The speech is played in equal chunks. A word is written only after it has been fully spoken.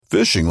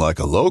Fishing like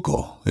a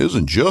local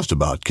isn't just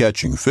about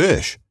catching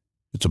fish.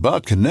 It's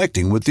about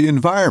connecting with the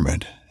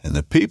environment and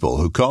the people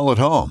who call it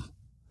home.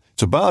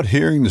 It's about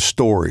hearing the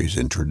stories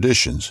and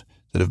traditions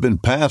that have been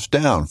passed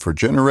down for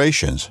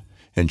generations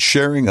and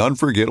sharing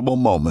unforgettable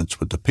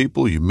moments with the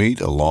people you meet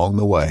along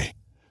the way.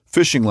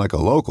 Fishing like a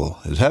local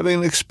is having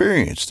an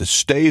experience that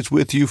stays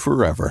with you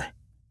forever.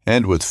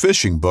 And with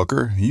Fishing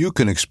Booker, you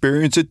can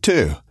experience it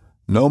too,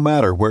 no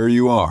matter where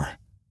you are.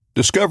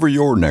 Discover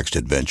your next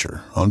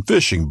adventure on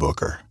Fishing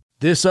Booker.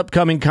 This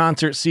upcoming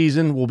concert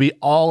season will be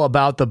all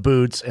about the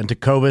boots, and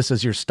Tecovas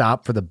is your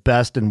stop for the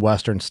best in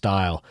Western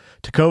style.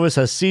 Tecovas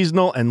has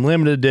seasonal and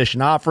limited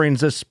edition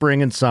offerings this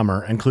spring and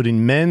summer,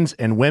 including men's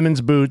and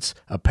women's boots,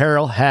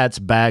 apparel, hats,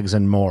 bags,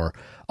 and more.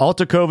 All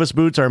Tecovas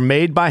boots are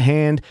made by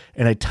hand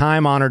in a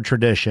time-honored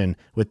tradition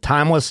with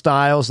timeless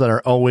styles that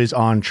are always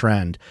on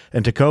trend.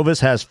 And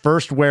Tecovas has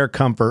first wear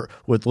comfort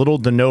with little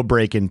to no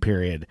break-in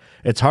period.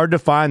 It's hard to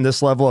find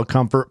this level of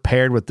comfort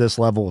paired with this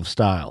level of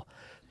style.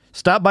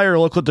 Stop by your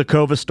local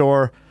Tecovas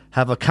store,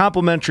 have a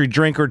complimentary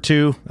drink or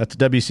two, that's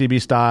WCB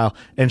style,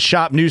 and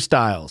shop new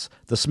styles.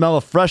 The smell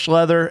of fresh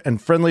leather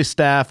and friendly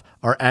staff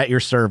are at your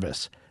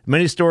service.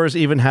 Many stores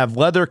even have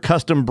leather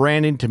custom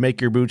branding to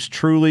make your boots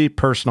truly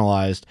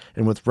personalized.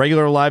 And with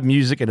regular live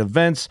music and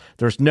events,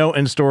 there's no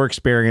in-store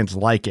experience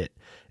like it.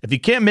 If you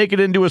can't make it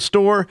into a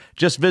store,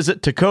 just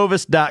visit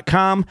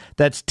tecovas.com.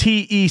 That's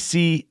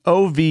TECOVAS.com.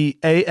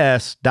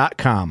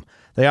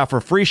 They offer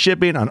free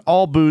shipping on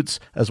all boots,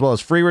 as well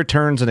as free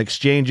returns and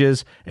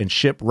exchanges, and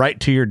ship right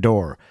to your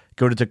door.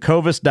 Go to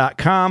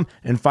tecovas.com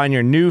and find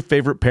your new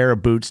favorite pair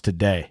of boots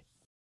today.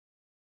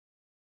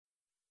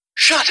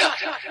 Shut up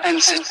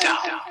and sit down.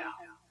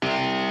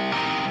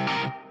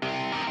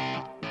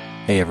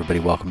 Hey everybody,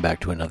 welcome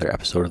back to another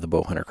episode of the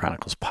Bowhunter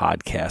Chronicles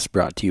podcast,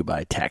 brought to you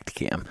by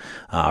Tactacam.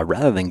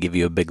 Rather than give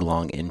you a big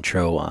long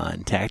intro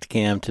on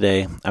Tactacam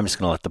today, I'm just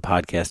going to let the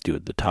podcast do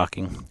the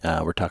talking.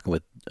 We're talking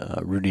with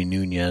Rudy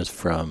Nunez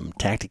from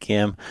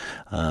Tactacam.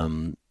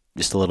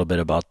 Just a little bit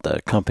about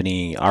the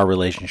company, our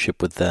relationship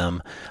with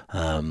them,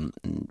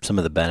 some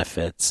of the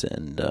benefits,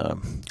 and a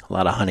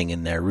lot of hunting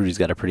in there. Rudy's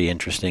got a pretty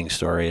interesting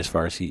story as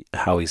far as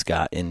how he's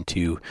got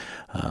into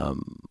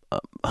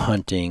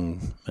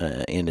hunting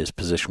in his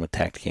position with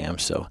Tactacam.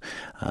 So,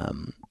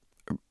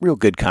 real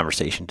good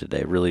conversation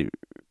today. Really,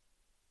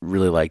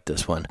 really liked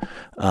this one.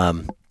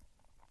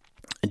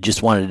 I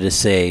just wanted to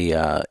say,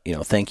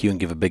 thank you and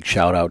give a big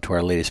shout out to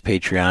our latest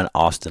Patreon,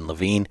 Austin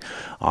Levine.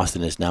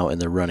 Austin is now in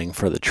the running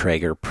for the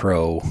Traeger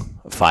Pro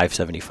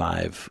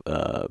 575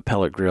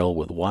 pellet grill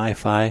with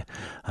Wi-Fi.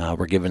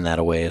 We're giving that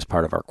away as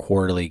part of our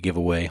quarterly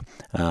giveaway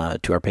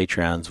to our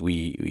Patreons.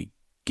 We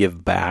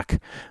give back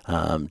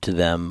to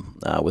them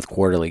with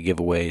quarterly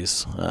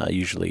giveaways,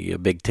 usually a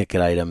big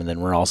ticket item, and then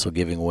we're also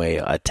giving away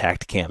a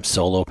Tactacam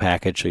solo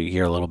package, so you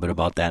hear a little bit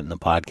about that in the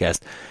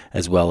podcast,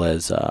 as well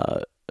as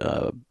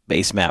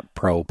Base Map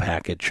Pro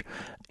package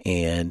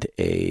and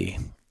a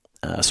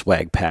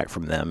swag pack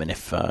from them. And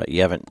if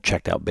you haven't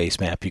checked out Base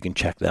Map, you can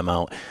check them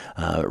out.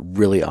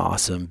 Really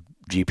awesome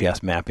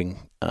GPS mapping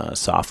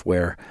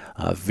software,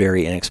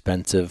 very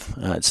inexpensive.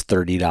 It's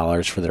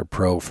 $30 for their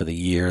Pro for the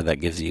year.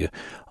 That gives you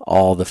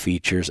all the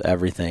features,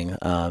 everything.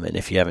 And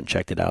if you haven't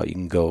checked it out, you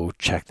can go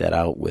check that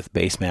out with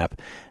Base Map.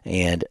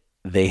 And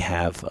they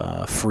have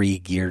free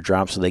gear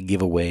drops, so they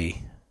give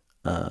away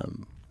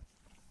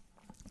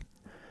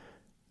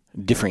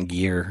different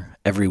gear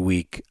every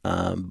week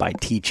by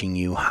teaching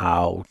you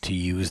how to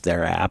use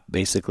their app,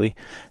 basically,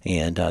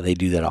 and they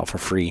do that all for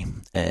free.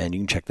 And you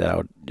can check that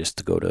out just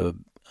to go to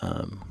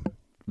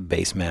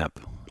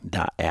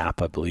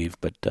basemap.app, I believe,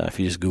 but if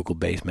you just Google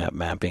Basemap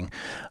mapping,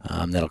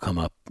 that'll come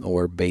up,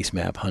 or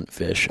Basemap Hunt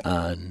Fish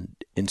on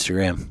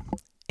Instagram,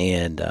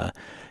 and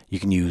you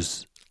can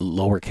use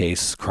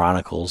lowercase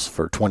Chronicles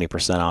for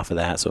 20% off of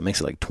that, so it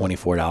makes it like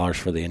 $24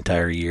 for the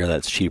entire year.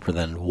 That's cheaper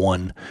than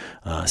one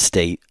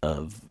state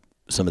of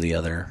some of the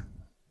other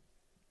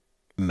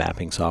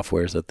mapping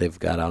softwares that they've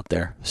got out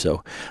there.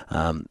 So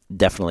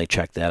definitely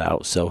check that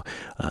out. So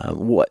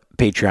what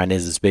Patreon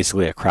is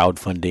basically a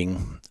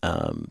crowdfunding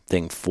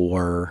thing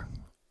for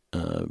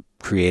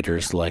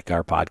creators like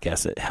our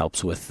podcast. It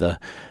helps with the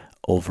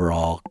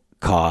overall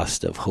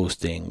cost of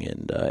hosting,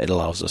 and it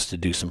allows us to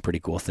do some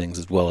pretty cool things,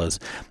 as well as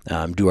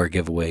do our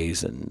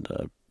giveaways and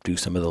do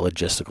some of the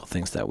logistical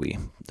things that we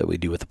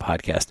do with the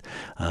podcast.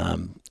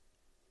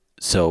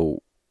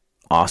 So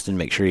Austin,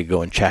 make sure you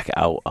go and check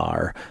out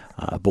our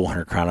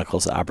Bowhunter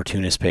Chronicles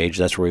Opportunist page.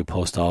 That's where we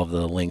post all of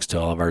the links to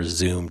all of our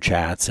Zoom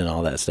chats and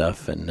all that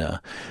stuff, and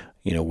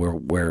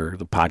where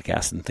the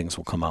podcast and things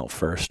will come out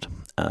first.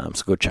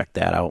 So go check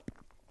that out.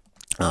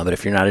 But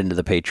if you're not into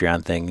the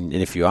Patreon thing, and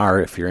if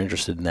you're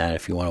interested in that,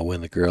 if you want to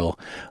win the grill,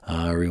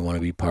 or you want to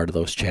be part of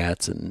those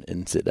chats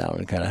and sit down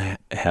and kind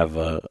of have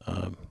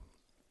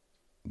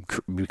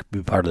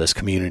be part of this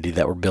community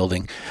that we're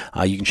building,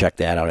 you can check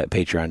that out at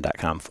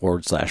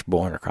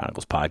patreon.com/Bowhunter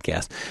Chronicles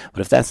podcast.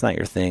 But if that's not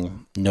your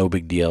thing, no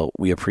big deal.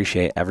 We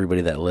appreciate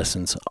everybody that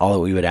listens. All that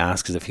we would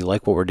ask is, if you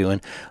like what we're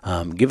doing,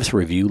 give us a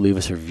review, leave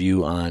us a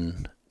review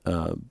on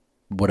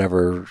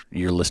whatever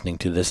you're listening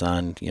to this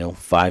on,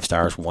 5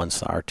 stars, 1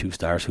 star, 2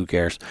 stars, who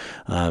cares?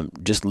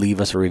 Just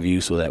leave us a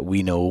review so that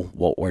we know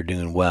what we're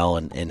doing well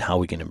and how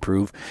we can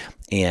improve.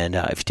 And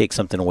if you take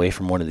something away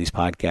from one of these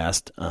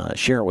podcasts,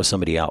 share it with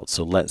somebody else.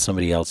 So let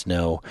somebody else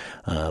know,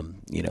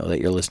 that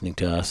you're listening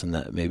to us and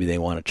that maybe they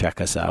want to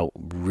check us out.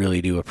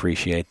 Really do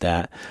appreciate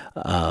that.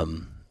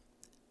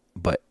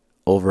 But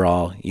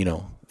overall,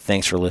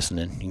 thanks for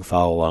listening. You can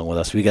follow along with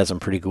us. We got some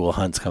pretty cool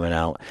hunts coming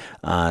out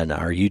on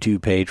our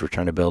YouTube page. We're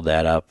trying to build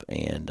that up.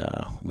 And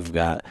we've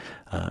got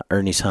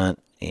Ernie's hunt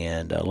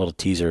and a little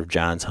teaser of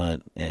John's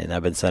hunt. And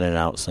I've been sending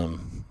out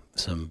some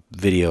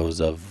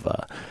videos of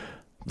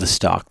the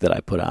stock that I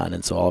put on.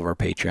 And so all of our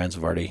Patreons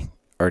have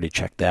already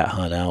checked that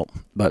hunt out.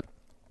 But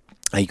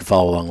you can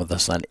follow along with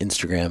us on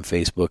Instagram,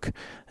 Facebook,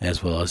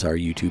 as well as our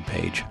YouTube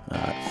page.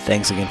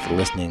 Thanks again for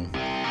listening.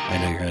 I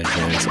know you're going to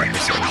enjoy this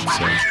episode,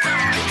 so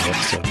enjoy the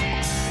episode.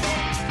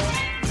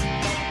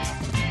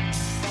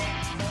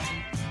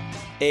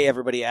 Hey,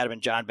 everybody. Adam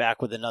and John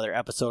back with another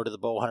episode of the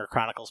Bowhunter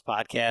Chronicles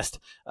podcast.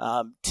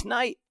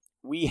 Tonight,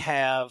 we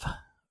have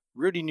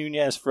Rudy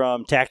Nunez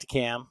from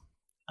Tactacam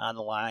on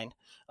the line,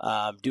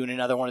 doing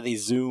another one of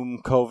these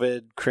Zoom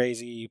COVID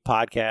crazy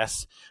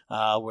podcasts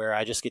where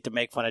I just get to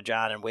make fun of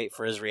John and wait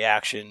for his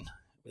reaction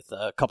with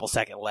a couple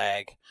second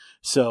lag.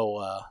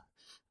 So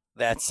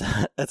that's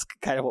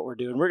kind of what we're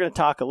doing. We're going to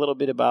talk a little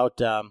bit about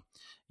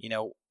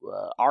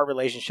our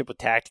relationship with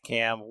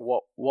Tactacam,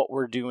 what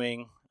we're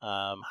doing,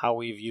 how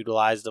we've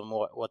utilized them,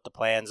 what the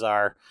plans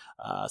are,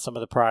 some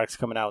of the products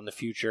coming out in the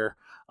future.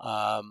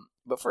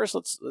 But first,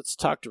 let's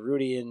talk to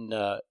Rudy and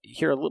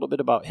hear a little bit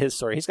about his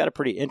story. He's got a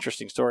pretty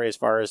interesting story as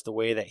far as the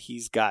way that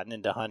he's gotten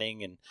into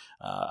hunting and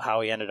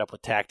how he ended up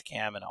with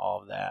Tactacam and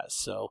all of that.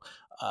 So,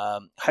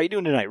 how you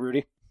doing tonight,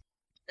 Rudy?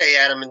 Hey,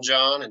 Adam and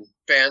John and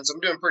fans. I'm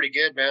doing pretty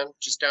good, man.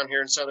 Just down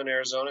here in southern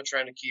Arizona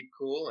trying to keep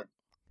cool. And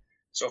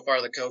so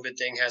far, the COVID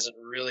thing hasn't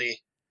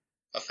really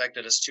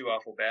affected us too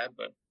awful bad,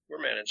 but we're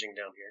managing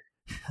down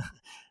here.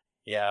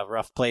 Yeah,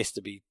 rough place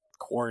to be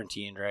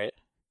quarantined, right?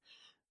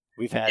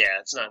 Yeah,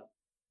 it's not.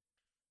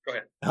 Go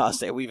ahead. I'll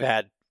say we've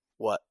had,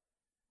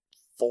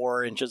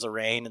 4 inches of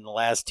rain in the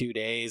last 2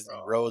 days.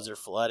 And roads are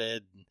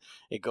flooded. And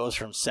it goes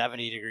from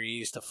 70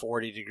 degrees to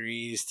 40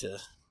 degrees to,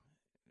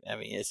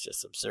 it's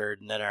just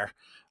absurd. And then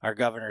our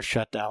governor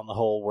shut down the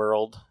whole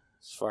world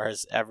as far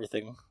as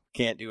everything.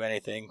 Can't do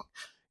anything.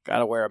 Got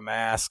to wear a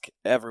mask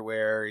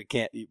everywhere. You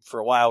can't. For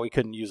a while, we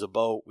couldn't use a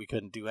boat. We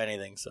couldn't do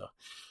anything. So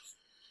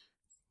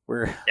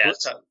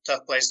it's a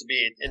tough place to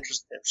be.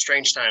 Interesting,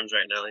 strange times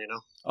right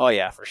now. Oh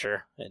yeah, for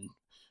sure. And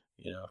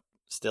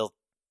still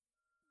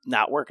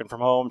not working from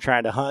home,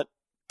 trying to hunt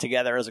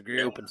together as a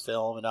group and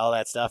film and all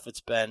that stuff.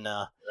 It's been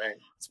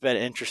it's been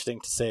interesting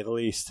to say the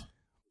least.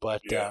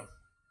 But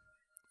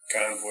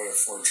convoy of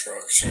 4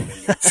 trucks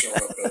showing up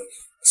at a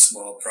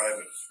small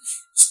private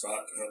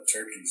spot to hunt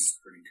turkeys is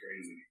pretty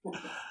crazy.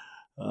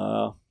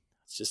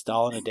 It's just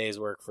all in a day's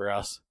work for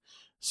us.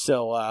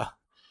 So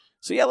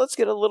yeah, let's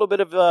get a little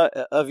bit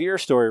of your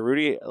story,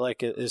 Rudy.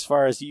 Like as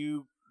far as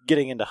you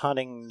getting into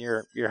hunting,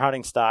 your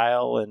hunting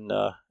style, and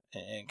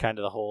kind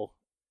of the whole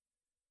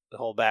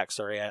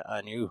backstory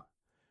on you.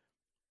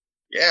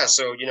 Yeah,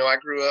 so I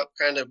grew up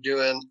kind of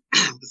doing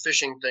the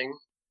fishing thing.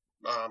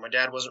 My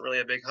dad wasn't really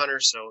a big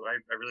hunter, so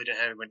I really didn't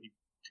have anybody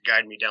to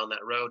guide me down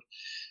that road.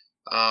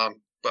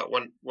 But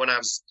when I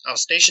was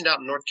stationed out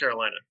in North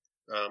Carolina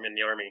in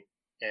the Army,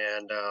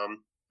 and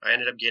I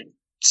ended up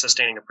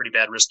sustaining a pretty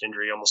bad wrist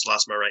injury, almost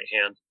lost my right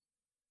hand.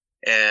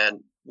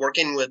 And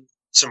working with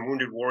some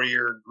wounded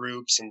warrior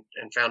groups and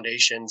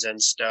foundations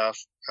and stuff,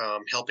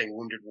 helping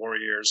wounded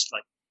warriors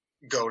like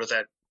go to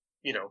that,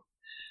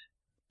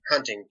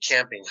 hunting,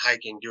 camping,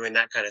 hiking, doing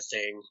that kind of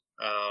thing,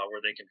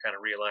 where they can kind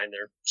of realign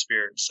their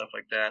spirit and stuff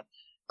like that.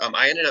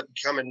 I ended up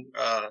coming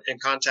in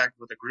contact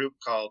with a group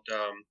called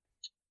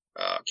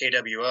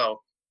KWO,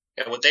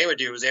 and what they would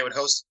do is they would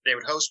host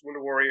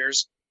wounded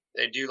warriors.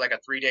 They'd do like a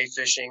 3-day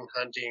fishing,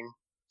 hunting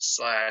 /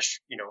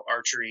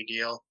 archery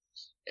deal.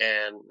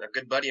 And a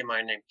good buddy of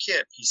mine named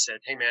Kip, he said,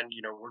 "Hey man,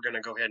 we're gonna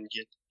go ahead and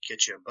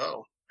get you a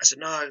bow." I said,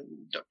 "No,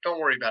 don't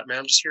worry about it, man.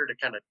 I'm just here to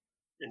kind of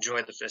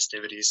enjoy the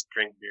festivities,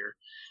 drink beer."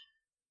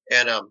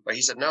 And but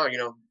he said, "No,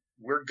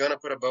 we're gonna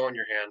put a bow in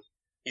your hand."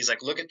 He's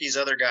like, "Look at these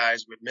other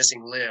guys with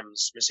missing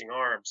limbs, missing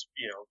arms.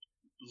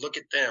 Look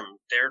at them.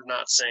 They're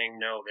not saying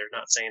no. They're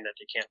not saying that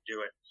they can't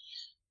do it."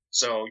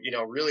 So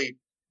really,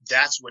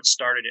 that's what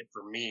started it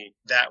for me.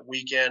 That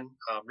weekend,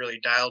 really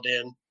dialed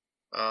in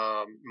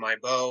my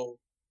bow,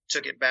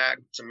 took it back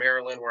to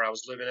Maryland where I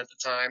was living at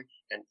the time,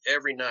 and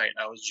every night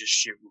I was just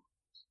shooting,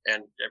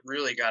 and I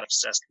really got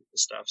obsessed with the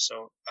stuff.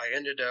 So I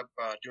ended up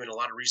doing a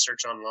lot of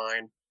research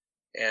online,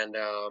 and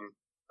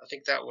I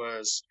think that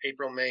was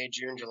April, May,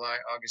 June, July,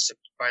 August.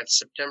 By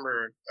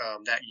September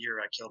that year,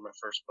 I killed my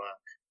first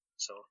buck.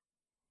 So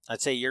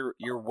I'd say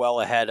you're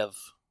well ahead of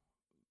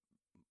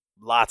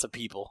lots of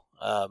people,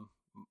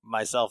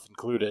 myself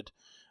included.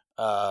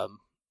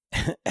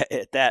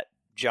 At that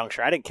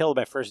juncture, I didn't kill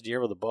my first deer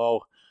with a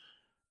bow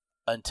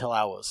until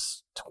I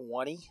was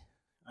 20,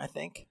 I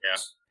think. Yeah.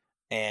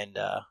 And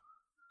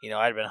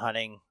I'd been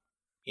hunting,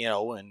 and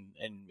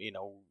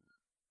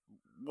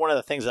one of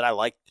the things that I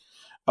like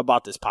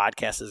about this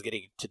podcast is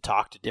getting to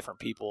talk to different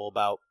people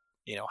about,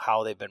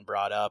 how they've been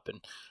brought up.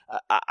 And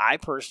I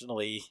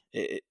personally,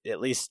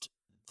 at least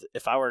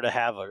if I were to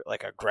have a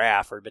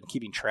graph or been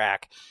keeping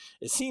track,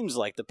 it seems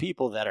like the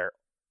people that are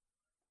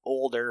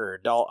older or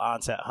adult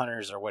onset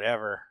hunters or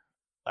whatever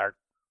are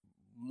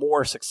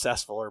more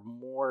successful or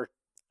more,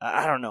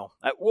 I don't know.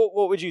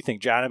 What would you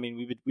think, John? I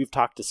mean, we've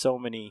talked to so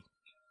many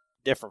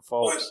different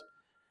folks. Well,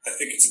 I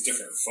think it's a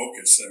different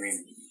focus. I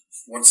mean,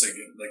 once they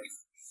get,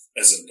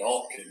 as an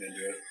adult getting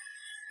into it,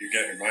 you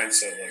get your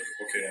mindset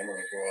okay, I'm going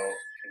to go out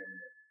and I'm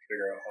going to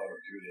figure out how to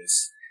do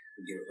this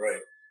and do it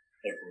right.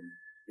 Like when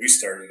we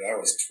started, I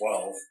was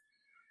 12,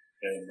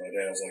 and my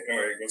dad was like, all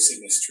right, go sit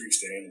in this tree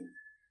stand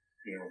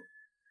and,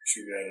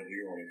 shoot at a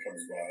deer when it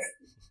comes by.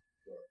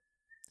 But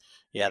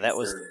yeah, that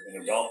was... For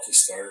an adult to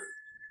start,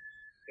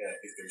 I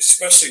think there's,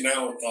 especially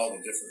now with all the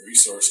different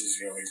resources,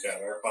 we've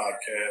got our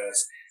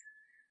podcast,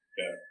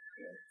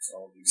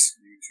 all these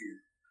YouTube,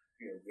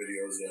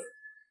 videos that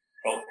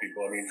help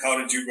people. I mean, how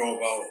did you go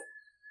about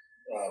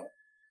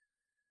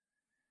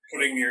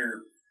putting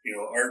your,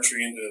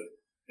 archery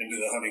into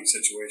the hunting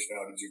situation?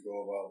 How did you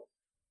go about?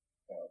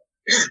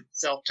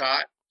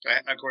 Self-taught.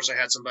 Of course, I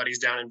had some buddies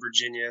down in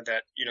Virginia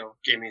that,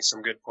 gave me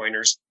some good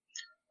pointers.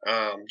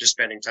 Just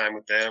spending time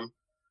with them,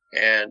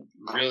 and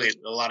really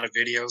a lot of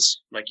videos,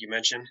 like you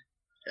mentioned.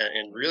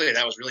 And really,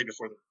 that was really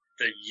before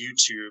the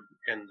YouTube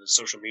and the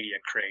social media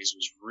craze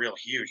was real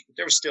huge. But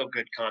there was still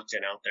good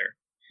content out there.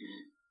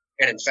 Mm-hmm.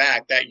 And in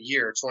fact, that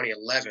year,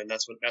 2011,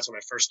 that's when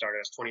I first started.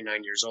 I was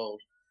 29 years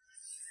old.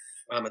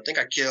 I think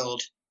I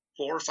killed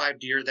 4 or 5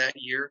 deer that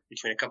year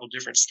between a couple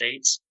different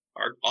states,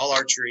 all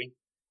archery,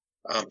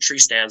 tree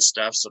stand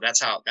stuff. So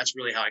that's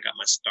really how I got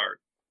my start.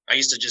 I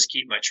used to just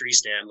keep my tree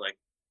stand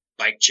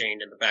bike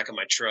chained in the back of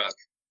my truck.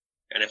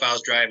 And if I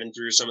was driving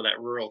through some of that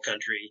rural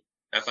country,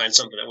 I find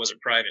something that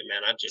wasn't private,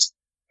 man, I'd just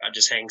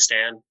hang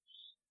stand,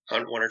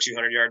 hunt 100 or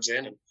 200 yards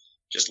in, and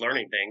just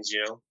learning things,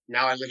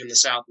 Now I live in the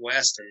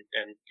Southwest,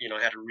 and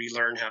I had to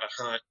relearn how to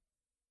hunt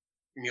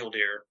mule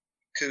deer,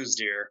 coos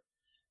deer,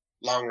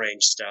 long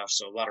range stuff.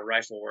 So a lot of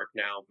rifle work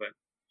now,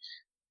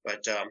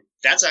 but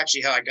that's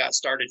actually how I got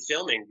started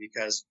filming,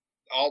 because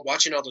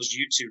watching all those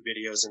YouTube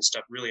videos and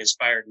stuff really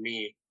inspired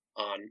me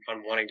on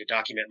wanting to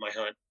document my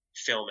hunt,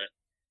 film it.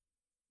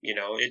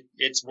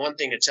 It's one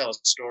thing to tell a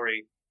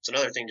story. It's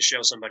another thing to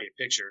show somebody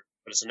a picture,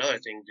 but it's another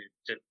thing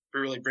to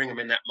really bring them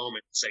in that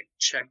moment and say,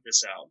 check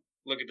this out.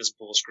 Look at this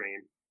bull scream.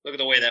 Look at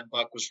the way that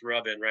buck was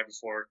rubbing right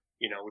before,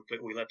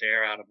 we let the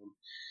air out of him.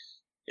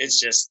 It's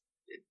just,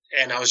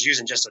 and I was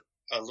using just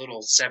a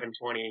little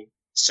 720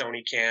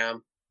 Sony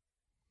cam.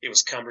 It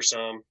was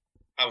cumbersome.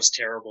 I was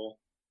terrible.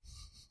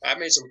 I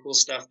made some cool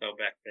stuff though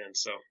back then.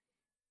 So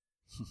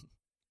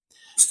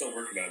still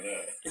working on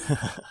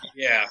that.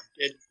 Yeah.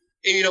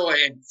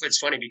 It's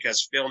funny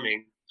because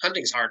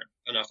hunting's hard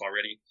enough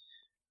already,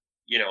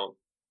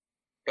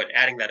 but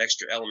adding that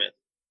extra element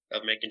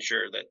of making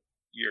sure that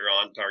you're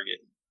on target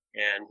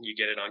and you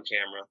get it on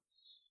camera.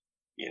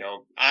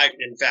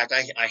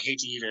 I hate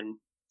to even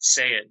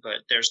say it,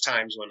 but there's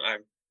times when I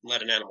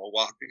let an animal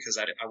walk because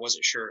I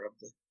wasn't sure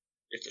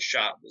if the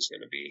shot was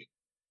going to be,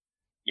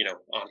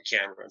 on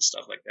camera and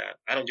stuff like that.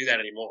 I don't do that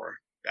anymore.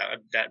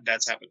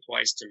 That's happened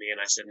twice to me,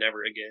 and I said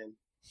never again.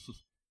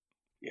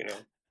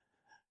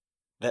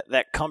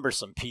 That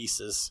cumbersome piece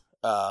is,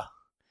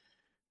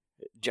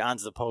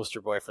 John's the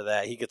poster boy for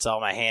that. He gets all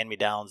my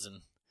hand-me-downs,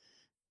 and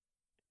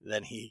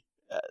then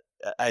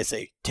I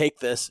say, take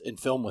this and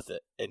film with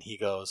it. And he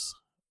goes,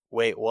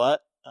 wait,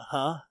 what?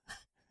 Uh-huh.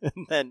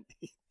 And then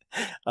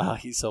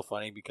he's so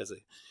funny because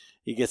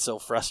he gets so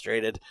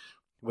frustrated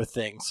with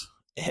things.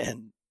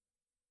 And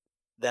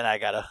then I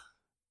got to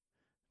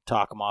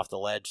talk him off the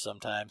ledge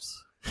sometimes.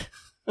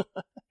 Yeah,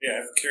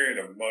 I've carried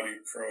a Muddy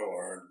Pro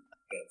arm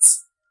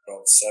that's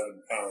about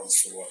 7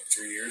 pounds for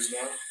 3 years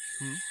now?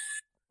 Mm-hmm.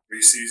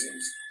 3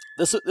 seasons.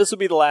 This will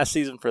be the last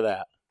season for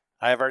that.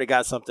 I've already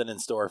got something in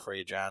store for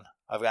you, John.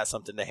 I've got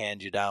something to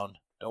hand you down.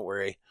 Don't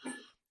worry.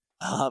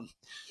 I'm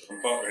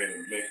about ready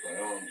to make my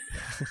own.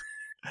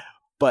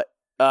 But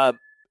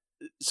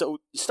so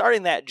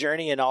starting that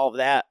journey and all of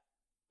that,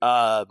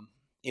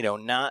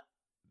 not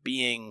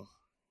being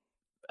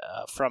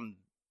from,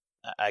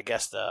 I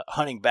guess, the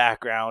hunting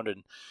background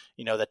and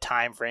the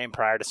time frame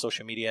prior to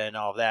social media and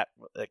all of that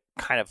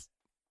kind of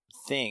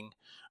thing.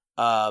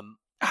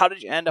 How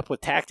did you end up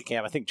with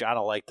Tactacam? I think John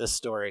will like this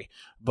story,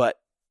 but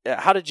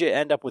how did you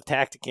end up with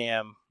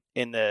Tactacam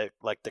in the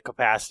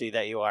capacity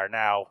that you are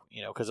now?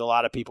 Because a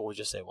lot of people would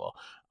just say, well,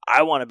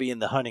 I want to be in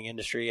the hunting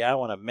industry. I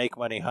want to make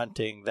money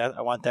hunting.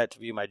 I want that to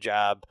be my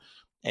job.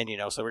 And,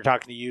 so we're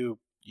talking to you,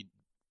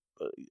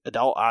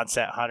 adult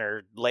onset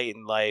hunter late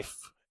in life.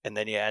 And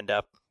then you end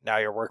up, now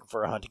you're working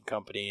for a hunting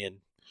company and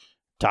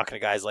talking to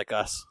guys like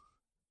us.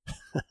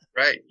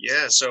 Right.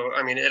 Yeah. So,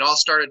 it all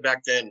started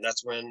back then.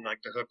 That's when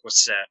the hook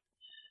was set.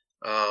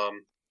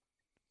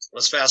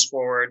 Let's fast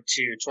forward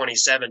to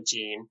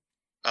 2017.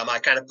 I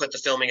kind of put the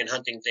filming and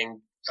hunting thing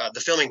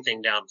the filming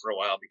thing down for a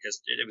while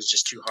because it was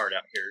just too hard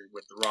out here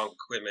with the wrong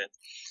equipment.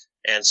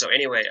 And so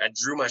anyway, I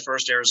drew my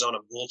first Arizona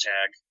bull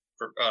tag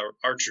for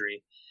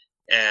archery.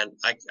 And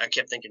I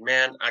kept thinking,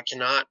 man, I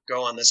cannot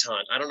go on this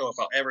hunt. I don't know if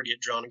I'll ever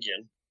get drawn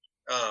again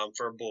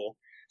for a bull.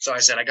 So I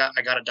said, I got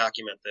to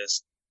document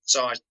this.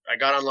 So I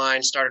got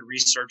online, started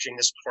researching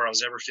this before I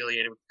was ever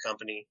affiliated with the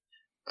company,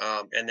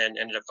 and then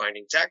ended up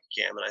finding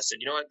Tactacam. And I said,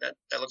 you know what,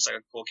 that looks like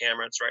a cool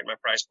camera. It's right in my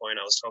price point.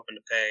 I was hoping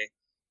to pay.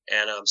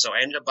 And so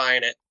I ended up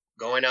buying it,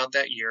 going out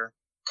that year,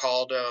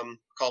 called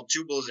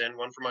 2 bulls in,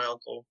 one for my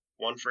uncle,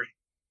 one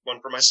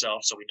for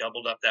myself. So we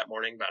doubled up that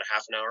morning, about a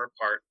half an hour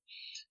apart,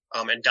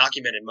 and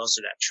documented most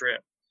of that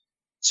trip.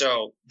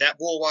 So that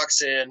bull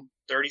walks in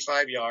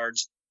 35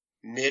 yards,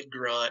 mid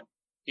grunt.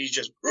 He's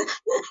just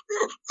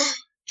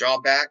draw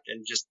back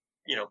and just,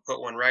 put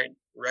one right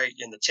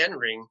in the 10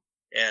 ring,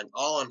 and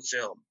all on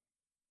film.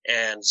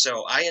 And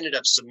so I ended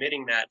up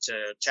submitting that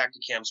to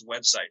Tactacam's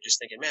website, just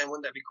thinking, man,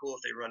 wouldn't that be cool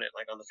if they run it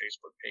like on the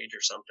Facebook page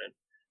or something?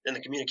 Then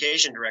the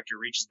communication director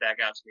reaches back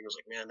out to me and was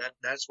like, man,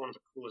 that's one of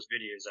the coolest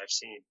videos I've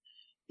seen.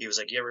 He was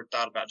like, you ever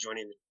thought about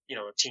joining,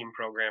 a team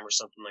program or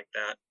something like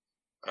that?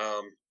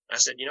 I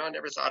said, I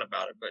never thought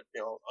about it, but,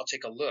 I'll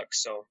take a look.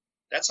 So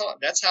that's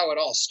how it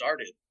all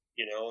started,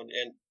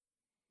 and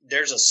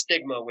there's a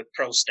stigma with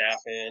pro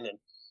staffing and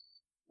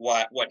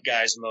what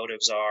guys'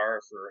 motives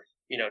are for,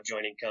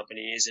 joining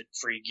companies. Is it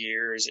free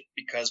gear? Is it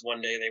because one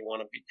day they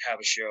want to have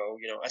a show?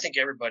 I think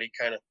everybody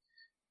kind of,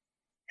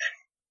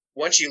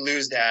 once you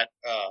lose that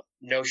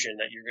notion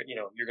that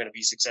you're going to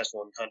be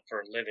successful and hunt for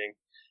a living,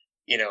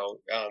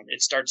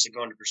 it starts to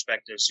go into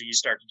perspective. So you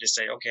start to just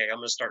say, okay, I'm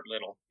going to start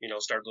little,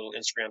 start a little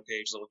Instagram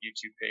page, little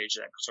YouTube page,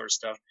 that sort of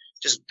stuff.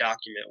 Just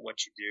document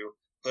what you do,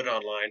 put it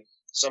online.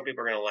 Some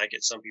people are going to like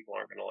it. Some people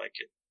aren't going to like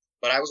it.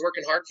 But I was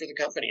working hard for the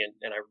company,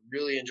 and I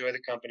really enjoy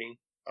the company.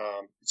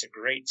 It's a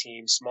great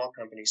team, small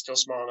company, still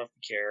small enough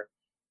to care.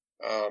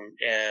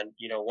 And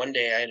one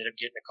day I ended up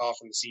getting a call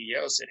from the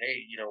CEO, said,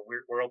 hey,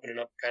 we're opening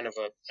up kind of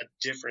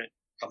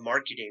a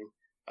marketing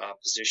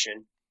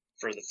position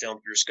for the film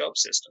through scope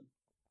system.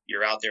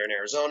 You're out there in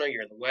Arizona,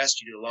 you're in the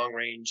West, you do long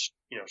range,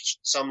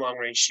 some long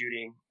range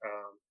shooting,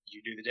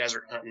 you do the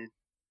desert hunting,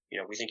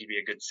 we think you'd be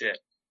a good fit.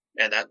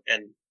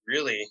 And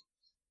really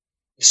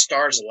the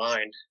stars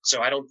aligned.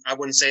 So I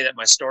wouldn't say that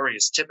my story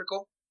is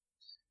typical,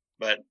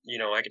 but,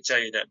 I could tell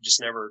you that just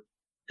never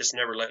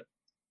let,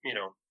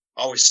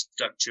 always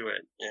stuck to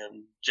it.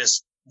 And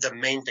just the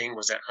main thing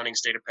was that hunting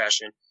state of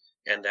passion,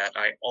 and that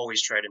I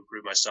always try to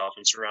improve myself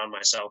and surround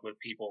myself with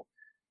people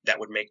that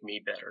would make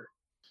me better.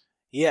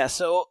 Yeah,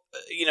 so,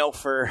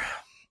 for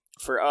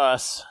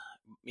us,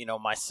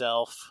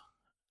 myself,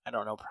 I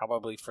don't know,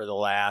 probably for the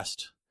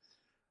last,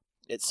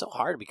 it's so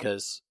hard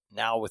because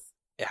now with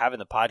having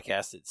the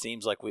podcast,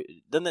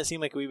 doesn't it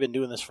seem like we've been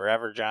doing this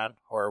forever, John?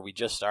 Or we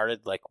just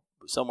started, like,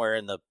 somewhere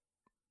in the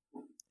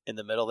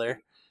middle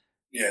there?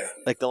 Yeah.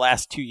 Like the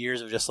last 2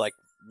 years have just, like,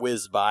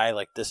 whizzed by,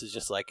 like, this is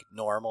just, like,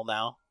 normal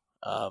now.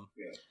 Yeah.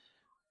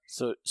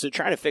 So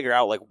trying to figure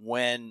out, like,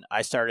 when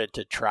I started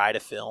to try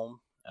to film,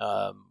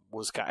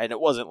 and it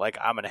wasn't like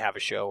I'm going to have a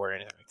show or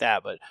anything like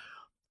that, but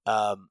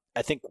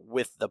I think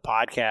with the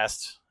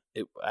podcast,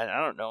 I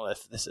don't know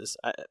if this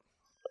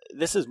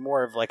is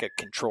more of like a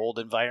controlled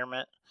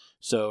environment.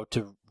 So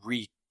to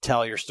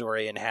retell your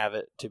story and have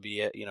it to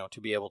be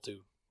able to,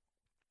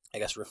 I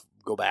guess,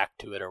 go back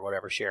to it or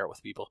whatever, share it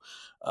with people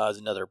is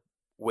another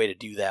way to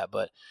do that.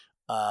 But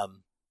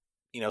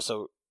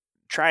so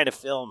trying to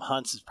film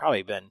hunts has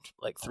probably been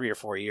like 3 or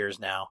 4 years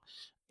now,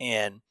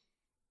 and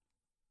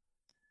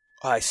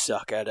I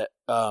suck at it.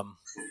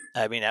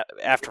 I mean,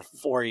 after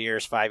 4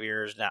 years, 5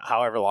 years now,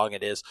 however long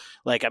it is,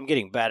 like, I'm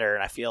getting better,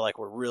 and I feel like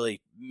we're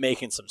really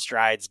making some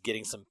strides,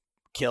 getting some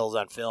kills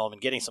on film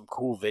and getting some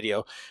cool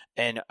video.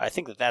 And I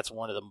think that's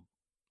one of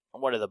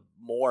the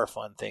more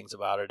fun things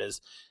about it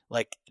is,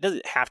 like, it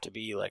doesn't have to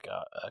be like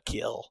a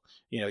kill.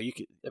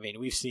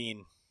 We've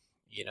seen,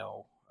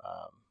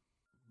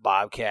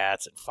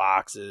 bobcats and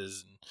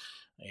foxes and,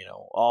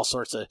 all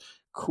sorts of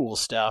cool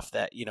stuff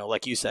that,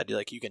 like you said,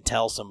 like, you can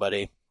tell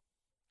somebody,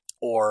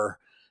 or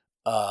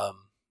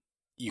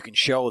you can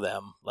show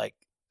them, like,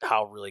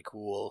 how really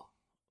cool,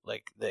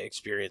 like, the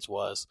experience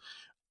was.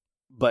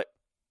 But,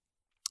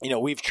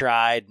 we've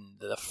tried, and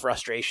the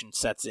frustration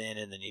sets in,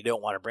 and then you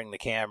don't want to bring the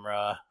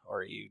camera,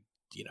 or you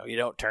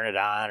don't turn it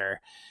on,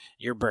 or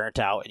you're burnt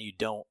out and you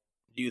don't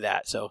do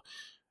that. So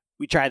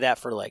we tried that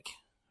for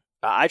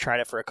I tried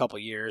it for a couple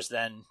years.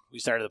 Then we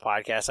started the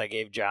podcast. I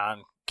gave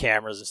John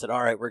cameras and said,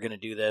 all right, we're going to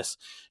do this.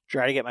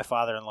 Try to get my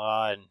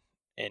father-in-law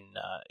and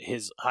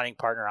his hunting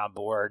partner on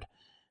board.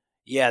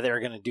 Yeah, they were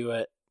going to do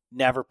it.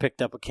 Never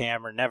picked up a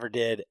camera, never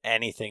did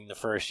anything the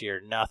first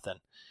year, nothing.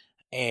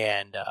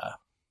 And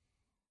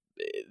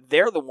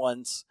they're the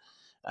ones,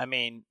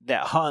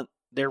 that hunt.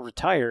 They're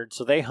retired,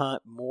 so they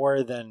hunt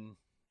more than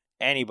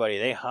anybody.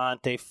 They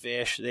hunt, they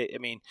fish, they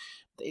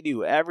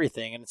do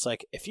everything. And it's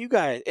like, if you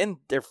guys, and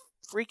they're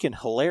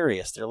freaking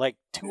hilarious. They're like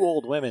two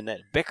old women that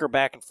bicker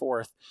back and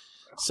forth.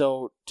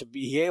 So to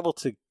be able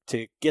to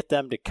get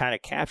them to kind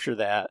of capture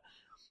that,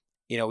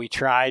 we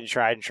tried.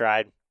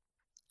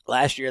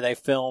 Last year they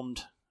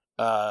filmed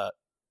a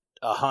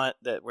hunt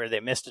where they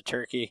missed a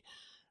turkey.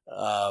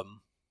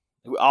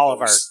 We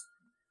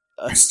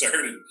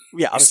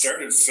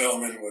started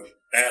filming with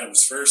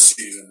Adam's first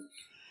season,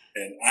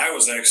 and I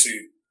was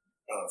actually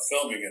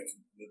filming it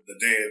the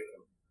day of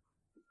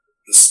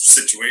the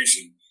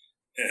situation,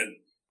 and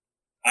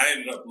I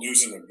ended up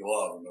losing a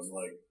glove. And I'm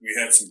like, we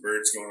had some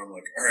birds going. I'm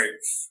like, all right,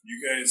 you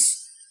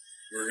guys,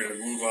 we're going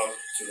to move up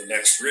to the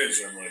next ridge.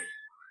 And I'm like,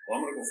 well,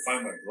 I'm going to go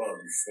find my glove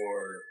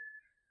before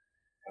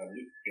I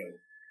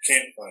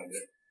can't find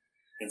it.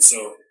 And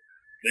so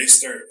they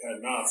start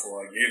heading off.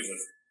 Well, I gave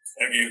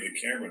the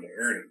camera to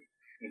Ernie.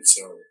 And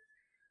so,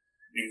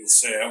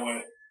 needless to say,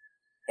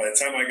 by the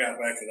time I got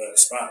back to that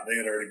spot, they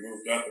had already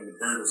moved up and the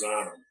bird was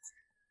on them.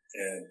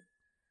 And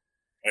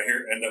I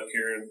end up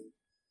hearing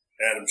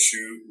Adam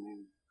shoot,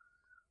 and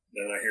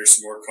then I hear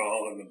some more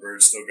calling, and the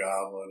bird's still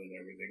gobbling and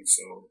everything.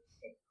 So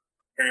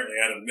apparently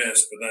Adam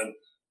missed, but then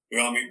we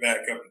all meet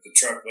back up at the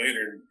truck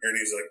later, and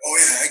Ernie's like, oh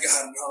yeah, I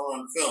got it all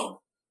on film.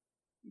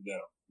 No.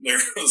 There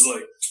was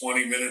like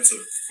 20 minutes of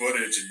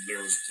footage, and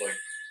there was like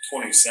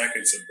 20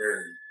 seconds of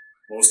bird.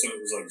 Most of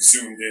it was like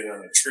zoomed in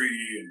on a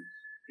tree, and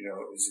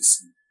it was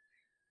just,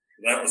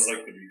 that was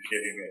like the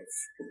beginning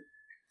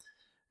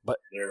of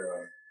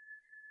their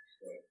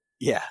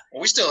yeah.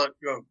 Well, we still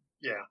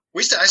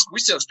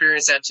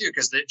experience that too,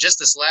 because just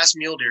this last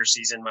mule deer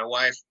season, my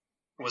wife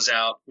was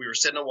out. We were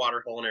sitting in a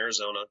water hole in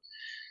Arizona.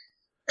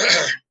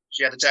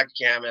 She had the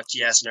Tactacam,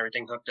 FTS, and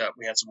everything hooked up.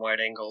 We had some wide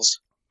angles.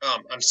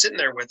 I'm sitting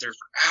there with her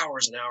for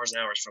hours and hours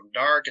and hours, from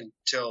dark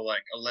until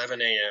like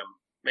 11 a.m.,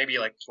 maybe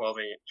like 12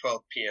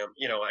 p.m.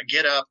 I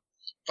get up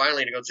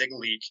finally to go take a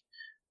leak,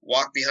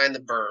 walk behind the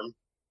berm,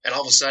 and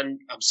all of a sudden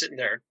I'm sitting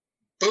there,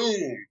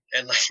 boom,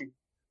 and like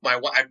my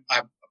wife,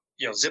 I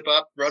zip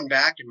up, run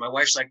back, and my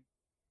wife's like,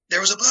 there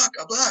was a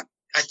buck.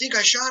 I think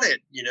I shot it,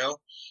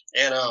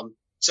 And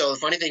so the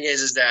funny thing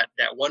is that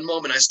one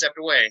moment I stepped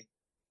away,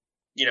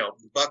 the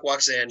buck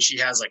walks in, she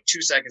has like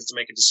 2 seconds to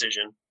make a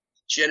decision.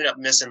 She ended up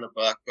missing the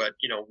buck, but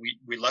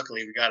we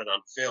luckily we got it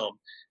on film.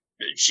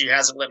 She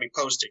hasn't let me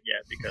post it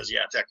yet because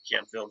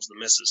Tactacam films the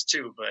misses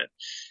too. But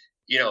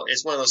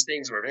it's one of those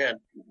things where, man,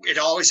 it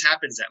always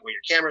happens that way.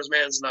 Your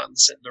cameraman's not in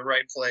the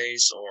right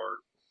place, or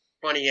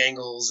funny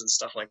angles and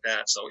stuff like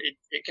that. So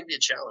it can be a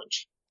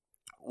challenge.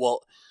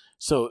 Well,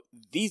 so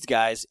these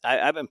guys,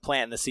 I've been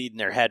planting the seed in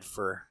their head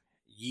for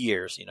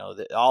years.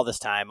 All this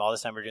time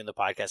we're doing the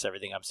podcast,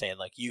 everything. I'm saying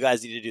like, you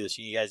guys need to do this.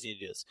 You guys need to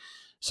do this.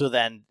 So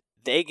then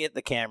they get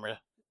the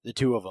camera, the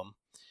two of them,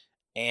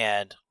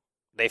 and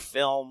they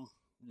film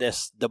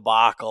this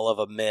debacle of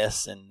a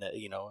miss. And,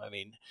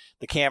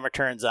 the camera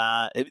turns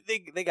on.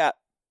 They got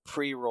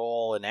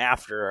pre-roll and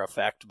after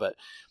effect, but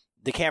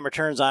the camera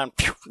turns on,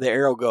 the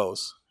arrow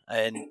goes,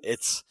 and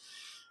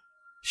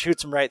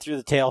shoots him right through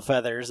the tail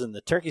feathers, and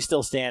the turkey's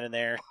still standing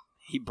there.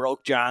 He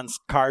broke John's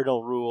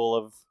cardinal rule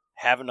of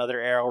have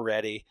another arrow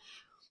ready.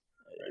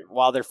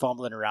 While they're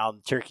fumbling around,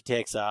 the turkey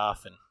takes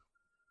off, and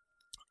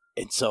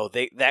so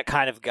that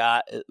kind of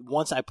got,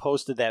 once I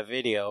posted that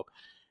video,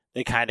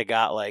 they kind of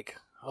got like,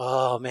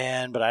 oh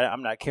man, but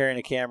I'm not carrying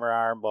a camera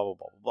arm, blah, blah,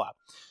 blah, blah, blah.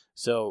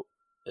 So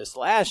this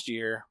last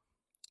year,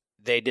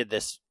 they did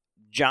this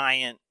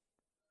giant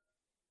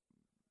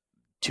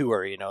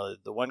tour.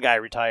 The one guy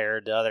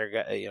retired, the other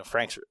guy,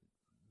 Frank's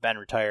been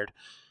retired.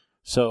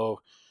 So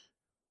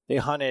they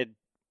hunted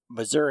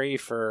Missouri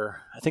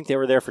I think they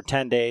were there for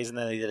 10 days, and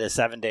then they did a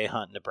 7-day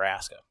hunt in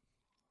Nebraska.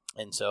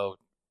 And so,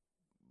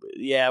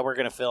 we're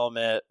going to film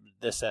it,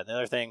 this, that, and the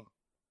other thing.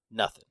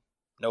 Nothing.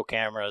 No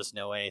cameras,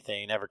 no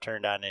anything, never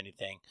turned on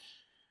anything.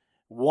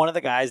 One of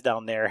the guys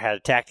down there had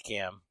a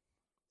Tactacam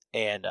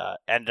and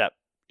ended up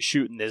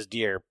shooting this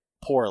deer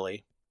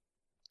poorly.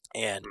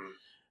 And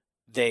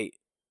they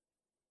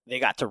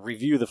got to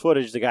review the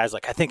footage. The guy's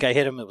like, I think I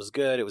hit him. It was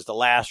good. It was the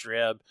last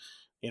rib.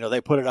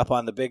 They put it up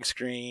on the big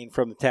screen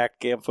from the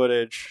Tactacam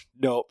footage.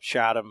 Nope,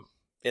 shot him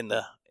in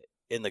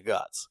the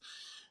guts.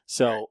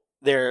 So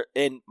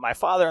and my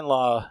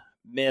father-in-law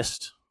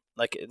missed,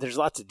 like, there's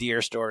lots of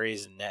deer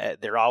stories, and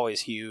they're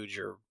always huge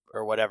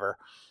or whatever.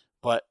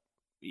 But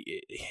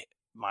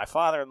my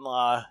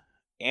father-in-law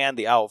and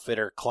the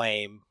outfitter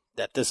claim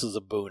that this is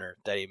a booner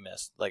that he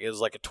missed. Like, it was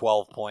like a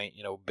 12-point,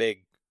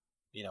 big,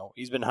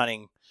 he's been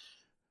hunting,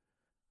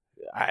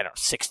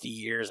 60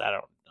 years, I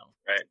don't know,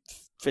 right?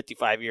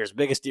 55 years,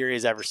 biggest deer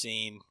he's ever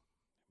seen,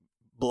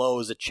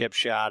 blows a chip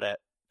shot at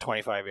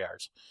 25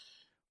 yards.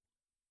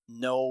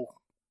 No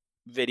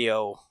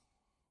video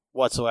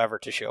whatsoever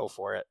to show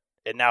for it.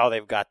 And now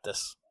they've got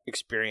this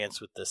experience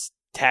with this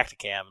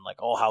Tactacam, and like,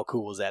 oh, how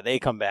cool is that? They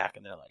come back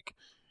and they're like,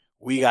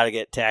 we got to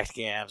get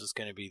Tactacams. It's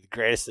going to be the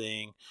greatest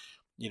thing,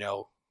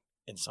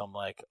 And so I'm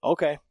like,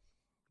 okay,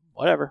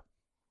 whatever.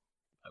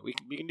 We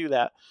can do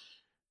that.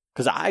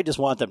 Because I just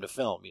want them to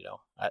film,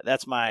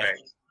 That's my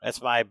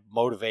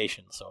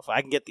motivation. So if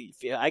I can get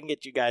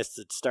you guys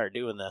to start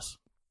doing this,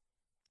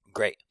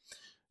 great.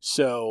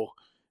 So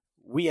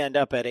we end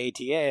up at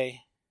ATA,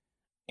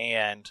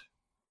 and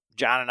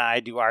John and I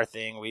do our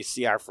thing. We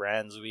see our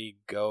friends. We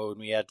go and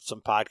we had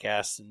some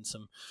podcasts and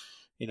some,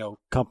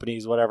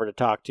 companies, whatever to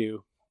talk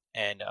to.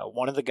 And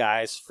one of the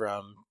guys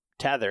from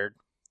Tethered,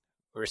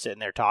 we were sitting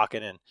there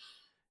talking, and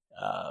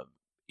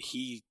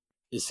he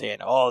is saying,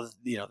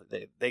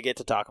 they get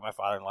to talk to my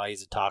father-in-law.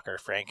 He's a talker,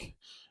 Frank.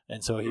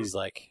 And so he's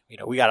like,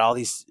 I got all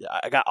these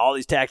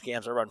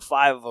Tactacams. I run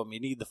 5 of them. You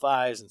need the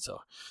 5s. And so,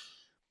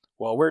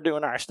 while we're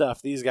doing our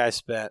stuff, these guys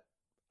spent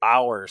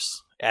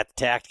hours at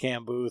the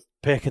Tactacam booth,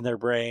 picking their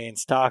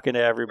brains, talking to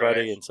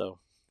everybody. Right. And so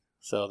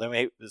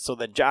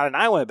then John and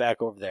I went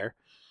back over there,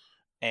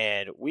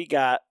 and we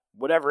got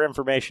whatever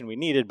information we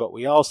needed, but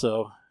we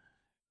also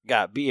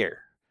got beer.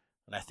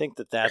 And I think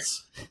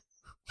that's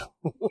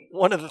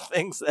one of the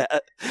things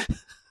that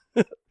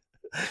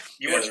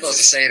you weren't supposed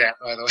to say that,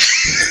 by the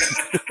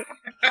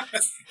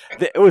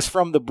way. It was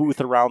from the booth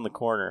around the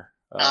corner.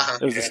 It was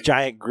good. This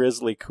giant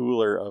Grizzly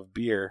cooler of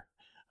beer.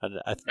 And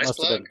I nice must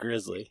plug. have been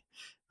Grizzly.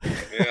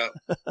 Yeah.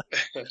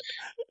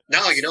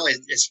 No,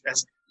 it's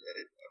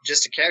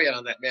just a caveat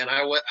on that, man.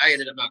 I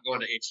ended up not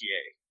going to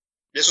ATA.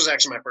 This was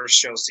actually my first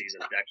show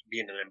season, actually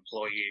being an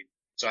employee.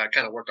 So I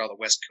kind of worked all the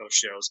West Coast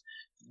shows.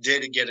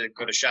 Did go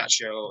to SHOT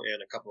Show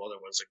and a couple other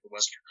ones like the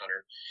Western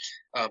Hunter.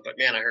 But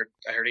man, I heard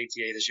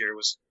ATA this year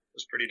was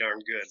pretty darn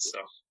good. So,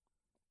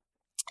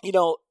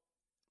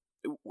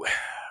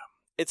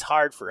 it's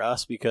hard for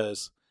us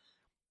because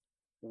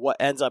what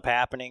ends up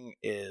happening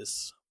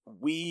is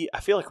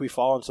I feel like we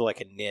fall into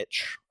like a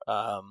niche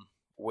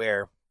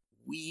where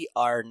we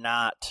are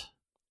not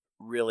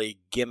really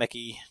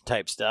gimmicky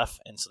type stuff.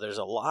 And so there's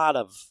a lot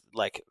of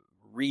like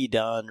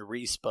redone,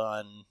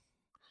 respun,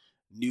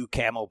 new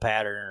camo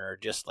pattern or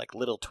just like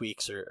little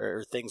tweaks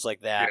or things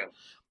like that.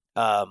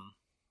 Yeah.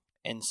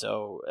 And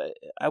so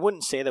I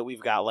wouldn't say that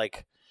we've got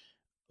like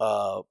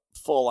a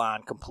full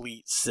on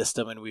complete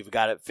system and we've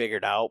got it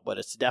figured out, but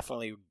it's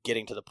definitely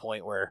getting to the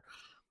point where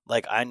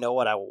like I know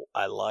what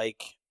I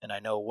like and I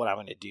know what I'm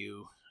going to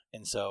do.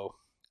 And so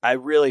I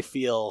really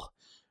feel,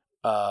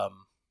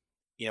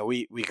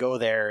 we go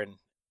there and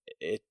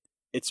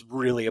it's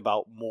really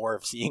about more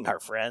of seeing our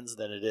friends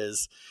than it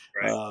is,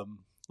 right.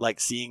 Like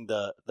seeing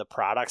the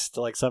products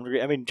to like some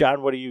degree. I mean,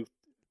 John, what do you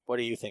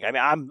think? I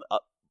mean,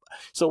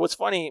 so what's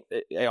funny,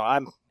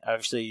 I'm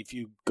obviously, if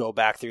you go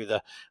back through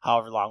the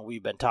however long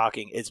we've been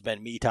talking, it's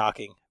been me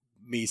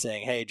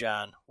saying, hey,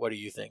 John, what do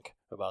you think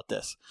about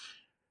this?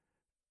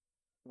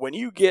 When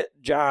you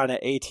get John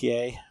at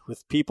ATA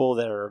with people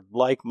that are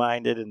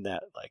like-minded and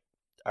that like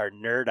are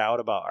nerd out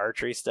about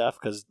archery stuff,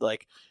 because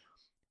like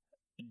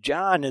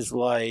John is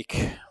like,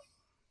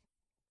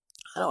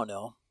 I don't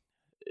know,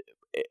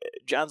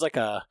 John's like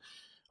a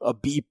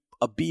B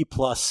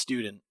plus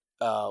student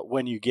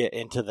when you get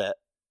into the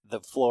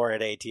floor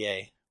at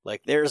ATA.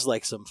 Like there's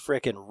like some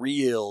freaking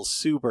real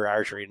super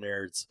archery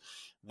nerds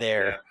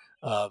there.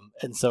 Yeah.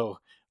 And so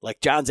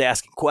like John's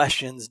asking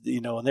questions,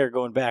 and they're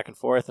going back and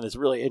forth, and it's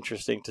really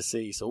interesting to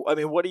see. So, I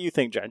mean, what do you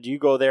think, John? Do you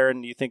go there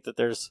and do you think that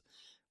there's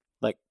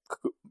like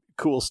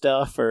cool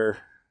stuff or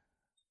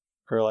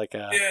like,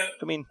 I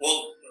mean,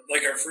 well,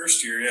 like our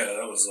first year,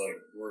 that was like,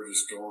 we're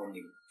just going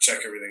to check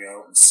everything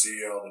out and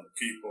see all the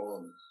people.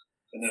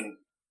 And then,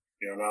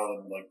 now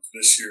then like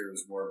this year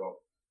is more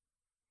about,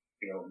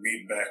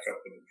 meeting back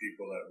up with the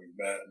people that we've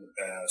met in the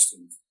past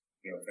and,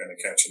 kind of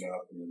catching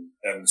up and then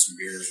having some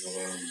beers with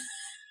them.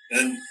 And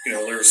then,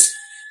 there's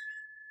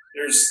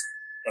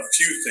a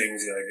few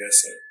things that I guess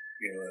that,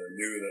 that are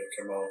new that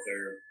come out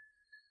there.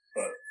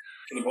 But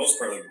for the most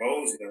part, like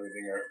bows and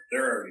everything,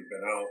 they're already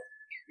been out.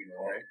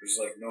 Right. There's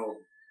like no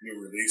new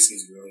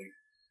releases really,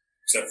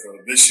 except for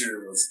this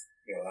year was,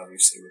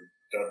 obviously with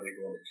Dudley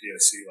going to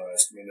PSC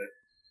last minute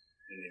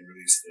and then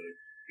released the,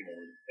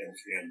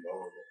 MTN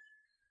bow. But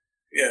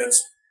yeah, I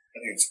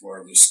think it's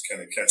more just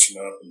kind of catching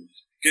up and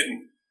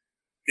getting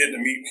to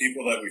meet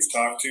people that we've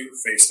talked to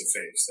face to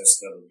face.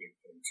 That's another big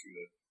thing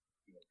too.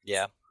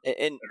 Yeah,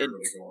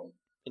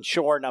 and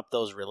shoring up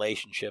those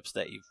relationships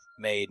that you've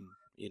made.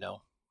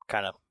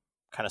 Kind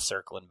of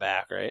circling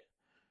back, right?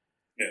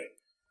 Yeah.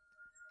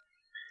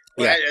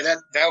 Well, yeah.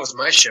 That was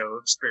my show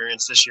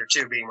experience this year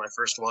too, being my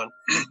first one.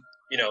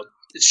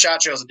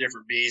 SHOT Show's a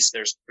different beast.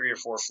 There's 3 or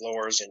 4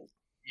 floors, and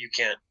you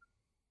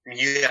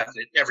have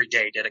to every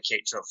day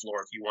dedicate to a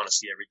floor if you want to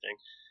see everything.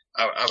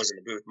 I was in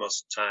the booth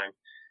most of the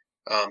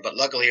time. But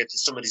luckily at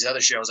some of these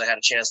other shows, I had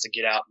a chance to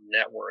get out and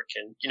network.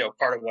 And,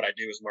 part of what I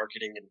do is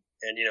marketing and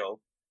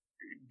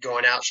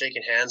going out,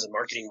 shaking hands and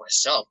marketing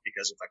myself,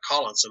 because if I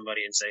call on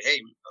somebody and say, hey,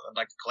 I'd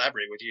like to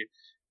collaborate with you,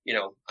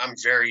 I'm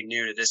very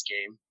new to this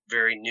game,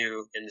 very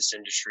new in this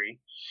industry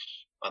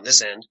on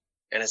this end.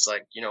 And it's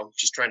like,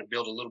 just trying to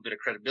build a little bit of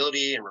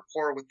credibility and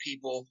rapport with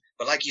people.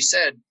 But like you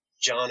said,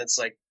 John, it's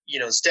like,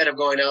 instead of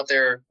going out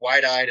there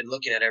wide-eyed and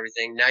looking at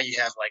everything, now you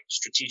have like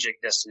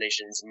strategic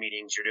destinations and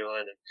meetings you're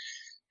doing and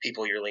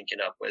people you're linking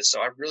up with.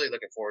 So I'm really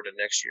looking forward to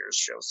next year's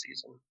show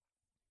season.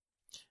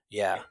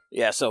 Yeah.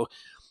 So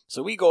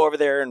we go over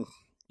there and,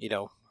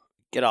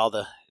 get all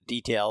the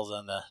details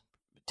on the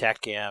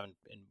Tactacam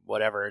and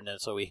whatever. And then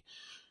so we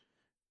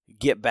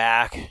get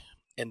back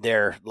and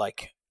they're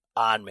like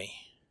on me,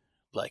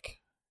 like,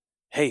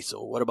 hey,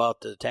 so what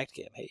about the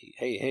Tactacam?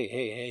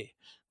 Hey.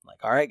 I'm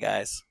like, all right,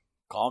 guys,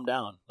 calm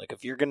down. Like,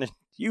 if you're going to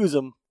use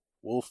them,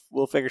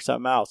 we'll figure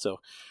something out. So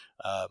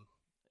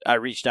I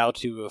reached out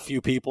to a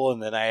few people,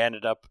 and then I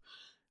ended up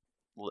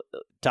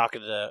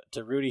talking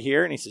to Rudy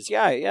here, and he says,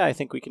 yeah, I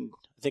think we can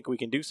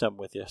do something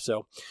with you.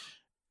 So,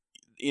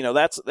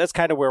 that's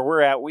kind of where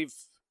we're at. We've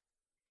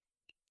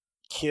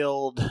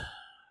killed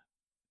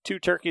 2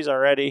 turkeys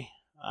already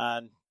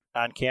on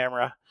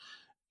camera,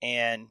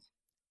 and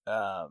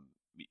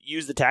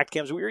use the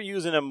Tactacams. We were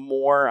using them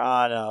more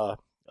on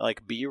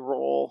like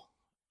B-roll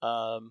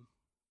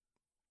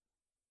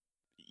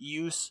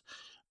use,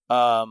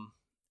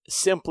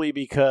 simply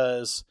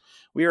because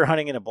we were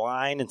hunting in a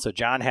blind, and so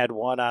John had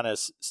one on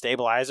his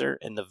stabilizer,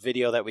 and the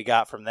video that we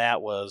got from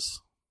that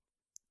was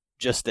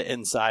just the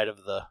inside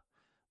of the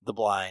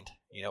blind.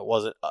 It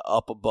wasn't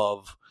up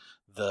above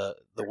the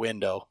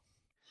window.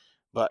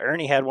 But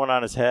Ernie had one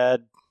on his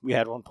head. We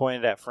had one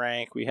pointed at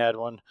Frank. We had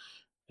one,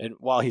 and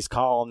while he's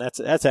calling,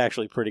 that's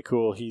actually pretty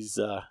cool. He's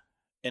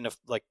in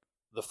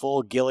the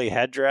full ghillie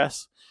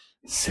headdress,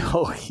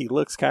 so he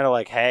looks kind of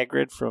like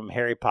Hagrid from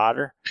Harry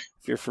Potter,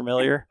 if you're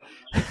familiar.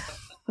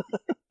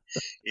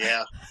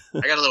 Yeah,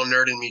 I got a little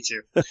nerd in me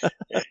too.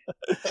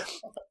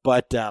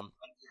 But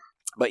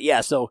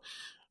yeah, so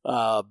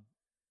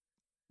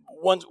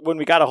when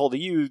we got a hold of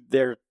you,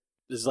 there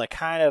is like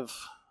kind of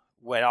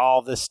when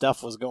all this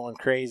stuff was going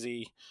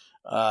crazy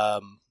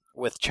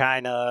with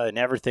China and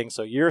everything.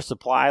 So your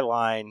supply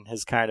line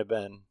has kind of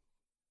been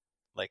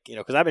like,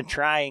 because I've been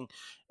trying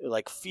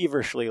like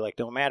feverishly, like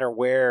no matter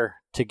where,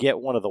 to get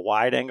one of the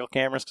wide angle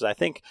cameras, because I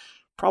think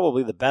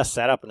probably the best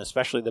setup, and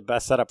especially the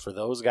best setup for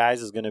those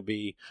guys, is going to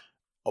be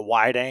a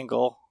wide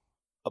angle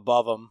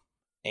above them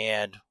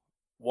and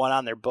one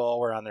on their bow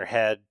or on their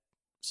head,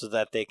 so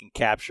that they can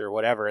capture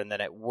whatever, and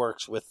then it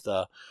works with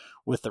the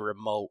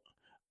remote.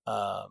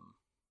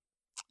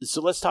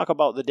 So let's talk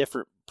about the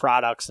different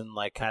products and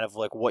like kind of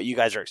like what you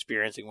guys are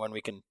experiencing when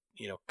we can,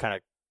 kind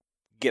of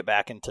get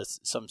back into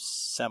some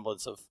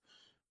semblance of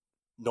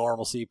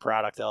normalcy,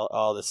 product,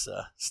 all this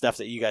stuff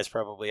that you guys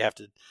probably have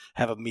to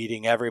have a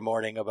meeting every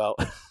morning about.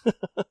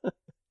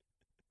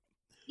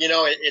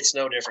 It's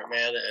no different,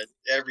 man.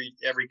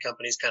 Every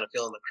company's kind of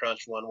feeling the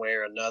crunch one way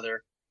or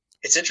another.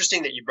 It's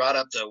interesting that you brought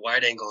up the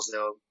wide angles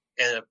though,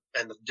 and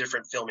the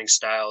different filming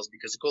styles,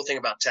 because the cool thing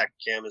about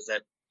Tactacam is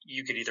that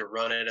you could either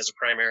run it as a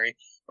primary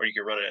or you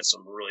could run it as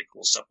some really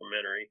cool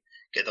supplementary,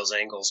 get those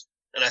angles.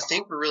 And I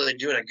think we're really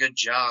doing a good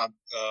job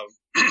of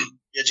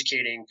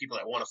educating people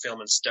that want to film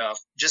and stuff,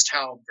 just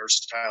how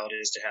versatile it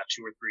is to have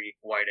 2 or 3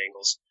 wide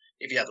angles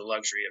if you have the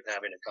luxury of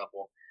having a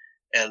couple.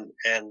 And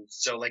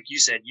so like you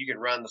said, you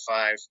can run the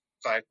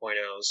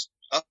 5.0s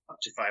up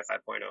to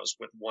 5.0s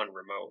with one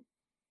remote.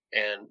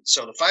 And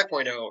so the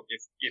 5.0,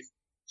 if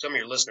some of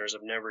your listeners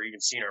have never even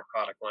seen our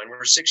product line,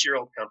 we're a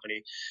 6-year-old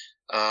company.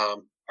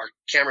 Our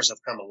cameras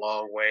have come a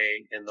long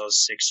way in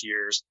those 6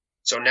 years.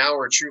 So now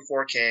we're true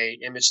 4K,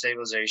 image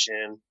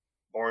stabilization,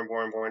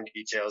 boring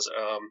details.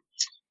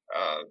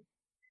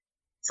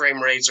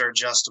 Frame rates are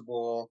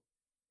adjustable,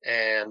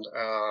 and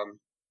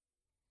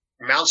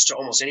mounts to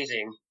almost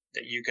anything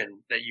that you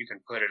can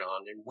put it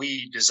on. And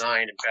we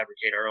design and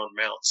fabricate our own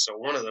mounts. So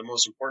one of the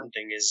most important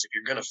thing is, if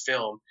you're going to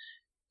film,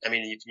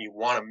 you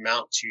want to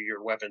mount to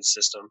your weapon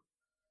system.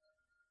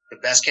 The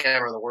best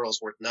camera in the world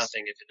is worth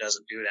nothing if it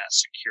doesn't do that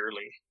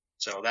securely.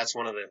 So that's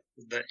one of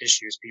the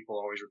issues people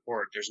always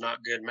report. There's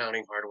not good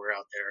mounting hardware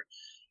out there.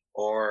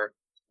 Or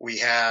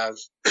we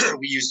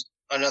use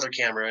another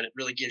camera, and it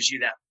really gives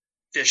you that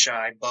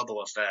fisheye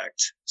bubble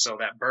effect. So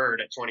that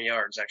bird at 20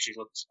 yards actually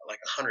looks like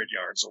 100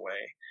 yards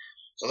away.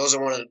 So those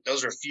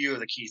are a few of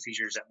the key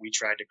features that we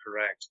tried to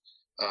correct,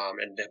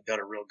 and have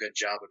done a real good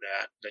job of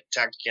that. The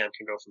Tactacam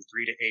can go from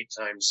 3 to 8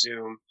 times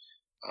zoom,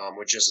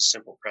 with just a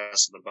simple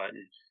press of the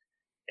button.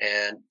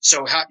 And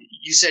so, how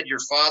you said your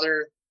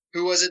father,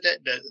 who was it that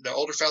the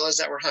older fellas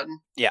that were hunting?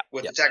 Yeah.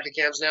 With the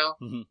Tactacams now?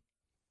 Mm-hmm.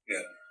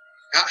 Yeah.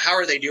 How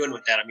are they doing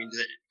with that?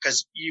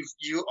 Because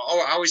you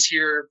always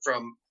hear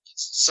from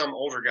some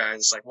older guys,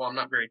 it's like, well, I'm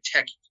not very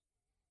techy.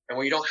 And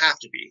well, you don't have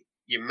to be.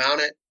 You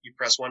mount it, you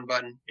press one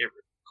button, it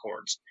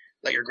records.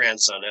 Let your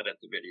grandson edit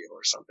the video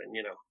or something,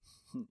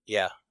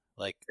 Yeah.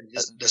 Like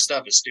the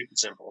stuff is stupid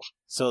simple.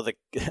 So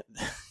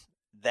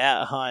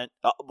that hunt,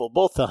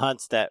 both the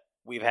hunts that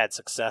we've had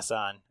success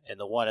on, and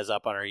the one is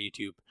up on our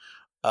YouTube.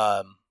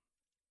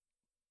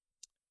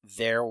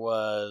 There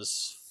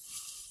was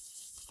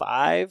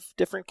 4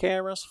 different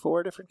cameras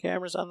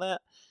on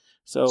that.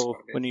 So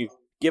when you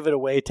give it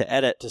away to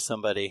edit to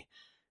somebody,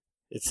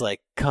 it's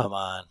like, come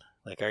on,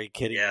 like, are you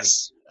kidding me?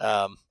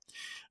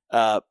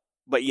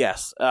 But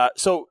yes.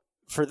 So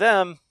for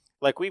them,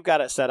 like, we've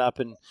got it set up,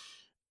 and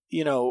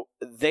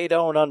they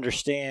don't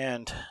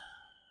understand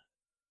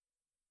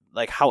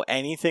like how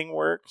anything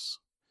works.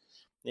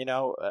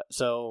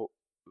 So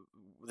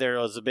there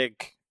was a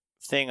big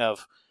thing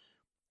of,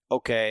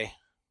 okay,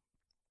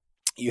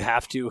 you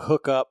have to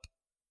hook up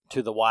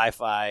to the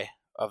Wi-Fi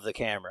of the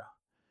camera,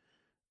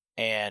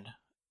 and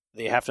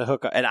they have to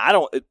hook up. And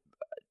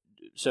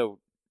so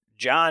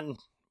John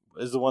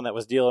is the one that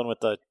was dealing with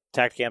the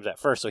Tactacams at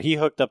first. So he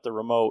hooked up the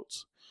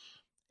remotes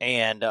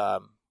and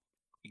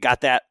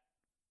got that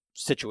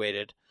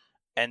situated.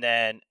 And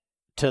then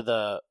to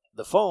the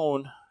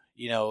phone,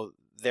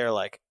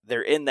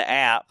 they're in the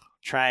app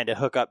trying to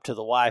hook up to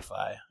the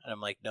Wi-Fi. And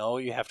I'm like, no,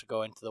 you have to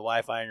go into the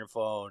Wi-Fi on your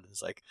phone.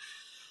 It's like,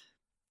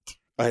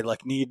 I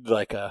need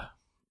a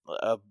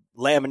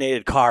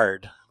laminated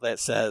card that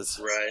says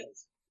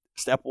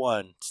step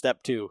 1,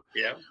 step 2.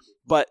 Yeah.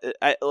 But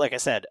I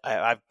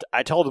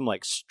told him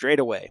straight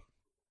away,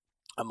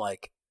 I'm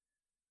like,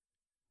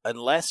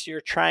 unless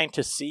you're trying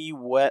to see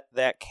what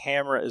that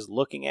camera is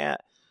looking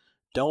at,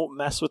 don't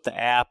mess with the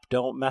app.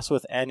 Don't mess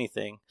with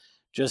anything.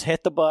 Just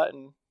hit the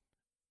button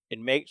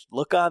and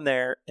look on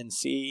there and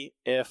see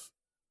if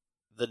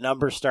the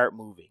numbers start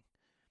moving.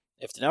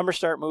 If the numbers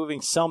start moving,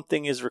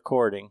 something is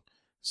recording.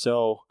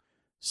 So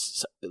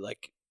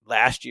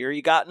last year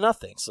you got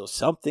nothing. So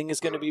something is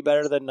going to be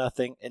better than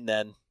nothing, and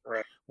then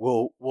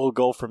we'll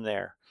go from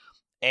there.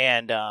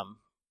 And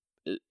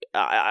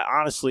I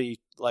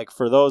honestly,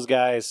 for those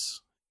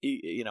guys,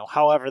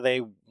 however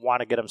they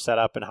want to get them set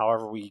up and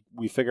however we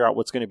figure out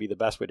what's going to be the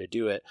best way to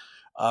do it.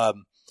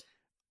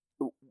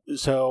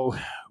 So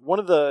one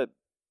of the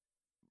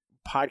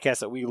podcasts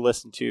that we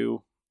listen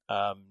to,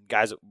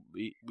 guys that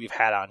we've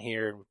had on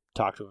here and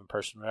talked to them in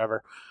person,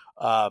 whatever,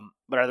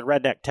 but are the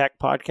Redneck Tech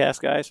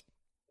podcast guys.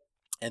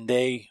 And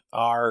they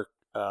are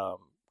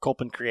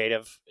Copeland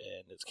Creative,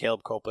 and it's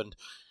Caleb Copeland.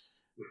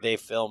 They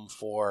film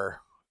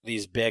for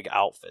these big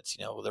outfits,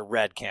 the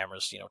red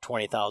cameras,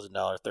 $20,000,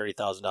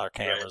 $30,000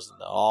 cameras,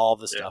 and all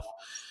the stuff.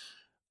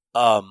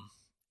 But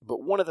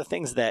one of the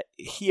things that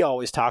he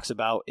always talks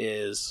about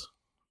is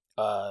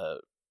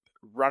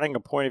running a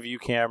point of view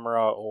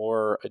camera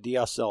or a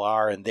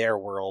DSLR in their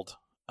world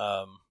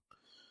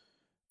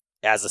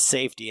as a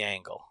safety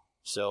angle.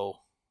 So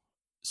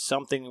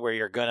something where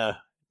you're going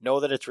to know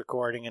that it's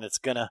recording and it's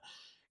going to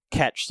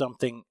catch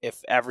something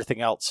if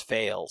everything else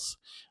fails.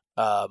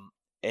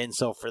 And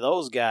so for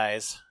those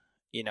guys,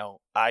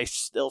 I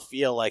still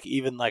feel like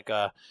even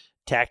a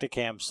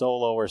Tactacam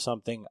Solo or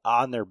something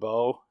on their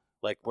bow,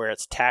 where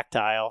it's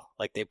tactile,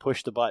 they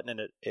push the button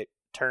and it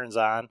turns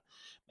on,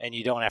 and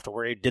you don't have to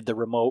worry, did the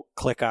remote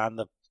click on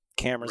the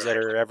cameras that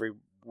are every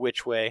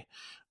which way?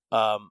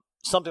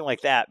 Something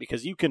like that,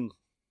 because you can,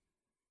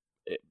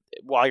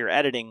 while you're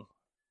editing,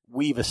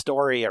 weave a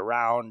story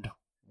around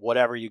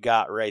whatever you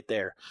got right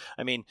there.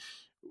 I mean,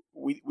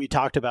 we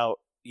talked about,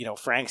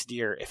 Frank's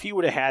deer. If he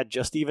would have had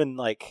just even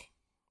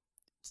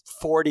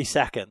 40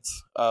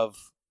 seconds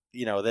of,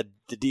 the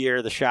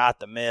deer, the shot,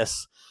 the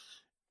miss,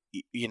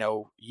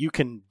 you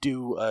can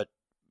do a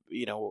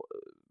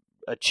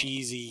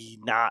cheesy,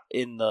 not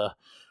in the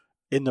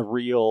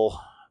real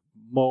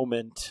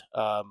moment,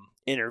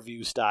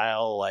 interview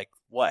style,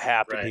 what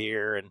happened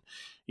here. And,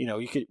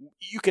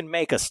 you can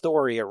make a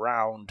story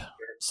around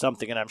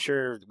something. And I'm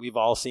sure we've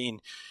all seen,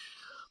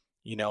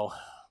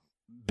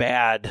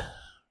 bad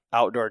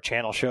outdoor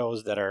channel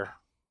shows that are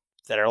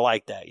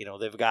like that.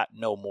 They've got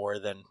no more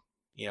than,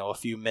 a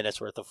few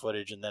minutes worth of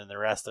footage, and then the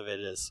rest of it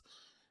is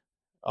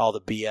all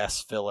the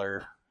BS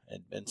filler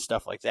and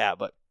stuff like that.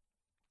 But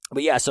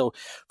yeah, so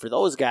for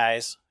those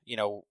guys,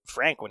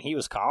 Frank, when he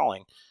was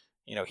calling,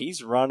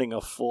 he's running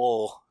a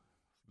full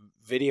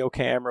video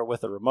camera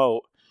with a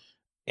remote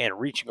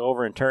and reaching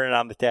over and turning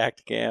on the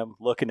Tactacam,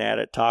 looking at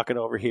it, talking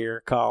over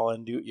here,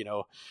 calling,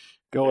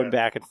 going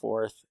back and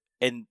forth.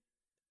 And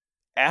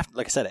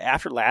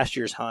after last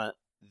year's hunt,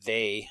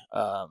 they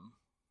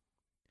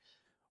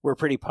were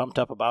pretty pumped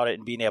up about it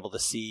and being able to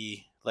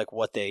see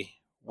what they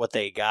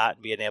got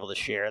and being able to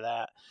share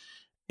that.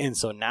 And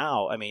so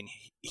now,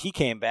 he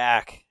came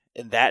back,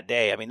 and that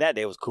day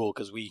was cool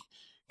because we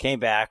came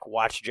back,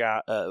 watched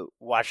all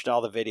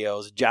the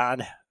videos.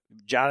 John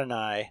and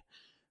I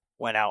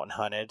went out and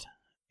hunted,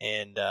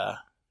 and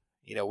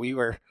we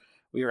were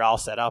all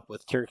set up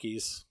with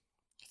turkeys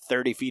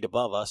 30 feet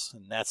above us,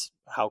 and that's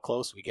how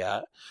close we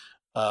got.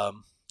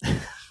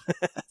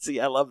 See,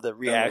 I love the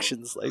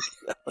reactions. A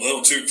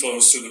little too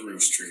close to the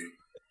roost tree.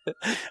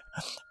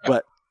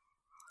 but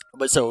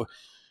so,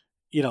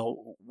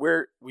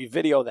 we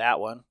video that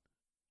one.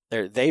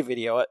 They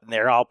video it, and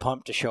they're all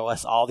pumped to show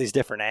us all these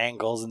different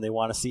angles, and they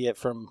want to see it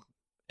from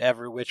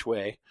every which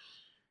way.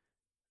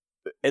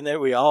 And then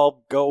we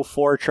all go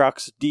 4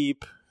 trucks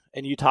deep,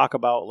 and you talk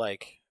about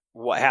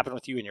what happened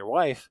with you and your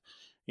wife.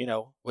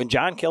 When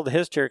John killed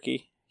his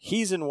turkey,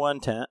 he's in one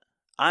tent.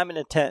 I'm in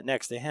a tent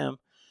next to him.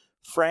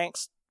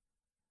 Frank's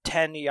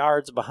 10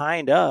 yards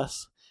behind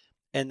us,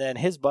 and then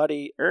his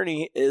buddy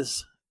Ernie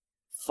is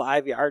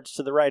 5 yards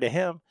to the right of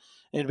him.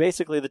 And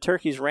basically the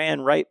turkeys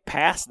ran right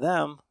past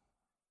them.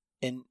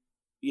 And,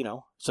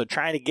 so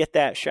trying to get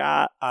that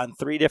shot on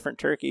 3 different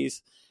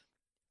turkeys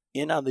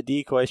in on the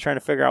decoys, trying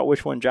to figure out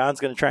which one John's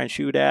going to try and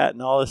shoot at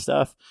and all this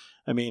stuff.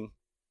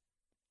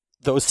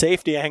 Those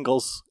safety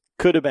angles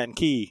could have been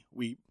key.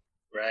 We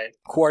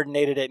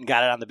coordinated it and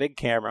got it on the big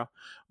camera.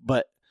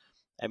 But,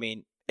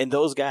 and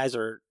those guys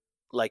are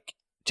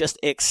just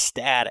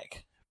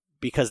ecstatic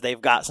because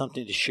they've got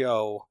something to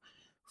show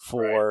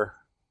for,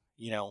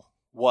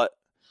 what,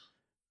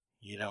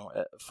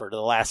 for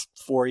the last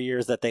 4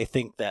 years that they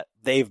think that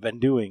they've been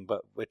doing,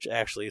 but which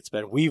actually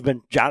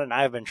John and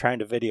I have been trying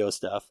to video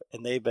stuff,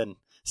 and they've been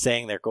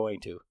saying they're going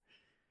to.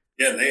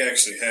 Yeah, and they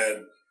actually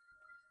had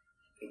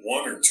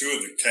one or two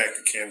of the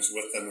Tactacams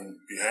with them and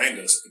behind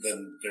us, but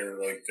then they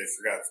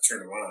forgot to turn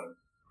them on,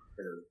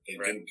 or they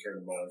didn't turn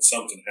them on.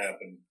 Something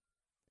happened.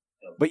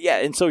 But yeah,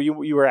 and so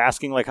you were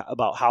asking like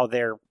about how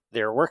they're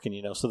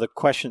working, So the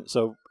question,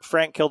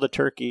 Frank killed a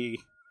turkey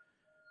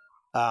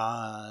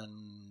on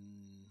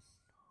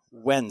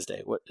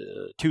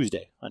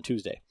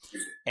Tuesday,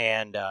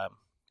 and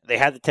they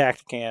had the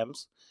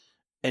Tactacams,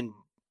 and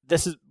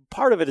this is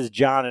part of it is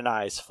John and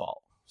I's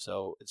fault.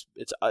 So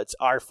it's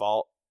our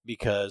fault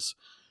because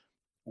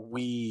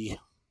we're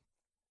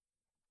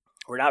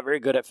not very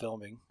good at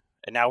filming,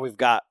 and now we've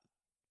got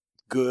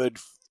good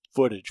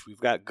footage, we've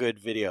got good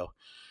video.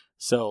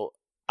 So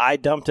I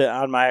dumped it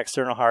on my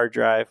external hard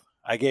drive.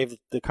 I gave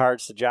the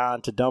cards to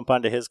John to dump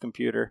onto his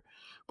computer,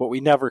 but we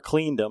never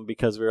cleaned them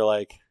because we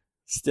were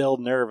still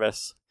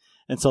nervous.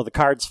 And so the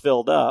cards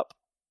filled up,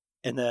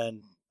 and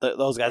then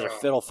those guys are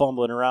fiddle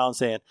fumbling around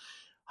saying,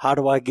 how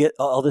do I get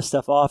all this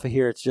stuff off of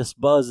here? It's just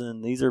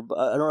buzzing. I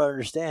don't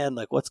understand,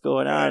 what's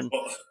going on.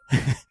 On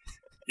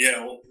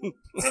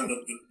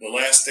the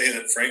last day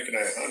that Frank and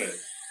I hunted,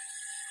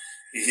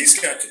 he's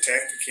got the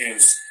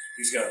Tactacams.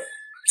 He's got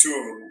two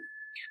of them,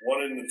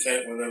 one in the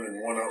tent with him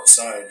and one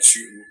outside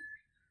shooting.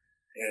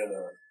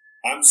 And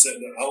I'm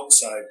sitting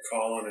outside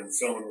calling and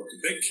filming with the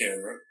big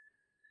camera.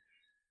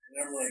 And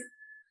I'm like,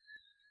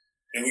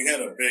 and we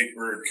had a big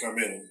bird come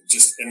in and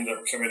just ended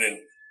up coming in.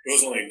 It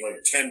was only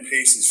 10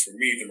 paces from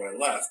me to my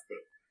left,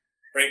 but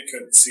Frank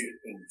couldn't see it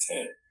in the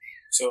tent.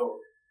 So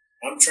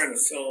I'm trying to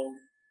film,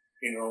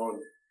 and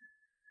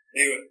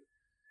anyway,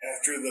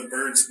 after the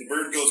bird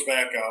goes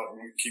back out and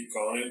we keep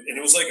calling it, and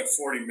it was like a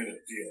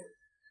 40-minute deal.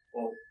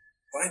 Well,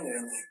 finally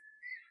I'm like,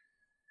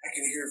 I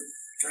can hear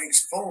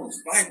Frank's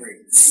phone's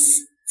vibrating.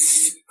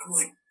 I'm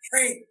like,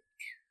 Frank,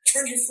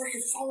 turn your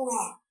freaking phone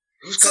off.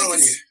 Who's calling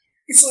you?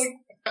 He's like,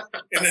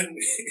 and then,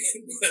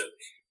 but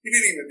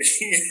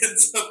he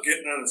ends up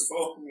getting on his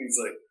phone and he's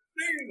like,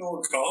 there ain't no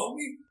one calling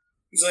me.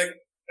 He's like,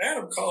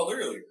 Adam called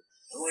earlier.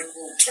 I'm like,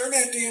 well, turn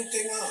that damn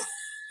thing off.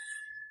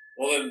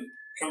 Well, then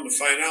come to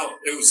find out,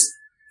 it was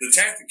the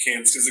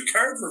Tactacams because the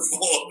cards were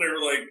full. And they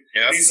were like,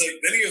 yep.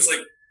 Then he was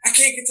like, I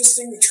can't get this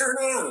thing to turn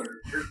on.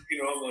 Or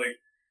I'm like,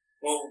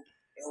 well,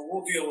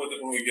 we'll deal with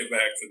it when we get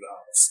back to the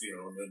house,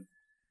 and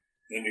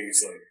then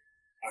he's like,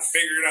 I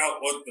figured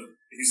out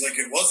he's like,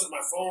 it wasn't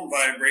my phone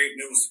vibrating,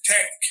 it was the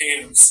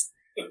Tactacams.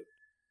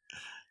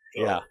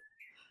 Yeah.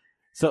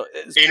 So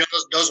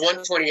those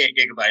 128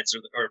 gigabytes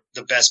are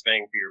the best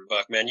bang for your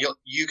buck, man.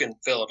 You can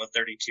fill up a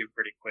 32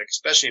 pretty quick,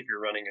 especially if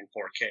you're running in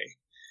 4K.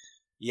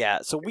 Yeah.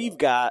 So we've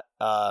got,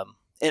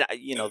 and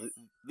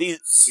these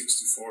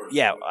 64s.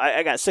 Yeah,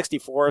 I got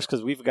 64s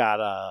because we've got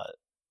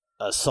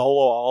a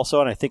solo also,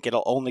 and I think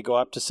it'll only go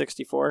up to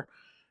 64.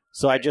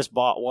 So I just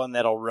bought one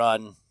that'll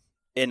run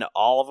in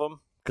all of them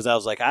because I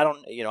was like, I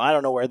don't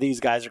know where these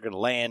guys are going to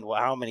land,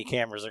 how many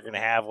cameras they're going to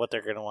have, what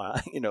they're going to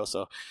want,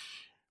 So,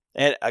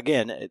 and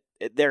again,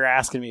 they're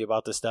asking me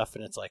about this stuff,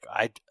 and it's like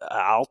I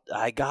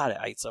got it,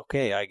 it's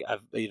okay,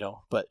 I've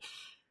but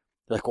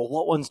like, well,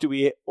 what ones do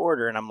we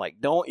order? And I'm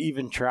like, don't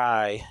even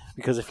try,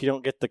 because if you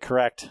don't get the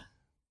correct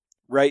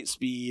right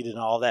speed and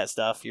all that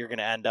stuff, you're going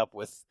to end up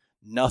with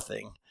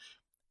nothing.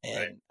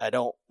 And right. I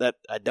don't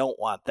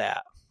want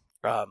that.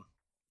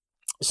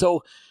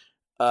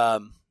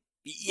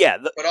 Yeah.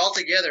 But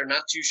altogether,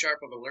 not too sharp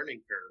of a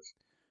learning curve.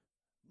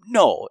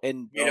 No.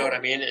 And you know what I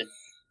mean?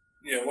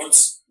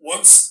 Once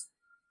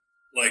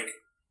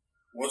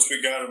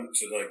we got him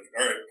to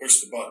all right,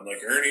 push the button.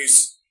 Ernie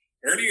is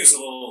he's a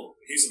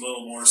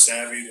little more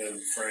savvy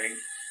than Frank.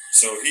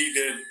 So he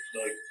did,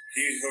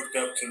 he hooked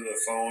up to the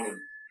phone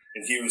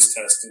and he was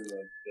testing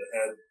the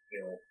head,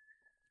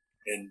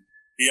 and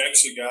he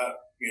actually got,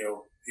 he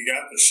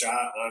got the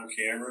shot on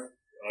camera,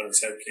 on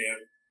his head cam.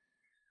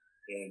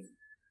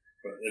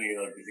 But then he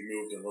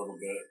moved a little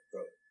bit,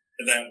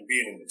 and that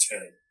being in the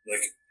tent,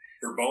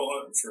 for bow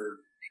hunting, for,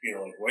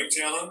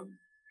 whitetail hunting,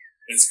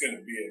 it's going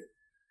to be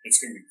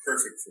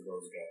perfect for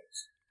those guys.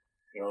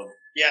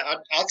 Yeah,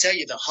 I'll tell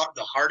you, the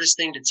hardest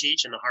thing to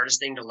teach and the hardest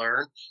thing to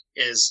learn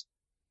is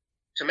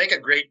to make a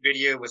great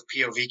video with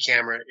POV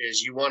camera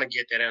is you want to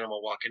get that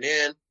animal walking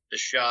in, the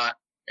shot,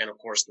 and of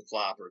course the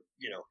flop or,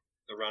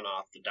 the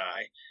runoff, the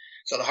die.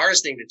 So the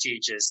hardest thing to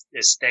teach is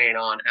staying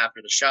on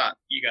after the shot.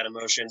 You got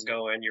emotions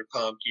going, you're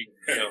pumped,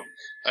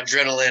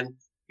 adrenaline,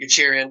 you're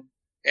cheering.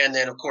 And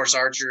then of course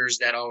archers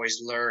that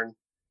always learn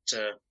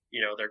to,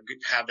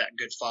 have that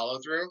good follow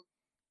through.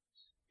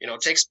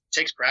 It takes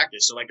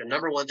practice. So the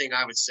number one thing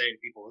I would say to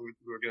people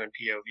who are doing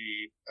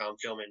POV,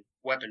 filming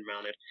weapon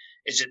mounted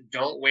is just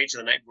don't wait till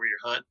the night before your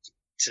hunt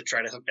to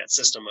try to hook that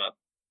system up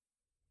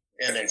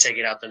and then take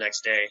it out the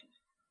next day.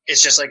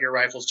 It's just like your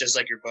rifles, just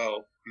like your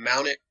bow.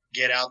 Mount it,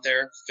 get out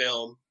there,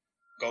 film,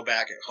 go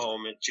back at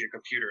home to your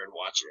computer and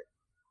watch it.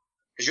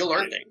 Because you'll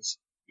learn things,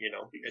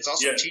 It's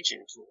also a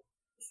teaching tool.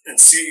 and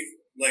see,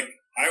 like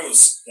I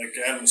was, like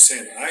Adam was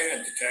saying, I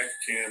had the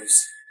Tactacams,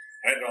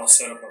 I had it all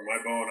set up on my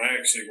bow, and I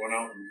actually went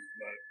out and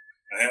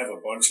I have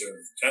a bunch of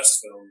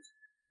test films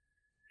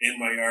in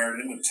my yard,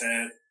 in the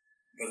tent,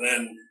 but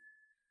then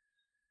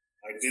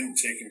I didn't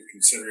take into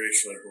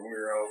consideration, like when we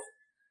were out,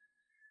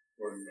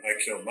 when I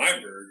killed my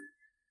bird,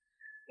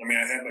 I mean,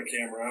 I had my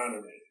camera on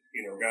and,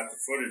 got the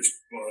footage,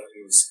 but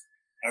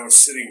I was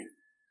sitting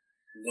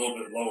a little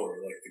bit lower,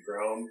 like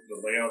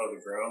the layout of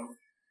the ground.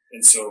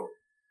 And so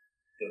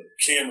the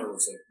camera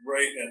was like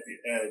right at the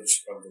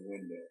edge of the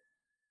window.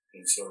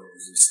 And so it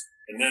was just,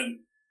 and then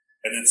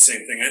I did the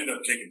same thing. I ended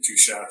up taking 2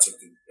 shots at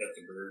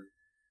the bird.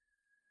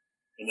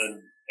 And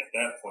then at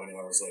that point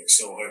I was like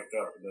so hyped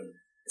up, and then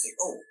I was like,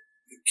 oh,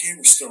 the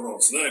camera's still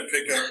rolling. So then I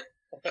picked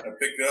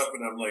it up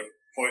and I'm like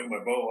pointing my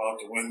bow out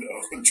the window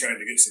and trying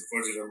to get some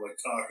footage. I'm like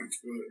talking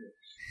to it.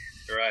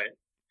 Right.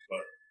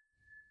 But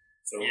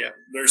so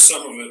there's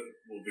some of it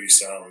will be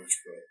salvaged,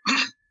 but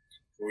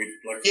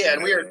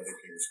and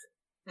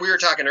we were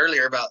talking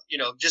earlier about,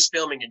 just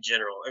filming in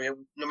general. I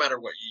mean, no matter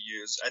what you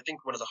use, I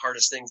think one of the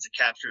hardest things to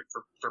capture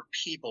for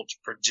people to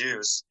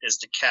produce is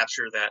to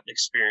capture that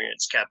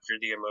experience, capture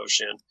the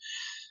emotion.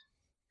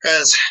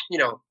 Because,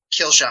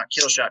 kill shot.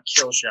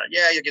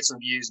 Yeah, you'll get some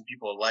views and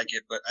people will like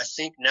it, but I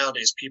think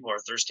nowadays people are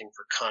thirsting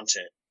for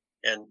content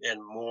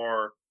and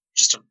more,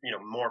 just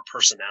more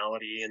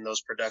personality in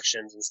those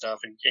productions and stuff.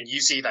 And you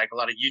see like a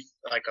lot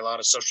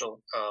of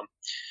social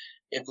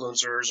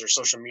influencers or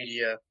social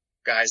media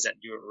guys that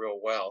do it real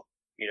well,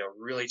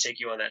 really take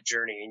you on that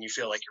journey, and you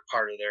feel like you're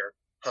part of their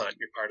hunt,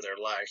 you're part of their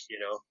life.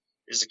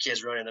 There's the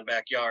kids running in the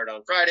backyard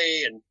on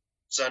Friday, and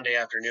Sunday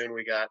afternoon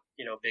we got,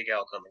 big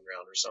elk coming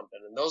around or something.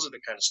 And those are the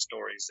kind of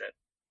stories that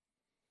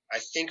I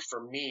think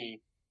for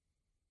me,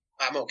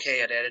 I'm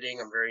okay at editing.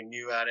 I'm very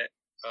new at it.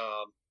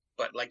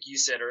 But like you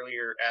said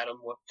earlier, Adam,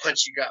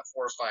 once you got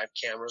 4 or 5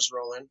 cameras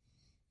rolling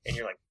and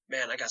you're like,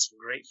 man, I got some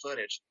great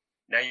footage.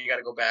 Now you got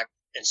to go back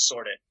and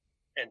sort it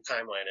and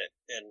timeline it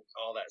and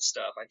all that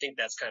stuff. I think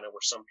that's kind of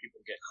where some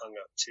people get hung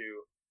up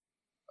too.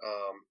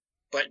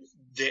 But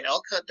the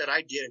elk hunt that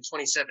I did in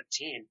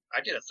 2017,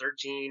 I did a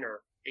 13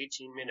 or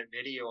 18-minute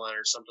video on it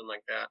or something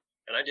like that.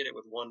 And I did it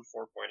with one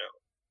 4.0.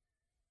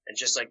 And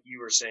just like you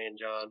were saying,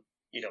 John,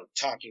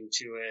 talking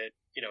to it,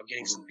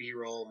 getting some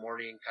B-roll,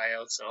 morning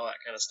coyotes and all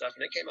that kind of stuff.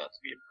 And it came out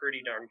to be a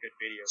pretty darn good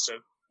video. So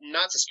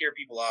not to scare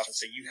people off and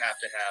say you have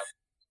to have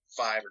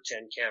 5 or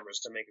 10 cameras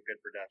to make a good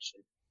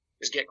production.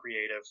 Just get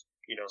creative,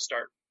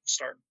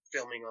 start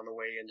filming on the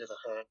way into the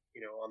hunt,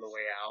 on the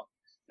way out,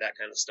 that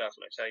kind of stuff.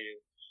 And I tell you,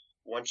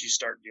 once you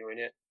start doing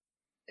it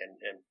and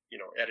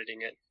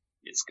editing it,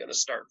 it's going to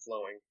start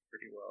flowing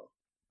pretty well.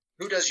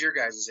 Who does your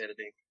guys'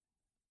 editing?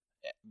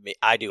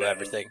 I do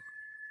everything.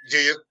 Do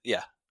you?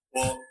 Yeah.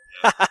 Well,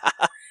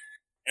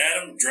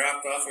 Adam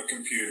dropped off a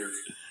computer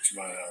to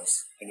my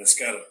house, and it's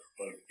got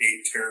like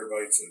 8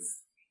 terabytes of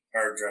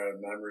hard drive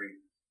memory,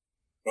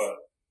 but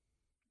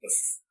the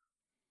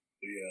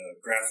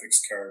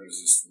graphics card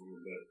is just a little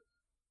bit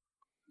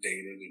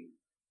dated,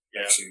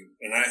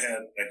 and I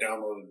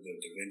downloaded the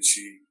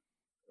DaVinci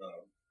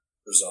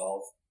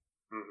Resolve,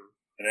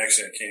 and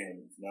actually I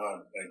came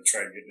now. I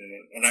tried getting in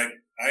it, and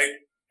I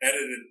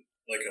edited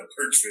like a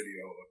perch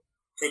video, a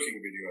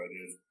cooking video I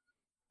did,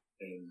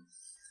 and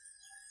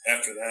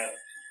after that,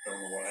 I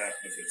don't know what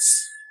happened, if it's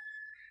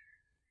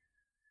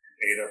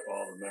ate up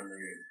all the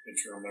memory,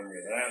 internal memory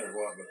of that or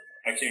what, but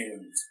I can't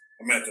even,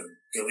 I'm going to have to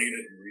delete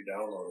it and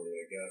re-download it,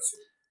 I guess.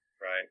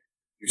 Right.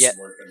 Do some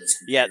work on this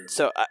computer. Yeah,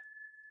 so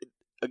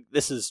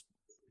this is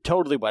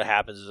totally what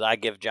happens is I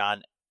give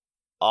John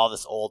all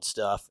this old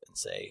stuff and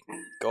say,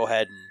 go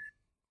ahead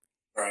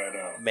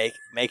and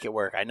make it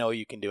work. I know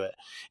you can do it.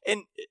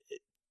 And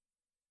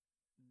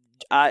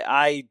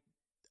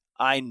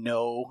I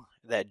know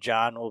that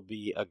John will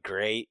be a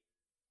great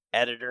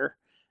editor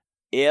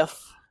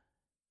if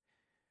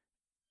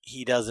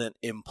he doesn't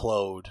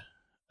implode.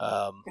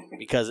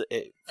 Because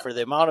for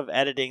the amount of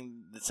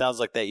editing it sounds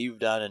like that you've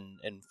done,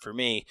 and for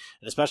me,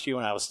 and especially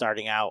when I was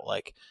starting out,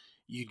 like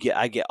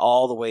I get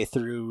all the way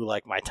through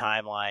like my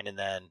timeline, and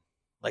then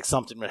like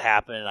something would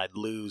happen and I'd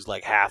lose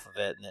like half of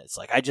it, and it's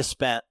like I just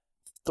spent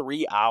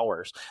 3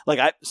 hours.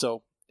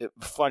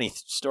 Funny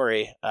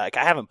story. Like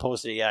I haven't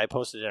posted it yet. I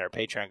posted it in our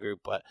Patreon group,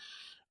 but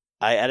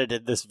I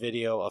edited this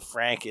video of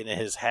Frank in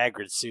his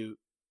Hagrid suit,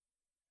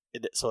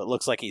 so it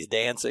looks like he's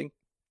dancing,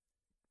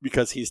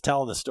 because he's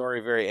telling the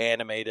story very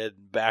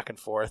animated, back and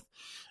forth.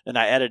 And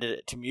I edited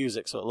it to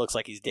music, so it looks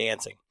like he's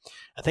dancing.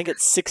 I think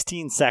it's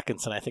 16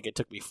 seconds, and I think it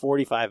took me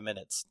 45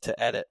 minutes to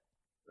edit.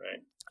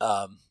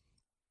 Right.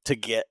 To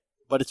get,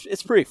 but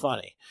it's pretty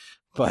funny.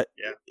 But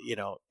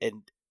yeah.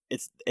 And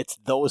it's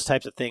those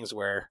types of things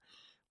where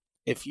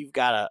if you've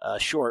got a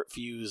short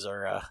fuse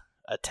or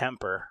a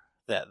temper,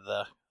 that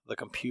the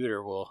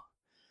computer will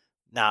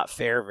not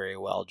fare very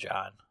well,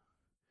 John.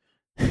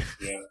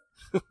 Yeah.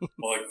 Well,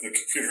 like the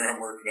computer I'm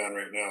working on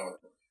right now,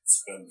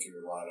 it's been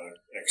through a lot.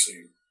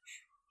 Actually,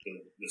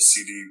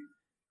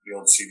 the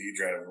old CD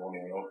drive won't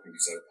even open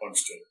because I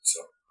punched it. So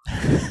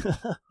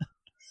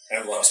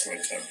I've lost my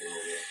temper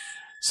with it.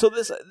 So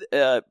this,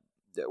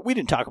 we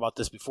didn't talk about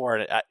this before,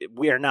 and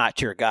we are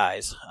not your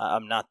guys.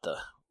 I'm not the.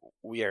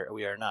 We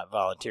are not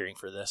volunteering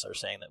for this or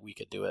saying that we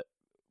could do it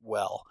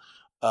well.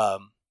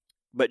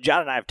 But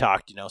John and I have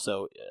talked,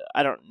 so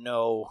I don't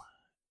know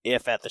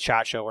if at the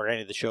SHOT Show or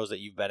any of the shows that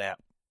you've been at,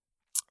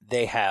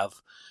 they have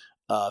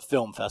a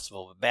film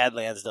festival. But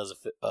Badlands does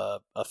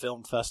a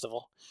film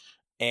festival,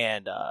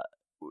 and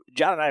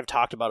John and I have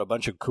talked about a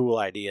bunch of cool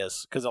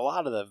ideas because a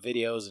lot of the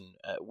videos, and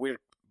we're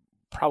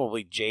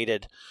probably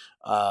jaded,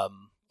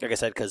 like I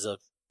said, because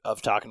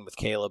of talking with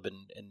Caleb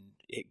and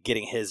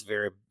getting his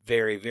very,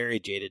 very, very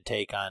jaded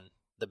take on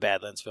the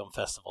Badlands Film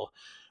Festival.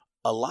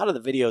 A lot of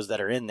the videos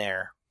that are in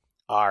there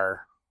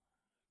are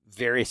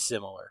very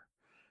similar,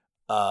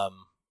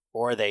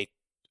 or they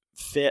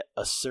fit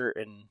a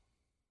certain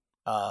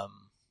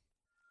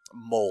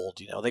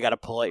mold. They got to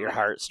pull at your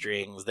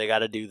heartstrings. They got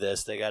to do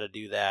this. They got to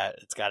do that.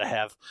 It's got to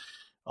have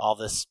all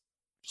this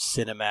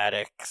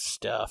cinematic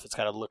stuff. It's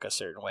got to look a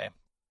certain way.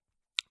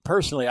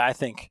 Personally, I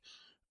think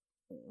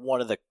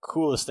one of the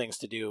coolest things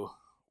to do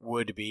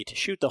would be to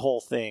shoot the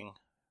whole thing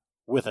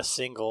with a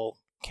single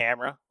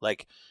camera.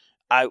 Like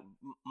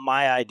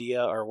my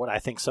idea, or what I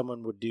think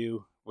someone would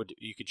do,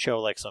 you could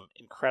show like some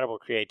incredible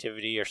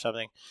creativity or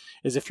something,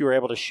 is if you were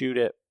able to shoot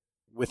it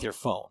with your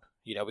phone,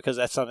 because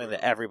that's something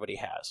that everybody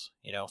has,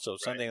 so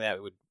something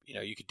that would,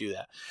 you could do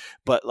that.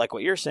 But like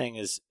what you're saying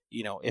is,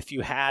 if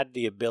you had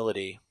the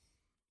ability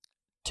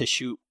to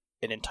shoot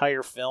an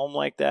entire film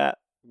like that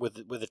with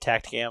a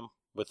Tactacam,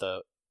 with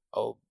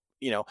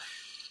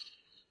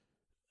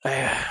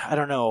I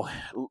don't know,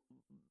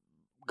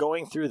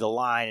 going through the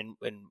line,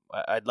 and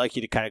I'd like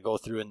you to kind of go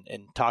through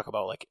and talk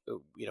about like,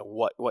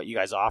 what you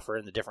guys offer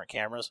in the different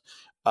cameras.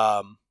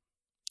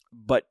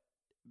 But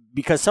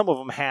because some of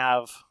them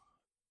have,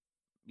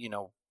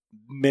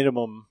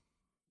 minimum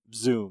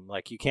zoom,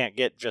 like you can't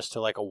get just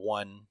to like a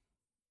one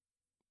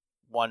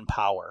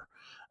power.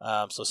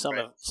 So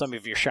some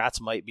of your shots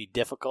might be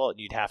difficult and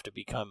you'd have to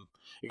become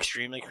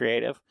extremely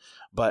creative,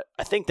 but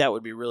I think that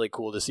would be really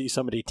cool to see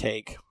somebody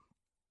take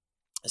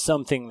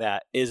something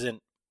that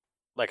isn't,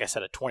 like I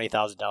said, a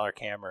 $20,000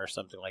 camera or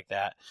something like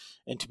that,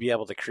 and to be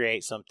able to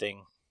create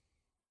something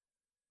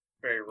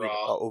very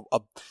raw.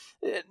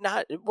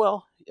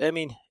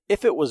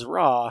 If it was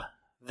raw,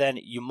 then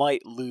you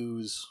might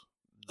lose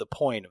the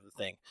point of the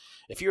thing.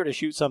 If you were to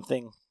shoot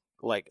something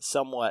like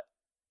somewhat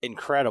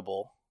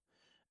incredible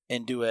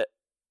and do it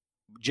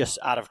just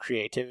out of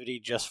creativity,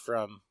 just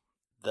from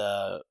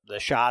the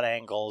shot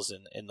angles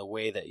and the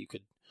way that you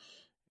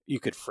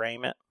could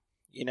frame it,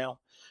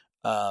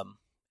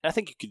 I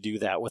think you could do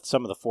that with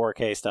some of the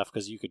 4K stuff,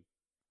 because you could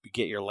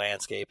get your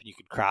landscape and you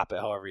could crop it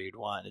however you'd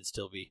want and it'd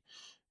still be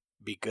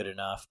good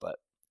enough. But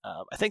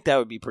I think that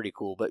would be pretty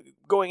cool. But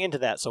going into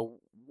that, so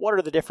what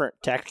are the different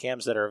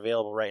Tactacams that are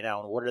available right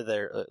now, and what are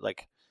their,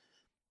 like,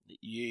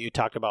 you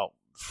talked about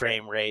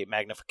frame rate,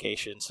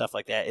 magnification, stuff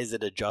like that. Is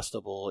it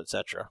adjustable,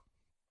 etc.?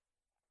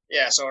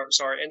 Yeah, so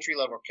our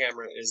entry-level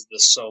camera is the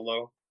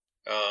Solo.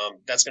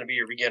 That's going to be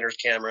your beginner's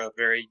camera,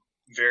 very,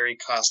 very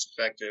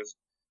cost-effective.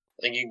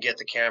 I think you can get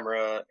the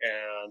camera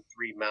and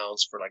 3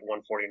 mounts for like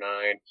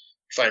 $149. You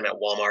find them at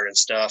Walmart and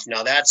stuff.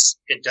 Now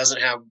it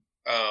doesn't have,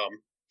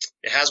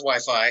 it has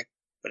Wi-Fi,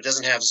 but it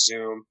doesn't have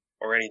zoom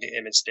or any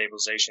image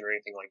stabilization or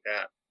anything like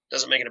that.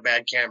 Doesn't make it a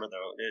bad camera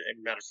though. As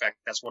a matter of fact,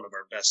 that's one of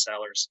our best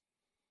sellers.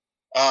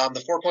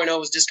 The 4.0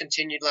 was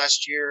discontinued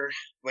last year,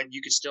 but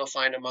you could still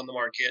find them on the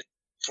market.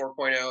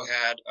 4.0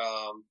 had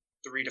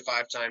 3 to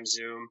 5 times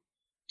zoom,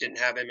 didn't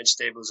have image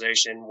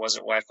stabilization,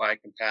 wasn't Wi-Fi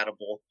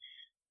compatible.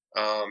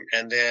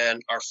 And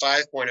then our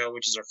 5.0,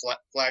 which is our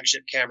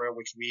flagship camera,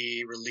 which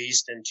we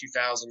released in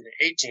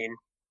 2018.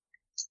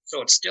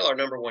 So it's still our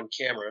number one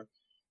camera.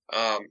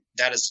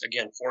 That is,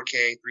 again,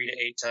 4K, 3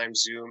 to 8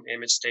 times zoom,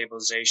 image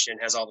stabilization,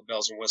 has all the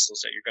bells and whistles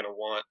that you're going to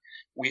want.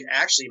 We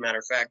actually, matter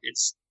of fact,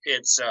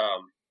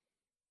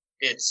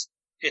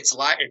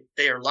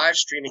 they are live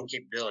streaming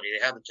capability.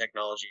 They have the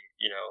technology,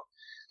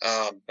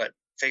 but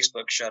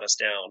Facebook shut us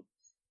down.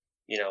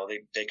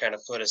 They kind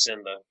of put us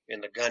in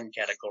the gun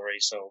category.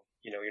 So,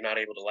 you're not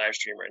able to live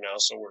stream right now.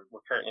 So we're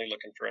currently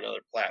looking for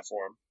another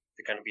platform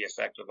to kind of be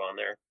effective on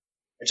there.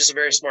 It's just a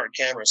very smart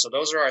camera. So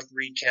those are our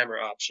 3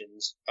 camera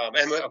options.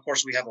 And of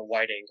course we have a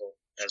wide angle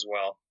as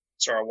well.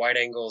 So our wide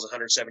angle is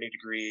 170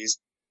 degrees,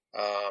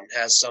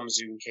 has some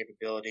zoom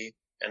capability.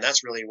 And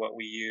that's really what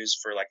we use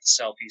for like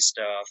the selfie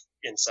stuff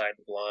inside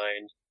the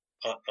blind,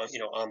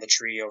 on the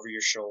tree over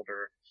your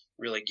shoulder,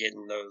 really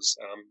getting those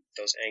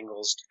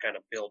angles to kind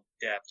of build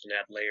depth and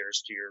add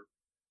layers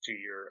to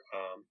your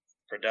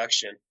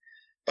production.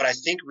 But I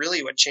think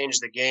really what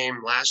changed the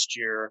game last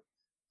year,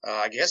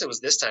 I guess it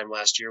was this time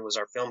last year, was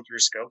our film through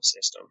scope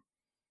system.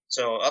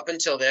 So up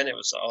until then, it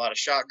was a lot of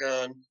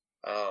shotgun,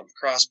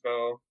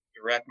 crossbow,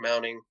 direct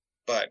mounting.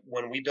 But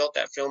when we built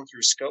that film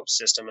through scope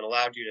system, it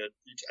allowed you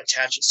to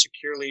attach it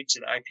securely to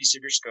the eyepiece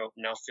of your scope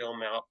and now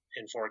film out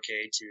in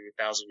 4K to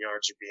 1,000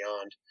 yards or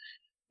beyond.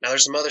 Now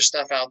there's some other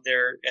stuff out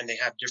there and they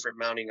have different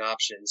mounting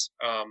options.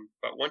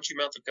 But once you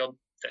mount the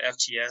the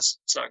FTS,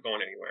 it's not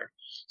going anywhere.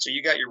 So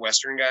you got your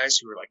Western guys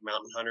who are like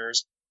mountain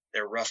hunters.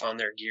 They're rough on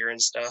their gear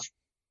and stuff.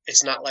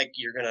 It's not like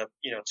you're going to,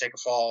 take a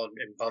fall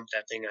and bump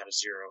that thing out of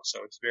zero.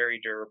 So it's very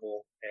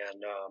durable,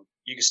 and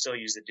you can still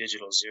use the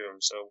digital zoom.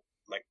 So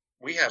like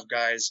we have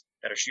guys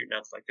that are shooting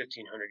out to like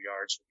 1,500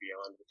 yards or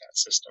beyond with that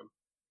system.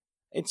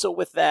 And so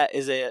with that,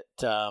 is it,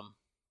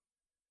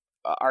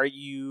 are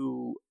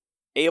you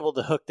able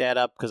to hook that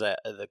up? Because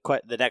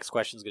the next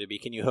question is going to be,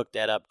 can you hook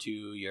that up to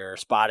your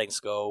spotting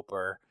scope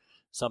or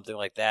something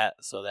like that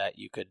so that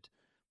you could,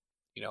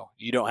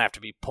 you don't have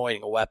to be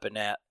pointing a weapon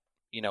at,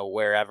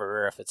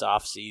 wherever, if it's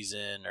off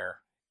season or.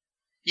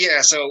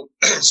 Yeah. So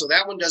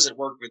that one doesn't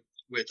work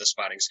with the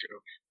spotting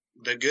scope.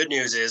 The good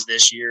news is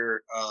this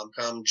year,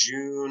 come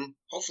June,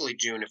 hopefully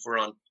June, if we're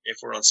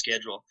on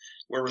schedule,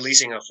 we're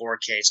releasing a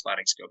 4K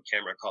spotting scope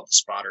camera called the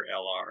Spotter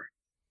LR,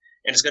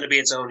 and it's going to be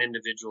its own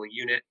individual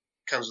unit.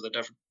 Comes with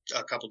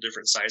a couple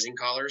different sizing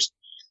collars,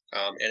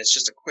 and it's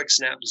just a quick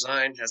snap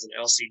design. Has an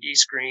LCD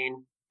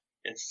screen.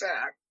 In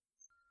fact,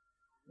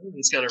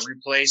 it's going to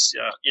replace,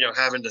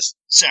 having to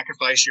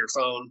sacrifice your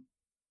phone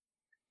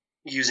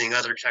using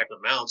other type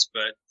of mounts,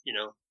 but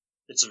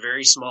it's a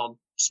very small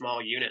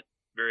unit,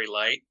 very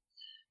light.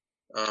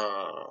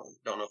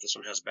 Don't know if this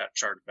one has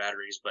charged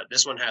batteries, but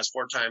this one has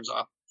four time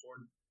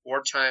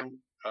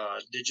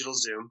digital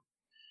zoom,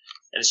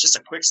 and it's just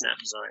a quick snap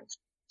design.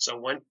 So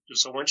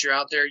once you're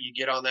out there, you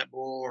get on that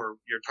bull or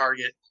your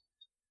target,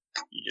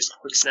 you just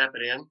quick snap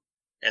it in,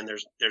 and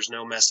there's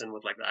no messing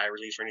with like the eye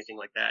release or anything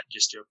like that.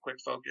 Just do a quick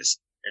focus,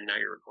 and now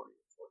you're recording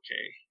in 4K.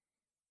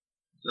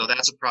 So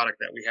that's a product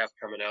that we have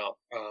coming out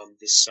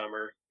this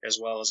summer, as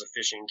well as a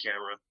fishing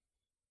camera.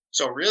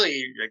 So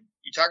really, like,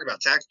 you talk about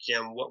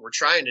Tactacam, what we're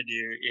trying to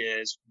do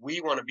is we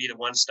want to be the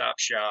one-stop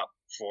shop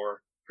for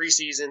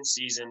preseason,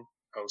 season,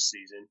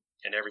 postseason,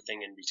 and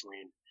everything in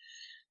between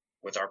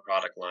with our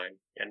product line.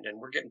 And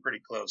we're getting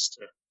pretty close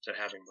to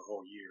having the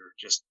whole year,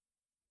 just,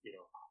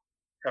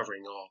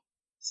 covering all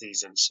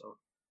seasons. So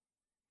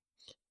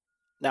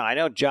now I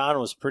know John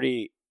was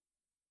pretty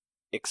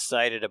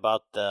excited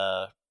about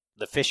the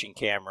fishing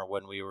camera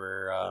when we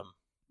were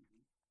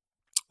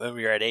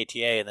at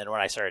ATA, and then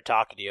when I started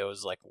talking to you, it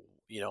was like,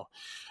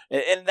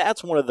 and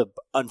that's one of the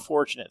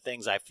unfortunate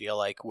things I feel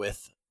like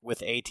with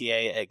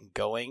ATA and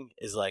going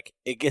is like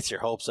it gets your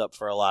hopes up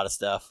for a lot of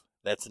stuff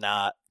that's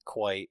not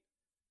quite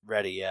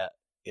ready yet,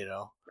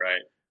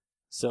 Right.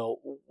 So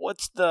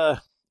what's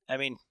the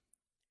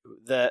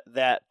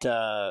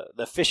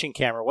fishing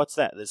camera? What's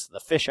that? This is the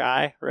fish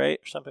eye, right,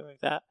 or something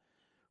like that?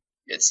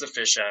 It's the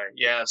fisheye,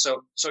 yeah.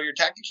 So your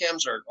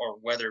Tactacams are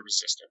weather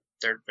resistant.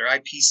 They're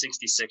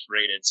IP66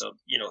 rated, so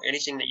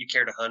anything that you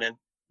care to hunt in,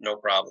 no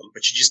problem.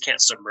 But you just can't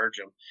submerge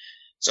them.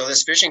 So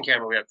this fishing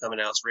camera we have coming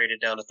out is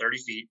rated down to 30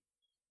 feet.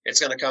 It's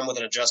going to come with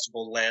an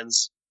adjustable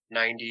lens,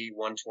 90,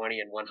 120,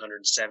 and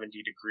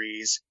 170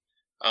 degrees.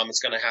 It's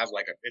going to have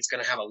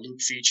a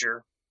loop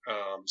feature,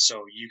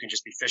 so you can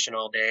just be fishing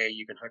all day.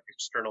 You can hook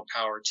external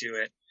power to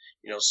it.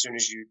 As soon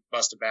as you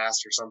bust a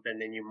bass or something,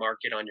 then you mark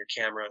it on your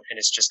camera, and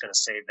it's just going to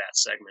save that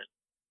segment.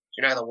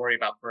 You're not going to worry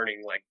about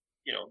burning,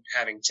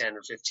 having 10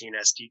 or 15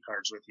 SD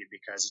cards with you,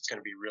 because it's going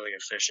to be really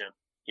efficient,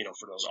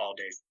 for those all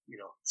day,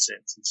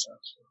 sits and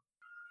stuff. So.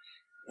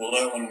 Will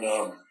that one,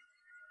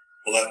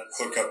 will that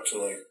hook up to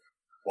like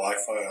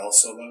Wi-Fi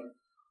also then?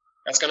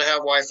 That's going to have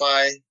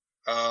Wi-Fi.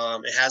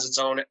 It has its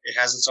own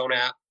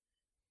app.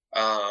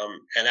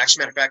 And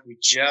actually, matter of fact, we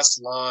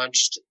just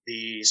launched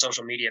the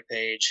social media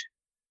page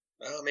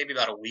maybe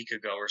about a week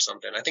ago or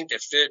something. I think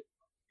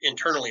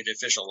internally the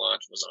official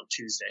launch was on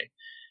Tuesday.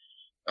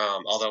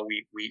 Although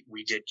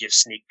we did give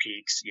sneak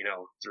peeks,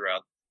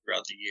 throughout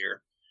the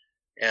year.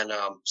 And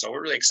so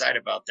we're really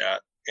excited about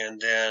that. And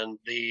then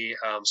the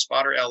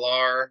Spotter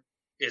LR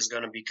is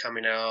going to be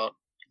coming out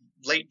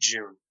late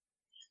June.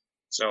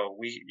 So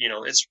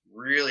it's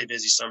really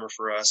busy summer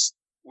for us.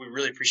 We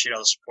really appreciate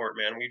all the support,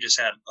 man. We just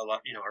had a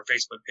lot, our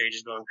Facebook page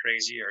is going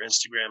crazy. Our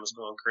Instagram is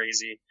going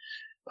crazy.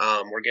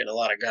 We're getting a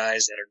lot of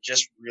guys that are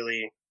just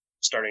really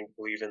starting to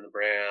believe in the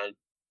brand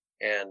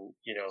and,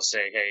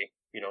 say, hey,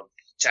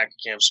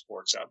 Tactacam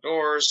supports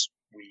outdoors.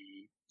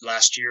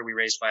 Last year we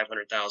raised $500,000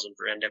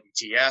 for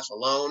NWTF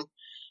alone.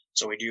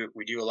 So we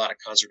do a lot of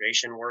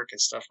conservation work and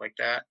stuff like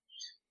that.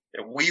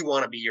 And we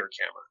want to be your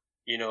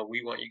camera.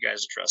 We want you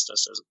guys to trust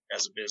us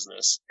as a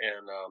business.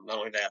 And not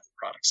only that, the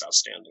product's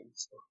outstanding.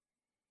 So.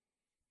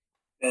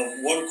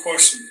 One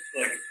question,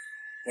 like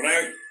when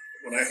I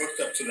hooked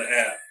up to the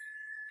app,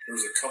 there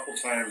was a couple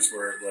times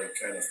where it like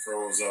kind of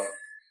froze up.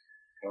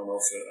 I don't know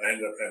if I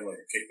ended up having to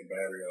take the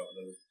battery out.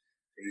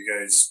 Are you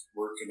guys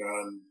working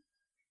on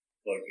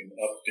like an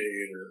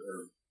update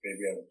or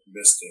maybe I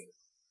missed it?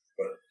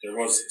 But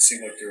it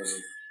seemed like there was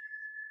a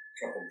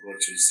couple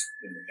glitches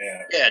in the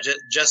app. Yeah,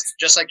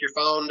 just like your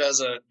phone does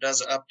an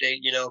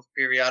update,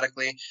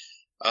 periodically.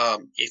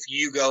 If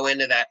you go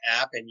into that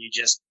app and you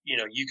just,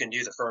 you can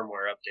do the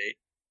firmware update,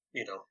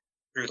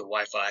 through the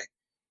Wi-Fi.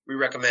 We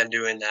recommend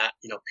doing that,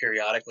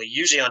 periodically.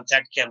 Usually on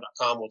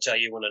Tactacam.com, we'll tell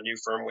you when a new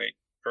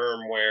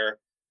firmware,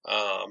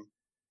 an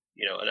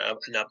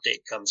update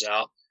comes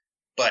out.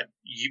 But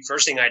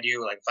first thing I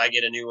do, like if I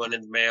get a new one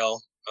in the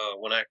mail,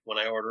 when I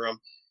order them,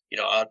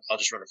 I'll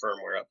just run a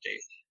firmware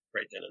update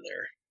right then and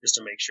there just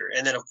to make sure.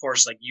 And then of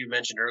course, like you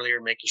mentioned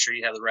earlier, making sure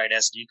you have the right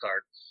SD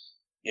card.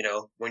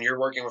 When you're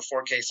working with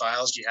 4K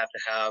files, you have to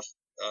have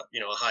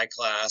a high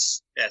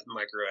class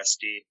micro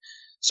SD.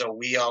 So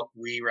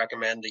we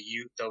recommend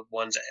the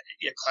ones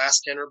that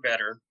class 10 or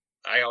better.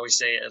 I always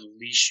say at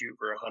least shoot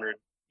for 100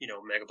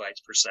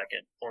 megabytes per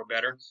second or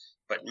better,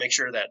 but make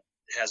sure that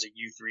it has a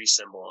U3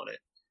 symbol on it.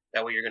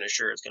 That way you're going to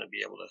sure it's going to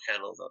be able to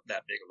handle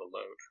that big of a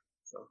load.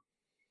 So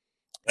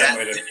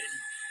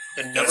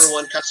the number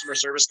one customer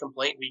service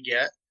complaint we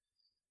get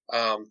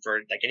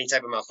for like any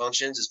type of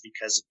malfunctions is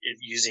because of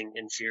using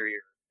inferior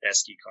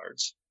SD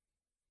cards.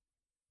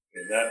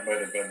 And that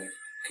might have been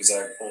because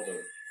I pulled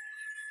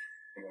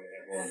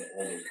one of the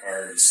older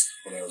cards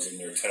when I was in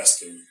there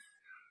testing.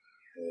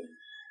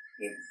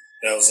 And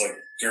that was like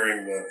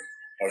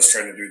I was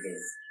trying to do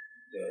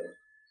the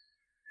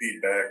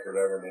feedback or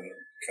whatever, and then it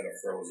kind of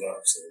froze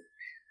up. So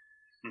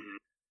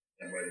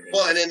that might have been.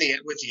 Well, and then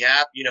with the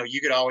app,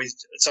 you could always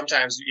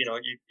sometimes,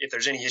 if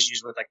there's any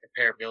issues with like the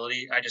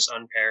pairability, I just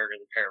unpair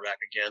and pair back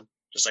again,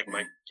 just like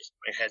my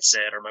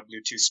headset or my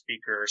Bluetooth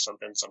speaker or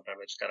something. Sometimes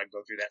I just got to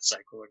go through that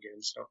cycle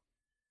again. So.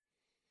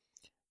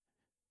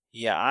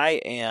 Yeah, I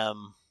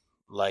am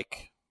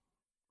like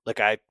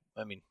I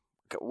mean,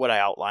 what I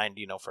outlined,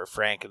 for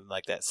Frank and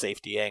like that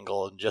safety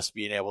angle and just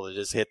being able to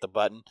just hit the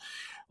button.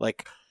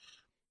 Like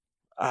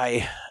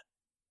I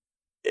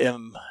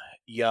am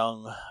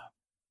young.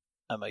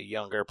 I'm a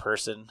younger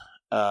person,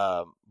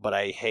 but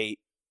I hate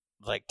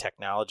like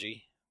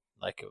technology.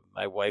 Like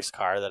my wife's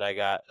car that I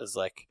got is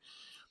like,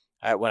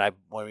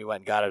 when we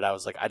went and got it, I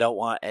was like, I don't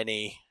want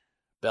any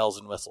bells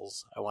and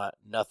whistles. I want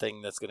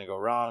nothing that's going to go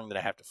wrong that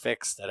I have to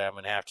fix, that I'm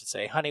going to have to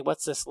say, honey,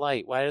 what's this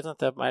light? Why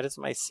does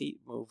my seat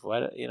move?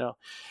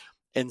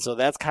 And so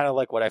that's kind of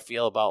like what I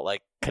feel about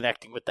like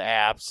connecting with the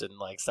apps and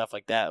like stuff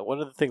like that.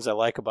 One of the things I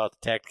like about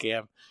the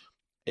Tactacam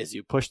is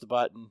you push the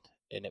button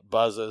and it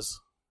buzzes.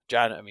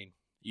 John, I mean,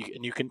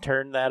 you can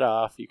turn that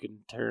off. You can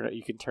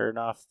turn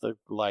off the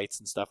lights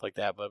and stuff like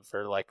that. But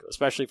for like,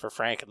 especially for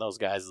Frank and those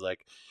guys,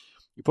 like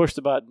you push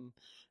the button,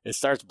 it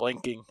starts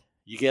blinking.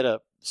 You get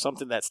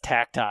something that's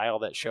tactile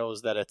that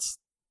shows that it's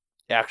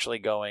actually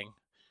going.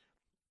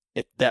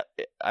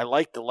 I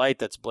like the light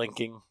that's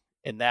blinking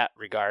in that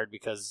regard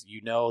because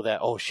you know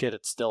that, oh shit,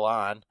 it's still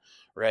on,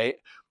 right?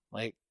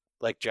 Like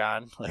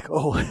John, like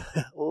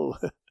oh.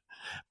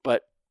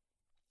 But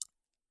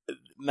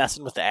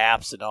messing with the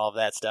apps and all of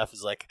that stuff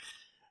is like,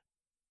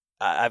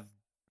 I've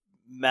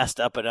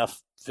messed up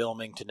enough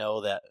filming to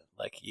know that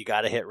like you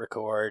got to hit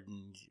record,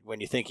 and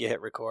when you think you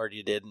hit record,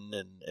 you didn't,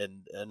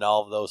 and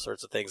all of those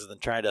sorts of things, and then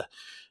trying to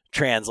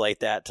translate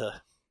that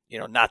to,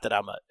 not that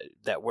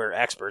that we're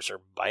experts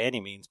or by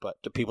any means,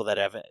 but to people that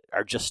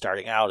are just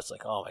starting out, it's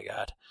like, oh my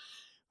God,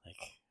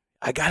 like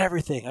I got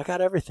everything. Like,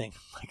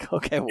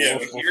 okay,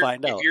 we'll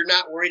find out. If you're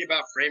not worried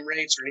about frame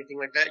rates or anything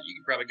like that, you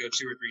can probably go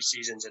 2 or 3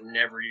 seasons and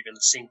never even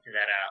sync to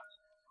that app.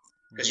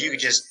 Because you could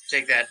just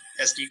take that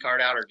SD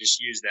card out or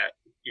just use that,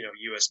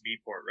 USB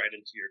port right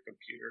into your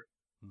computer.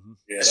 Mm-hmm.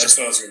 Yeah, that's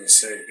what I was going to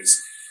say. Because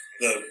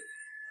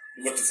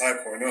with the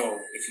 5.0,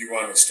 if you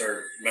want to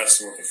start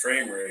messing with the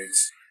frame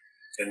rates,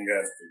 then you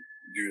have to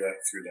do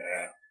that through the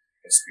app.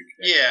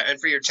 Yeah,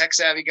 and for your tech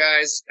savvy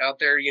guys out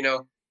there,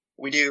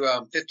 we do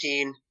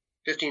 15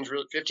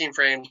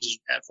 frames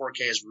at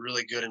 4K is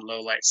really good in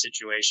low light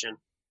situation,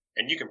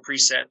 and you can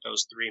preset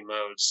those 3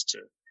 modes to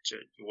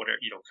whatever,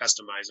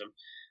 customize them.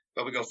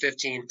 But we go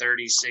 15,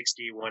 30,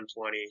 60,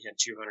 120, and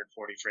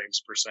 240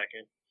 frames per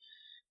second.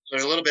 So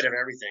there's a little bit of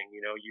everything.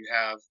 You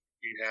have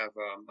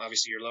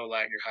obviously your low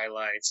light, your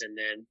highlights, and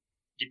then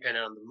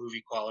depending on the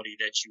movie quality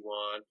that you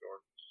want,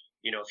 or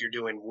if you're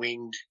doing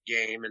winged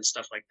game and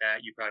stuff like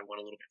that, you probably want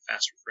a little bit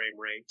faster frame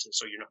rates, and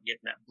so you're not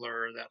getting that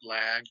blur, that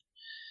lag.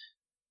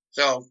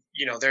 So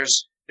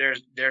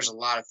there's a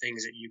lot of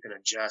things that you can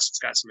adjust. It's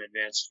got some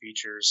advanced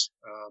features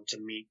to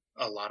meet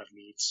a lot of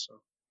needs.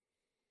 So.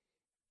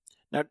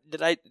 Now,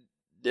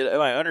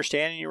 am I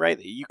understanding you right?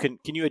 That you can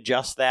you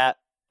adjust that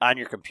on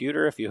your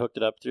computer if you hooked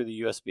it up through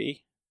the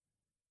USB?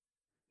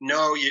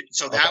 No,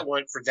 that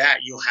one, for that,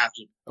 you'll have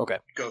to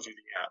go through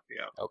the app.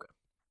 Yeah. Okay.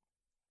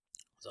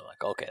 So I'm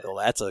like, okay,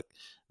 well,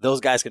 those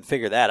guys can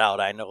figure that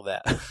out. I know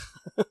that.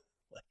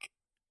 Like,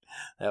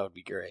 that would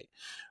be great.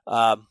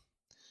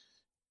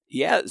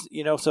 Yeah,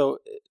 so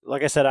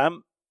like I said,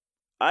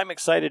 I'm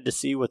excited to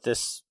see what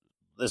this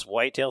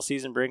whitetail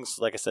season brings.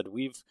 Like I said,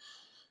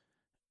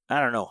 I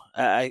don't know.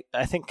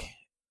 I think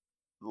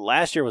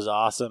last year was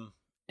awesome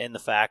in the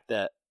fact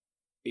that,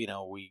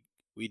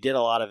 we did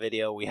a lot of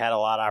video. We had a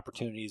lot of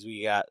opportunities.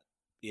 We got,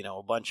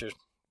 a bunch of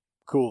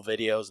cool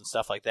videos and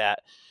stuff like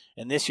that.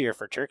 And this year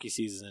for turkey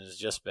season has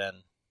just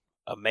been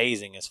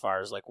amazing as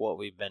far as like what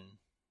we've been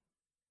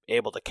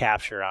able to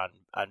capture on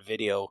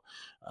video,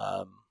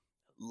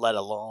 let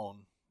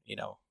alone,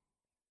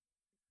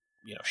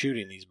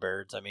 shooting these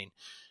birds. I mean,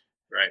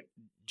 right.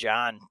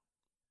 John,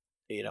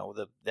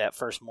 that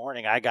first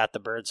morning I got the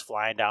birds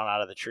flying down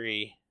out of the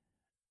tree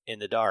in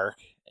the dark.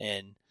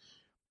 And,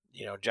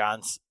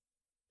 John's,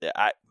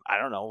 I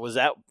don't know, was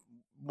that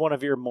one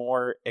of your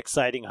more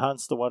exciting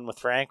hunts, the one with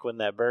Frank when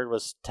that bird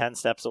was 10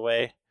 steps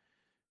away?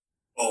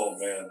 Oh,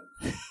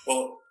 man.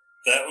 Well,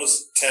 that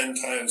was 10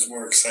 times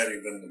more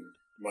exciting than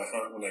my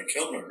hunt when I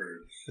killed my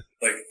bird.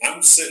 Like,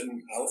 I'm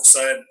sitting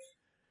outside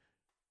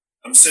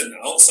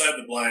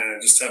the blind, and I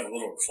just have a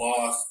little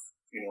cloth,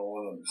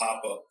 one of them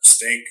pop-up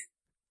stake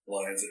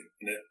blinds,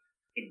 and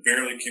it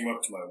barely came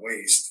up to my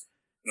waist,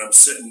 and I'm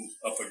sitting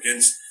up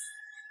against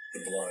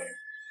the blind.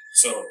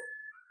 So,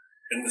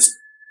 and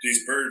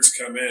these birds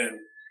come in,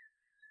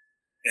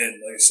 and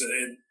like I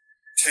said,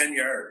 10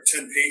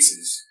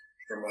 paces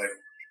from and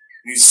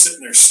he's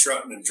sitting there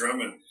strutting and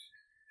drumming,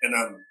 and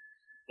I'm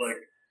like,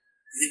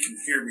 he can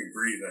hear me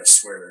breathe, I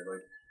swear.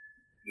 Like,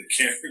 you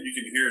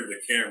can hear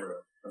the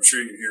camera. I'm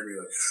sure you can hear me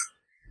like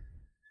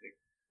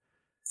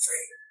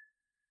Frank,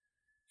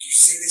 do you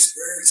see these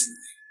birds? And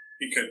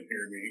he couldn't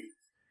hear me,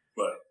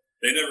 but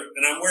they never,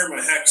 and I'm wearing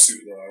my hack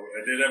suit though.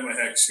 I did have my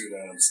hack suit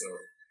on, so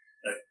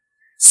I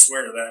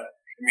swear to that.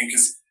 I mean,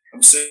 because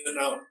I'm sitting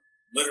out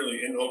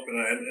literally in the open,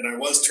 and I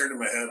was turning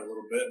my head a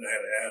little bit, and I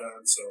had a hat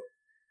on, so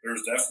there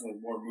was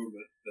definitely more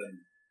movement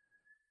than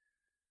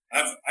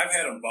I've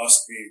had them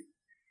bust me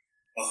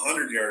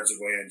 100 yards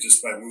away, and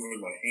just by moving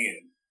my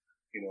hand,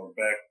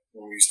 back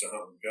when we used to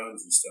hunt with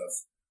guns and stuff,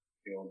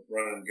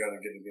 running a gun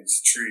and getting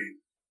against a tree,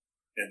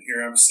 and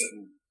here I'm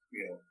sitting,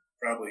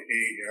 probably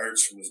 8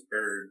 yards from this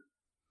bird,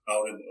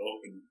 out in the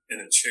open in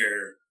a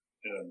chair,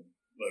 and I'm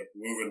like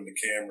moving the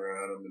camera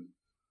on him, and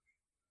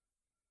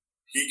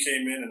he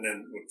came in, and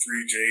then with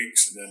 3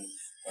 jakes, and then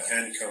a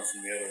hen come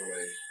from the other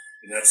way,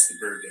 and that's the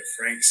bird that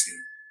Frank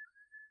seen.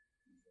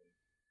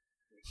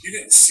 You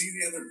didn't see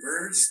the other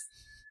birds?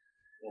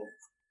 Well,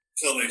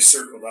 until they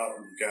circled out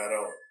and got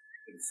out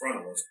in front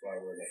of us by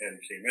where the hen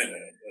came in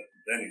at.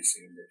 Then he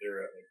seen them, but they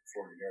were at like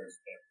 40 yards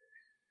at that point.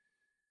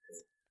 So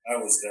I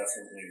was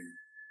definitely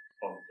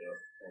pumped up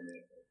on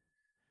that.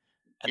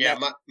 Yeah,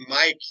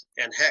 Mike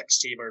and Hex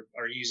team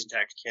are using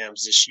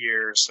Tactacams this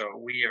year, so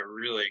we are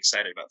really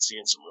excited about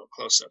seeing some real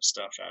close-up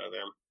stuff out of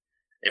them.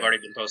 They've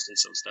already been posting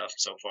some stuff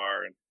so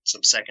far, and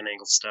some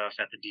second-angle stuff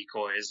at the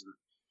decoys, and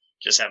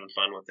just having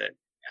fun with it.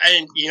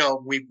 And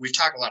we've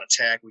talked a lot of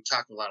tech, we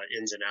talked a lot of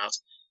ins and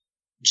outs.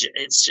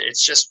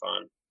 It's just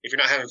fun. If you're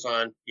not having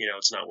fun,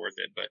 it's not worth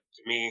it. But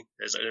to me,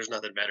 there's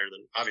nothing better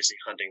than obviously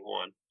hunting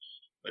one,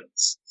 but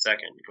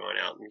second, going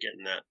out and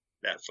getting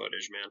that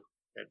footage, man.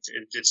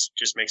 It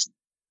just makes it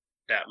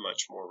that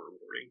much more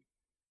rewarding.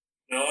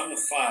 Now on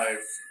the 5,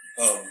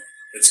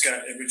 it's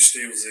got image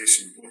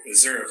stabilization.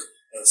 Is there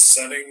a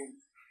setting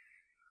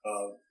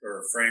or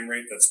a frame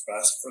rate that's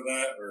best for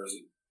that, or is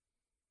it?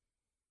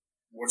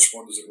 Which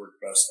one does it work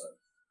best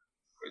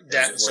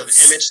on? So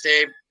the image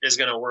stave is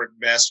going to work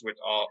best with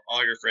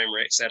all your frame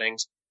rate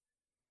settings.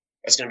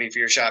 That's going to be for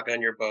your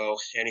shotgun, your bow,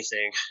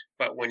 anything.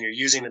 But when you're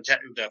using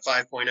the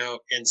 5.0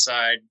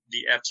 inside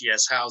the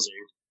FTS housing,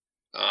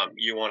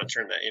 you want to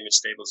turn that image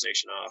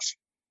stabilization off.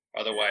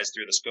 Otherwise,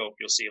 through the scope,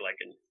 you'll see like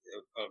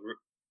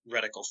a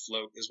reticle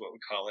float is what we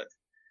call it.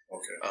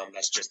 Okay.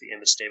 That's just the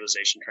image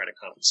stabilization trying to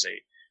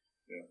compensate.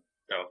 Yeah.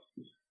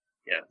 So,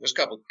 yeah, there's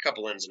a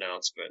couple ins and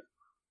outs, but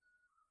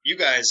you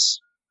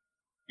guys,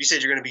 you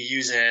said you're going to be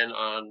using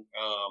on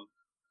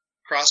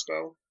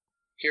crossbow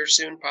here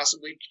soon,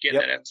 possibly to get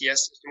that FTS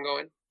system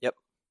going. Yep.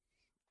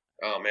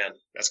 Oh man,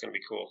 that's going to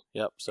be cool.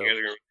 Yep. So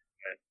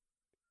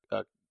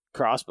a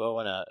crossbow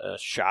and a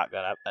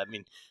shotgun. I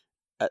mean,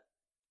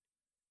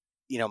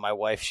 my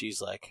wife,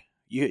 she's like,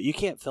 you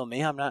can't film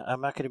me. I'm not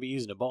going to be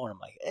using a bow. And I'm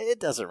like, it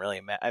doesn't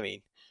really matter. I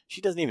mean,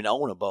 she doesn't even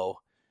own a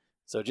bow,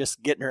 so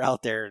just getting her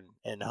out there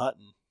and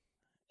hunting,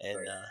 and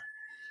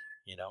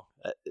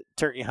right.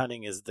 Turkey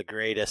hunting is the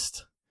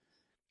greatest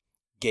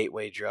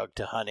gateway drug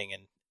to hunting,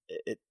 and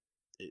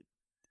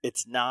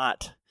it's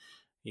not,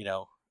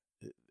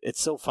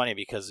 it's so funny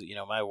because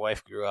my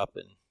wife grew up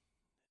in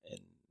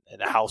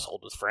a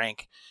household with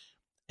Frank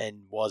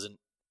and wasn't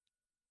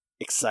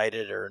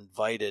excited or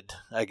invited,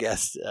 I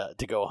guess,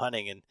 to go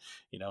hunting, and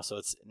so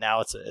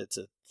it's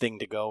a thing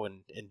to go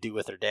and do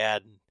with her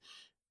dad. And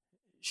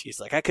she's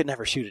like, I could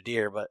never shoot a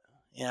deer, but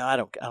I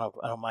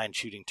don't mind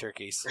shooting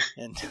turkeys,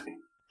 and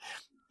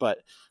but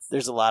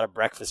there's a lot of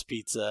breakfast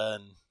pizza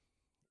and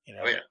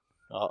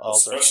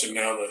especially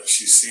now that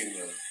she's seen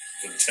the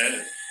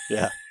tent.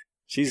 Yeah,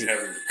 she's have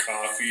her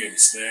coffee and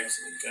snacks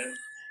in the tent.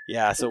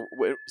 Yeah, so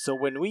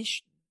when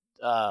we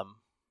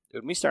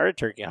started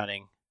turkey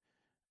hunting,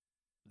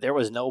 there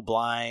was no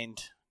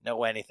blind,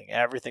 no anything.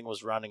 Everything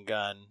was run and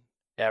gun.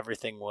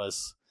 Everything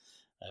was,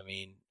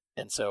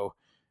 and so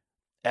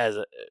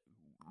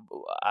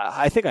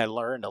I think I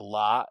learned a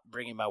lot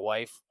bringing my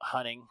wife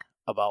hunting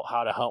about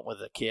how to hunt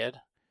with a kid.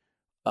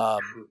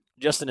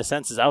 Just in a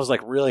sense, I was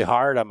like really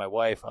hard on my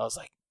wife. I was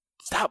like,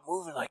 stop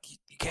moving. Like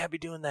you can't be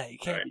doing that. You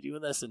can't be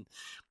doing this. And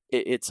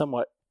it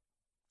somewhat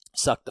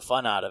sucked the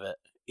fun out of it,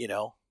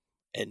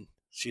 and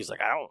she's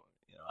like, I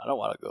don't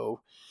want to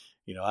go,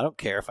 I don't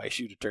care if I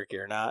shoot a turkey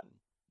or not.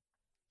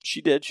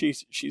 She did.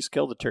 She's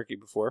killed a turkey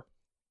before,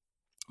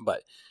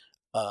 but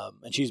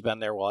And she's been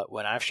there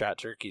when I've shot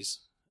turkeys,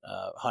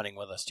 hunting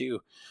with us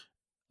too.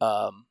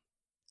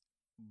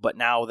 But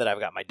now that I've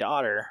got my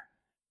daughter,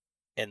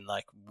 and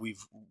like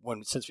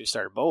since we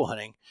started bow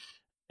hunting,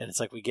 and it's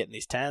like we get in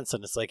these tents,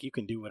 and it's like you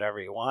can do whatever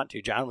you want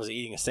to. John was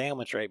eating a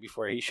sandwich right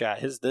before he shot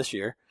his this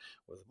year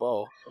with a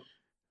bow,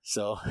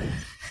 so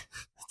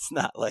it's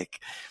not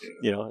like,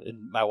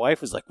 And my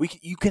wife was like,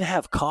 you can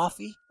have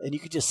coffee and you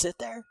can just sit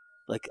there.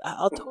 Like,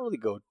 I'll totally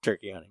go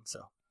turkey hunting.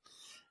 So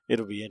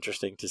it'll be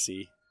interesting to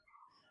see.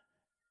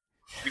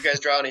 You guys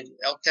draw any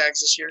elk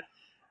tags this year?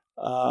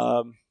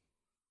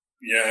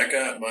 Yeah, I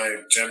got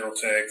my general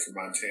tag for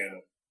Montana.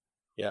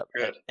 Yep.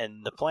 Good.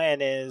 And the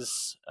plan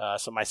is,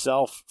 so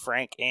myself,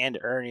 Frank, and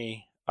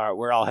Ernie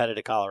we're all headed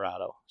to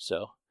Colorado.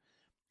 So,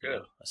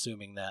 good.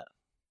 Assuming that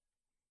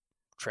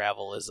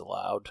travel is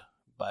allowed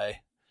by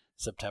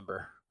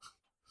September.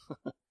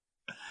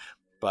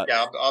 But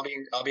yeah, I'll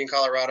be in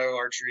Colorado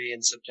archery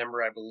in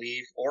September, I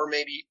believe, or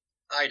maybe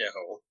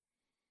Idaho,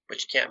 but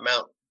you can't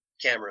mount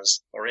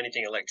cameras or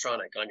anything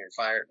electronic on your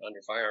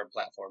firearm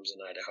platforms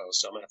in Idaho.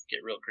 So I'm gonna have to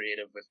get real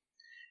creative with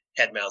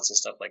head mounts and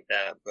stuff like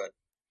that.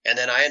 And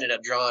then I ended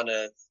up drawing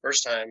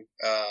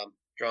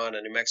drawing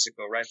a New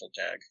Mexico rifle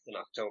tag in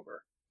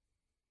October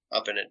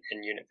up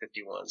in Unit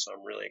 51. So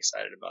I'm really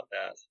excited about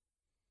that.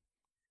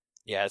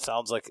 Yeah, it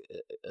sounds like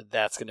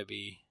that's going to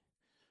be.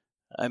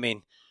 I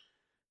mean,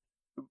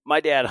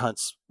 my dad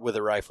hunts with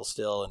a rifle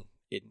still, and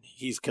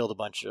he's killed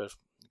a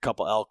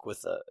couple elk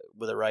with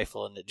a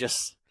rifle, and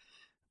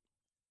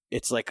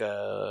it's like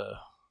I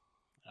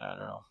don't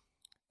know,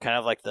 kind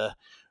of like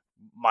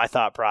my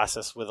thought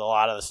process with a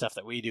lot of the stuff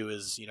that we do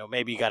is,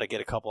 maybe you got to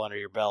get a couple under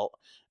your belt,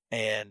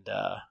 and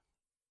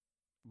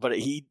but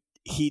he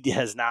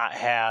has not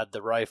had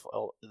the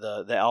rifle,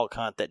 the elk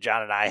hunt that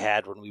John and I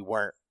had when we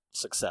weren't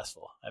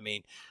successful. I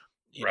mean,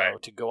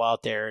 right. To go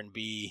out there and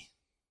be,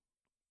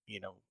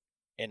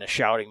 in a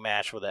shouting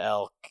match with an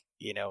elk,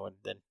 and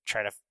then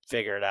trying to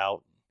figure it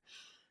out.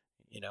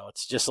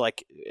 It's just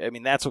like, I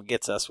mean, that's what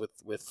gets us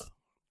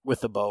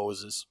with the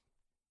bows is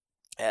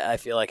I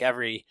feel like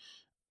every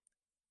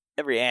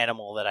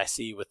animal that I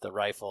see with the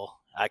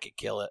rifle, I could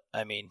kill it.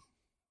 I mean,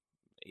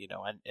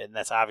 and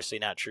that's obviously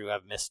not true.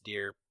 I've missed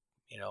deer,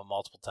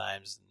 multiple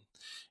times, and,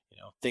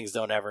 things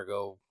don't ever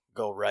go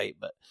right,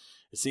 but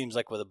it seems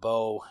like with a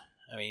bow,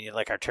 I mean,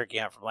 like our turkey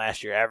hunt from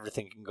last year,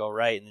 everything can go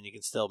right, and then you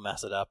can still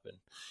mess it up. And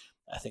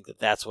I think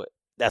that's what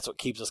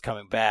keeps us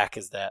coming back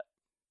is that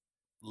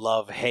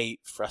love, hate,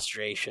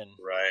 frustration,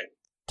 right,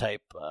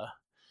 type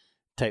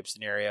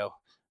scenario.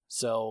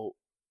 So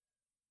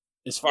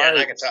as far as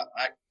I could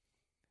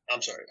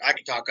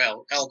talk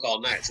elk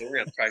all night, so we're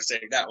gonna try to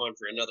save that one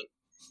for another.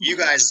 You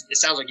guys, it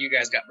sounds like you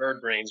guys got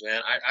bird brains,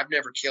 man. I've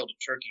never killed a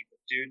turkey, but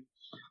dude,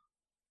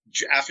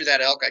 after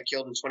that elk I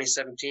killed in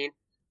 2017.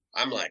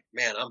 I'm like,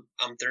 man,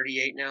 I'm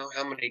 38 now.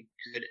 How many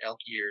good elk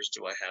years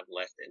do I have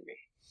left in me?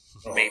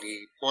 Oh.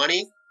 Maybe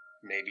 20,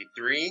 maybe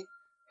 3.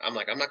 I'm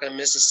like, I'm not going to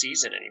miss a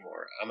season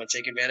anymore. I'm going to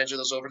take advantage of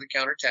those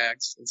over-the-counter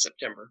tags in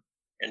September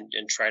and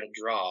try to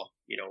draw,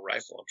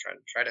 rifle.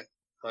 I'm try to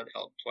hunt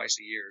elk twice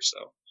a year.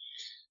 So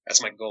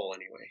that's my goal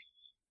anyway.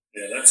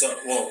 Yeah, that's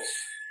well,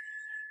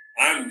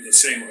 I'm the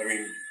same. I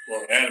mean,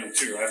 well, Adam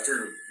too.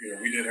 After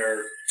we did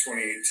our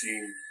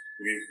 2018,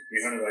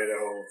 we hunted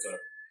Idaho with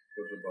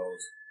the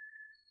bows.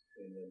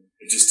 And then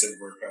it just didn't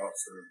work out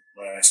for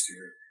last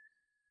year.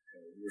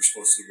 We were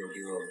supposed to go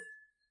do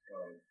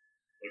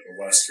a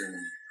western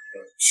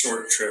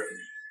short trip and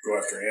go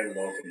after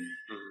antelope in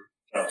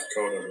South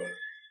Dakota, but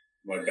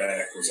my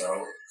back was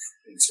out,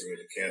 and so we had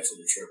to cancel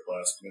the trip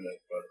last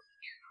minute. But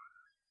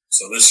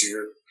so this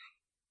year,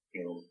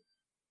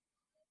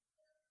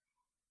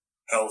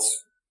 health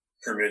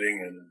permitting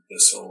and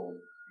this whole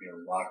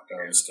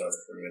lockdown stuff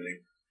permitting,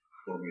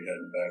 we'll be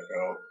heading back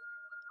out.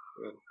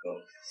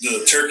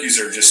 The turkeys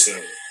are just a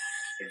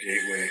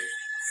gateway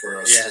for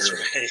us. Yeah, that's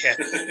right. Yeah.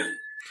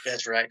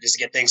 That's right. Just to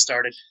get things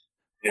started.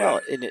 Yeah.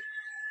 Well, and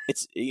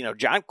it's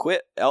John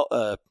quit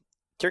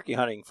turkey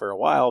hunting for a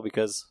while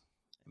because,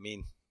 I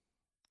mean.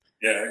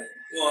 Yeah.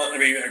 Well, I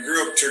mean, I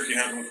grew up turkey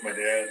hunting with my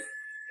dad.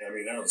 I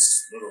mean, I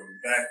was little.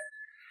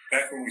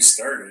 Back when we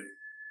started,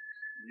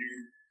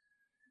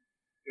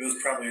 it was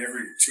probably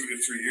every 2 to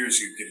 3 years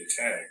you'd get a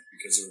tag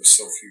because there were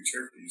so few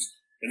turkeys,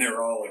 and they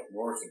were all like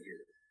north of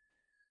here.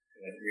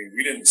 I mean,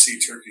 we didn't see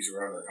turkeys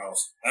around our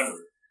house ever.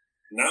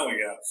 Now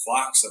we got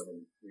flocks of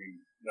them. I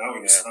mean, now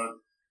we just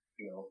hunt,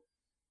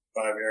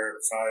 5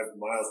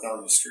 miles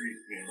down the street,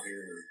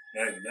 here, or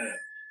not even that.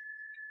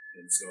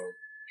 And so,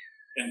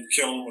 and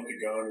kill them with the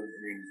gun. I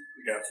mean,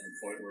 we got to the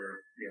point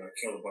where, I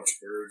killed a bunch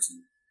of birds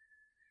and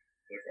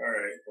like, all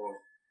right, well,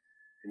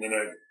 and then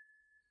I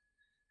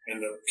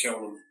ended up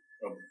killing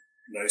a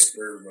nice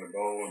bird with my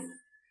bow. And,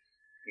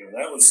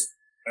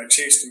 I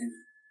chased him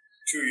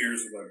 2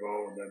 years with my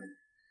bow, and then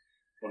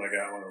when I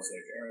got one, I was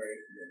like, all right.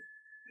 And then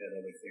had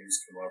other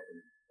things come up, and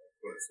I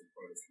quit for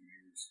quite a few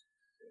years.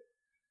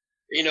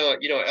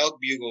 Elk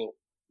bugle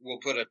will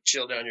put a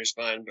chill down your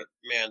spine, but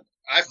man,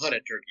 I've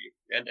hunted turkey,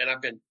 and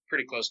I've been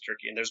pretty close to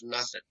turkey, and there's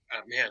nothing.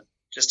 Man,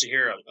 just to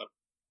hear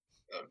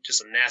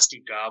just a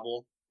nasty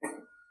gobble,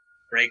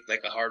 break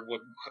like a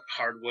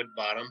hardwood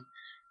bottom.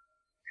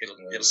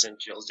 It'll send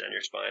chills down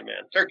your spine,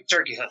 man.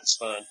 Turkey hunting's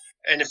fun,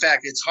 and in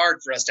fact, it's hard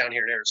for us down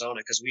here in Arizona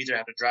because we either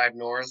have to drive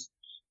north,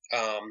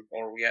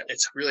 or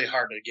it's really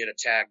hard to get a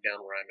tag down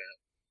where I'm at.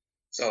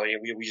 So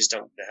we just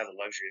don't have the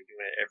luxury of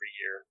doing it every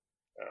year.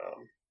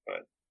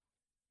 But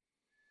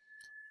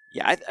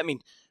yeah, I mean,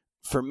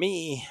 for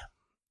me,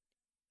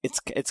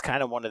 it's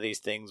kind of one of these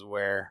things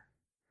where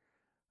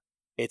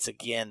it's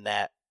again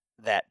that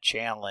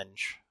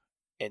challenge,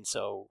 and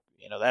so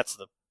that's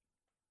the.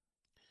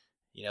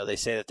 They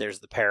say that there's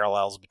the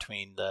parallels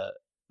between the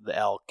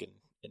elk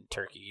and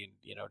turkey,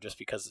 just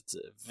because it's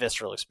a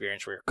visceral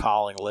experience where you're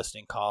calling,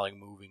 listening,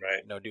 moving,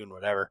 right. Doing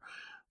whatever.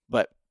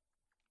 But,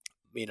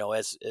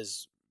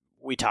 as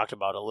we talked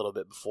about a little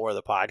bit before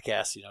the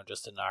podcast,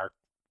 just in our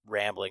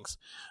ramblings,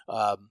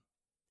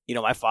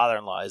 my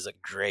father-in-law is a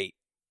great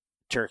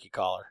turkey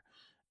caller.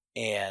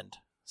 And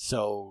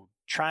so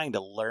trying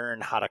to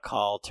learn how to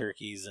call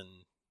turkeys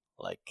and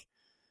like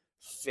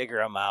figure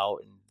them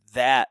out, and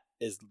that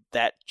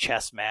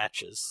chess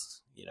match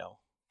is,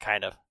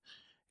 kind of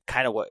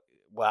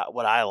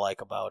what I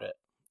like about it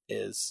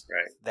is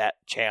right. that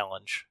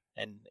challenge.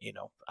 And,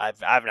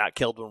 I've not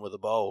killed one with a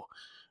bow.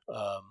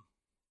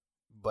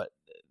 But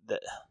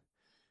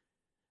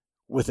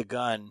with a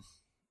gun,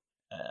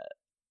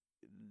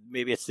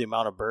 maybe it's the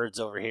amount of birds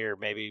over here.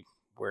 Maybe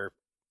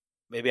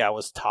I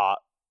was taught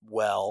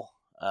well,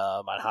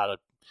 on how to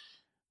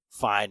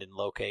find and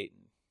locate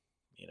and,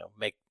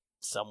 make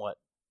somewhat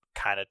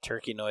kind of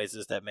turkey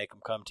noises that make them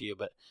come to you.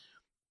 But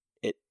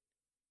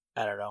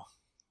I don't know.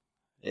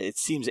 It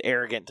seems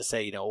arrogant to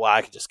say, well,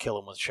 I could just kill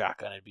them with a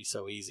shotgun. It'd be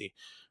so easy.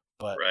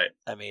 But right.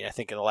 I mean, I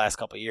think in the last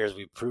couple of years,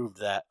 we've proved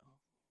that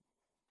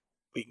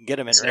we can get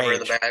them in range. Never in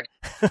the bag.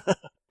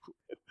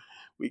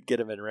 We can get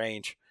them in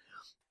range.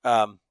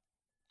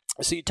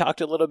 So you talked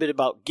a little bit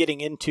about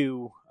getting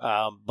into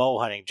bow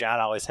hunting. John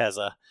always has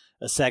a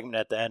segment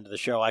at the end of the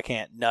show. I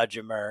can't nudge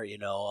him or,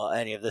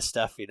 any of this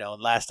stuff,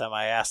 And last time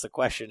I asked the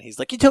question, he's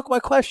like, "You took my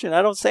question.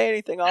 I don't say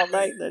anything all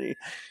night." And then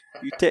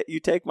you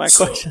take my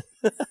question.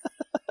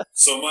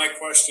 So my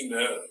question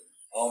to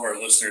all of our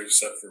listeners,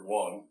 except for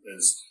one,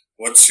 is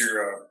what's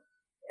your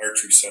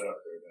archery setup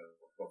right now?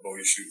 What bow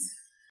you shooting?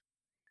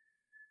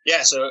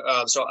 Yeah,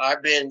 so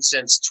I've been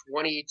since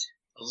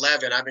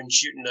 2011. I've been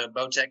shooting a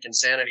Bowtech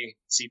Insanity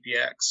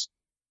CPX,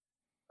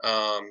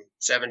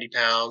 70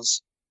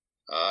 pounds.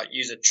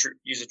 Use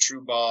a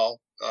true ball,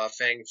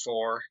 Fang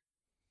 4,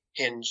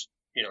 hinge,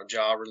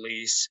 jaw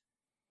release.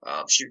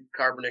 Shoot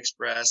Carbon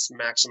Express,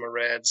 Maxima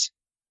Reds,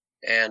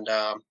 and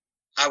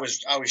I was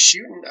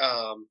shooting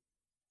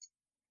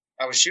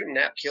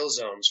nap kill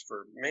zones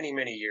for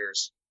many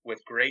years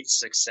with great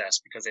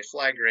success because they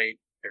fly great,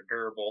 they're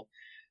durable.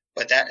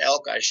 But that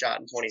elk I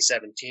shot in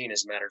 2017,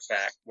 as a matter of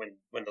fact, when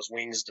those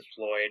wings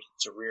deployed,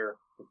 it's a rear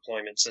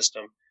deployment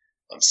system,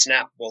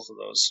 snapped both of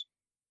those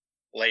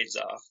blades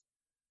off.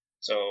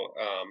 So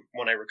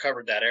when I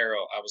recovered that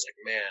arrow, I was like,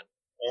 man,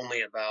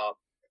 only about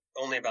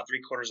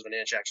 3/4 of an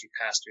inch actually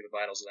passed through the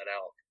vitals of that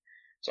elk.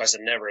 So I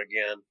said, never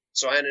again.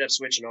 So I ended up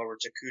switching over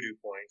to kudu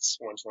points,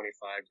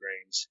 125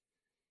 grains.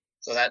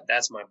 So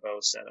that's my bow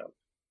setup.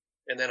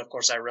 And then, of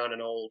course, I run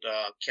an old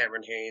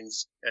Cameron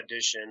Haynes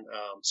edition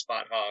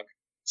Spot Hog,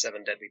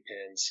 7 deadly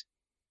pins.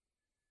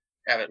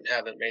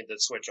 Haven't made the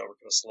switch over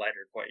to a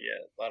slider quite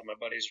yet. A lot of my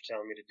buddies are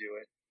telling me to do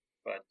it.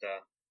 But,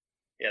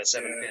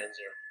 7 pins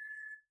are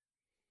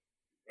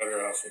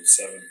better off with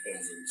 7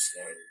 pins than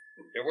slider.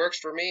 It works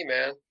for me,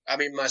 man. I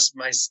mean,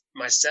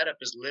 my setup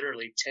is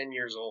literally 10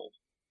 years old,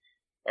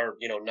 or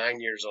 9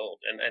 years old,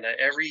 and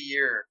every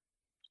year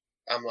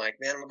I'm like,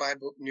 man, I'm gonna buy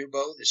a new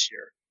bow this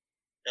year,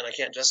 and I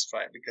can't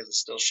justify it because it's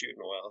still shooting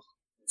well.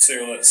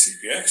 That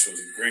CPX was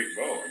a great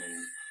bow. I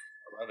mean,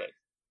 I love it.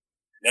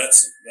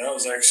 That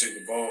was actually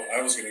the bow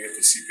I was going to get,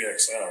 the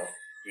CPXL,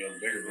 the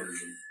bigger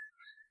version,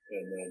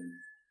 and then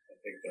I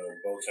think the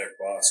Bowtech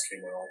Boss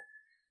came out.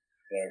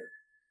 And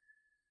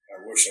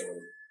I wish I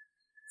would have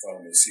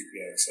found the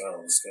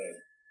CPXL instead.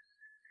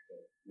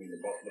 But, I mean,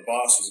 the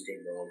Boss was a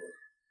good bow, but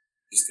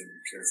just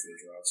didn't care for the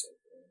drops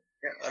like that.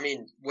 Yeah, I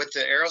mean, with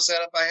the arrow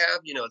setup I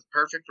have, it's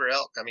perfect for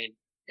elk. I mean,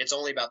 it's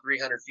only about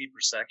 300 feet per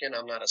second.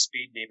 I'm not a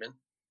speed demon,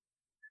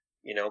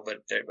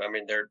 but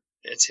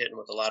it's hitting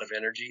with a lot of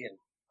energy, and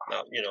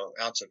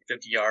out to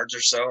 50 yards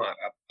or so,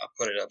 I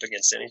put it up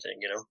against anything,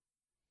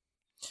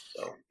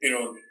 So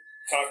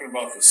talking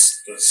about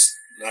this,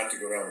 not to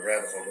go down the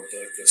rabbit hole, but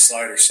the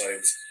slider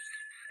sights.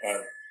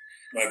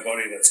 My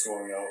buddy that's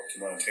going out to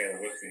Montana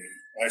with me,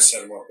 I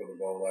set him up with a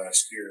bow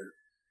last year,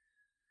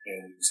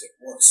 and he's like,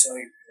 "What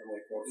sight?" I'm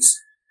like, "Well, just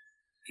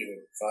get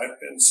a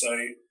 5-pin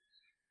sight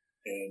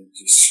and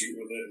just shoot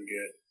with it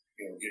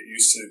and get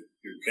used to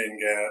your pin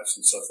gaps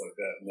and stuff like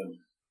that." And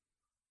then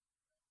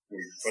we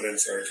put in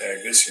for our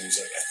tag this year, and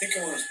he's like, "I think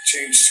I want to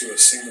change to a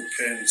single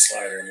pin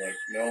slider." I'm like,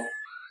 "No.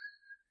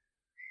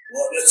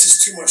 Well, that's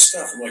just too much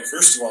stuff." I'm like,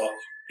 first of all,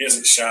 he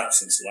hasn't shot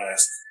since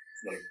last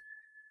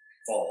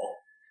fall.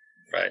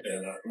 Right.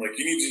 And I'm like,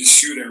 you need to just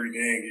shoot every day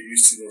and get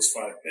used to those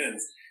 5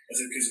 pins. I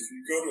said, because if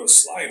you go to a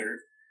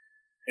slider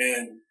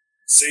and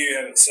say you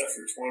have it set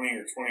for 20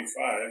 or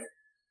 25,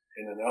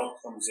 and then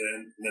out comes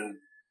in, and then,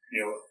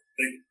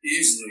 they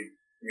easily,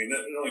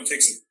 it only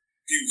takes a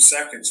few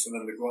seconds for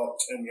them to go out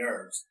 10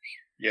 yards.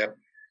 Yep.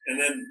 And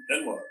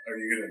then what? Are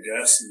you going to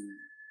guess and,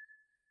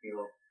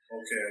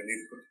 okay, I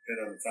need to put the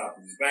pin on the top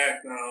of his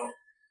back now,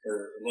 or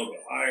a little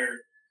bit higher?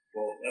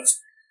 Well, that's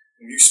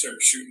when you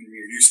start shooting,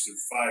 you're used to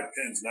 5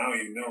 pins. Now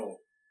you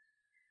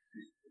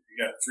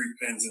got 3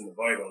 pins in the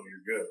vital,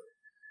 you're good.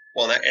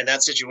 Well, in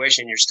that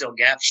situation, you're still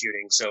gap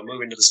shooting, so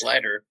moving to the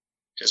slider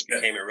just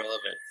became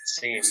irrelevant, it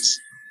seems.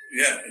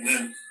 Yeah, and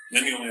then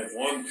you only have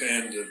 1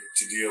 pin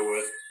to deal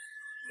with.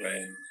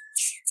 Right.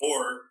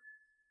 Or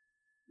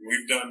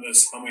we've done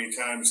this how many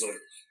times,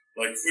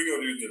 like if we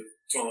go do the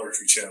total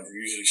archery challenge,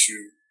 we usually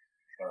shoot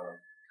a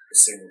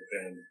single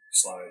pin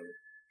slider.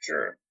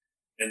 Sure.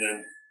 And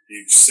then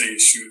you say you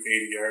shoot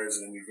 80 yards,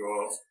 and then you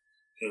go out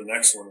to the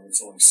next one, and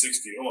it's only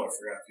 60. Oh, I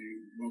forgot to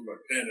move my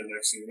pin, and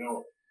next thing you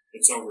know,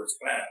 it's over its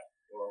back.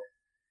 Well,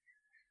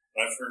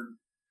 I've heard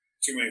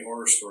too many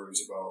horror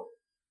stories about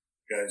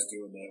guys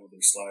doing that with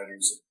their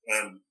sliders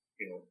on,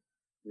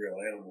 real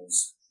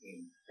animals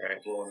and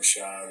blowing a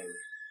shot. Or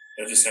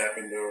that just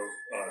happened to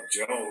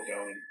Joe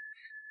down in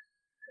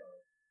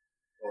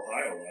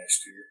Ohio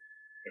last year.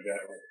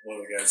 One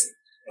of the guys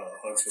that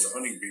hunts with a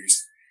hunting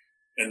beast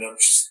ended up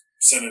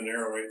sending an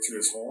arrow right through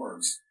his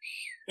horns.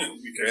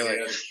 because really?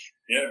 Because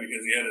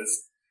he had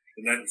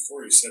the night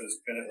before he set his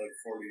pin at like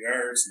 40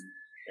 yards and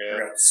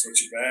forgot to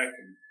switch it back,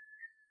 and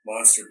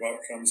monster buck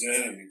comes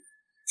in and he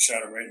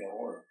shot him right in the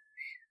horn.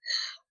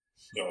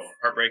 So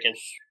heartbreaking.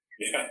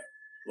 Yeah,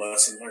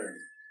 lesson learned.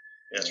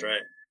 That's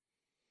right.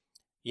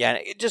 Yeah,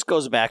 and it just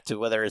goes back to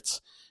whether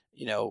it's,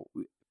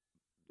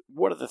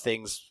 one of the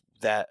things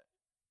that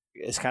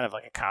is kind of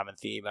like a common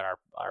theme in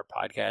our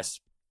podcast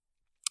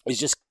is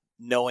just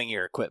knowing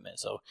your equipment.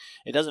 So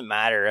it doesn't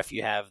matter if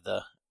you have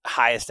the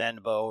highest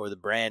end bow or the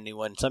brand new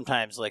one.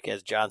 Sometimes, like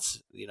as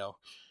John's,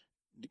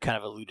 kind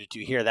of alluded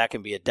to here, that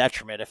can be a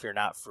detriment if you're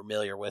not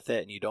familiar with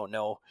it and you don't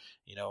know,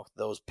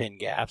 those pin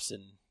gaps,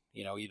 and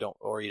you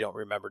don't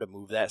remember to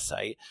move that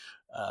sight.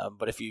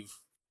 But if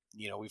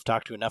we've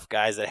talked to enough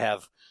guys that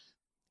have,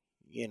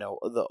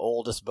 the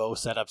oldest bow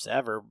setups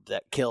ever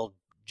that killed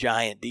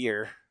giant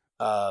deer,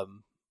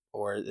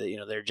 or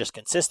they're just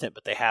consistent,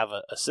 but they have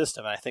a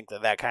system. And I think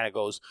that kind of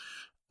goes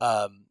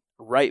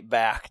right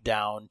back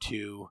down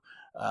to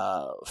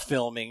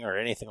filming or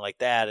anything like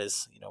that.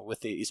 Is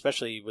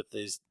especially with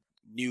these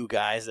new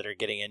guys that are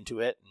getting into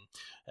it,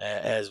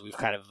 and as we've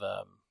kind of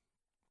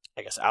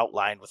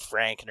outlined with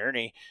Frank and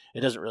Ernie,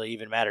 it doesn't really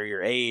even matter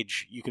your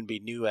age. You can be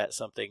new at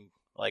something,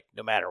 like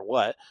no matter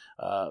what,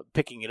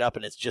 picking it up,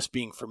 and it's just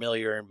being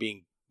familiar and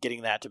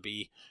getting that to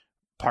be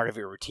part of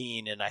your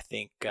routine. And I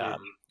think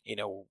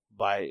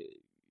by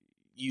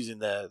using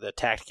the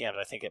Tactacam,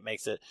 I think it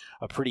makes it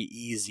a pretty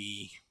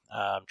easy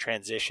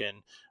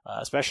transition,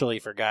 especially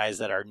for guys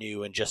that are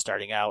new and just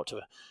starting out,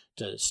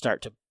 to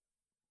start to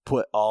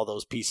put all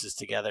those pieces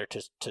together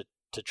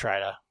to try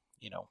to,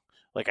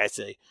 like I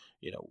say,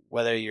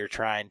 whether you're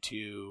trying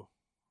to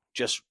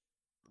just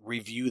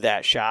review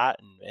that shot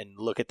and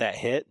look at that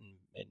hit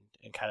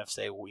and kind of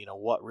say, well,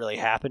 what really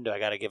happened? Do I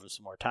got to give him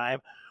some more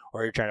time?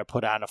 Or you're trying to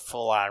put on a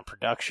full-on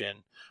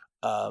production,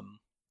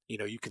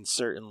 you can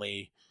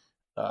certainly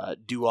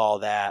do all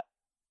that,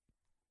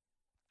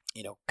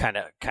 kind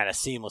of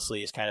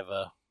seamlessly. Is kind of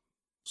a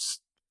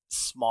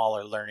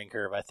smaller learning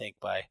curve, I think,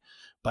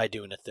 by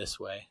doing it this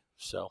way.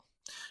 So,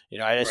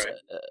 I just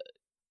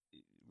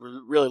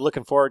we're really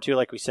looking forward to,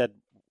 like we said,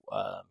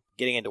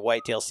 getting into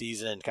whitetail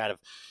season and kind of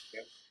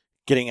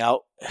getting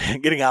out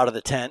of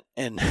the tent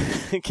and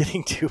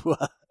getting to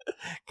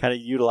kind of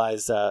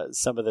utilize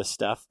some of this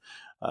stuff.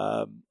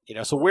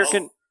 So where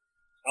can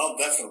I'll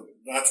definitely,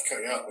 not to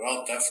cut you out, but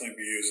I'll definitely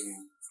be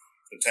using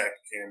the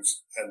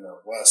Tactacams heading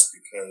out west,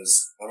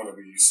 because I'm going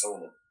to be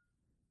solo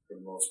for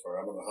the most part.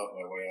 I'm going to hunt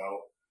my way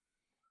out,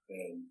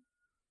 and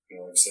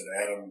like I said,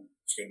 Adam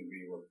is going to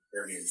be with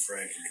Ernie and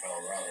Frank in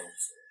Colorado.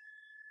 So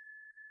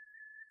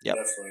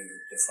definitely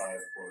the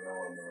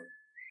 5.0 on the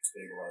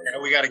stabilizer.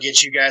 Yeah, we got to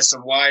get you guys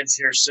some wides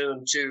here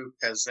soon too,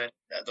 because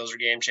those are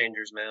game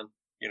changers, man.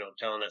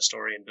 Telling that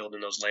story and building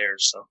those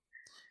layers. So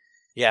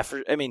yeah,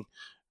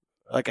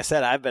 like I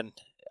said, I've been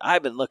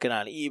looking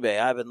on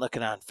eBay, I've been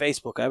looking on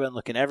Facebook, I've been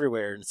looking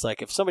everywhere, and it's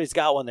like if somebody's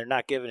got one, they're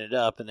not giving it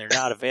up and they're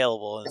not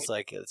available, and it's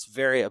like it's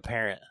very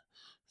apparent.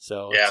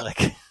 So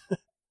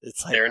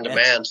it's like they're in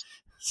demand.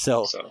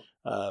 So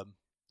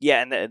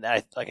and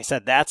like I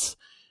said,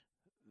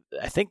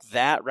 I think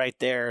that right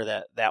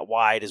there, that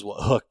wide is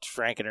what hooked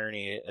Frank and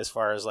Ernie, as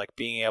far as like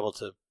being able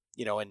to,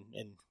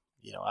 and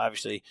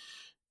obviously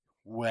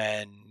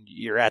when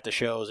you're at the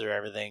shows or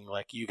everything,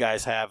 like you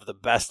guys have the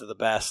best of the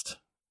best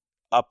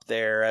up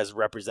there as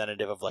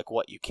representative of like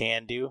what you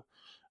can do.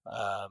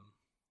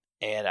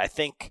 And I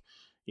think,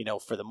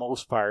 for the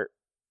most part,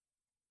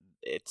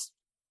 it's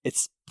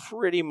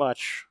pretty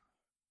much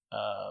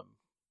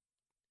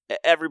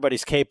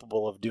everybody's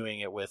capable of doing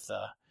it with,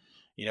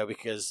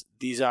 because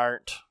these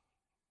aren't,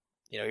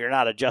 you're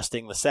not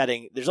adjusting the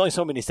setting. There's only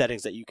so many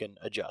settings that you can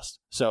adjust.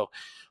 So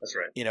that's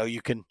right.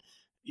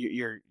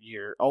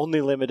 You're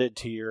only limited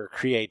to your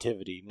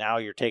creativity. Now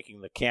you're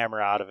taking the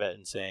camera out of it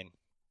and saying,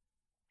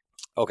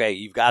 okay,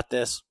 you've got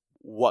this.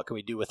 What can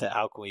we do with it?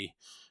 How can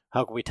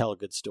we tell a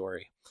good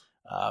story?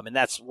 And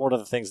that's one of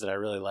the things that I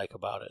really like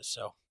about it.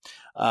 So,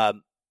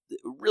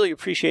 really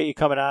appreciate you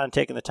coming on and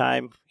taking the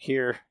time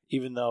here,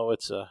 even though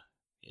it's a,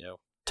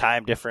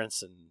 time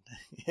difference and,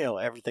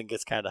 everything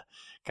gets kind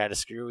of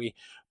screwy,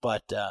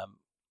 but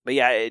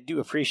yeah, I do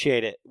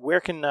appreciate it.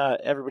 Where can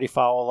everybody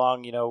follow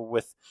along,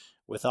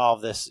 with all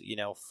of this,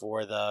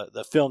 for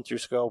the film through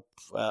scope,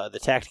 the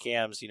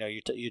Tactacams,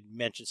 you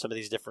mentioned some of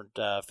these different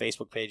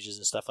Facebook pages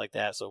and stuff like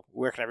that. So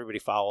where can everybody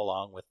follow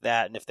along with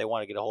that? And if they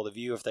want to get a hold of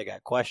you, if they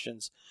got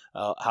questions,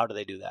 how do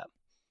they do that?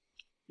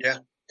 Yeah.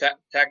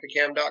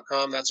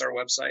 Tactacam.com. That's our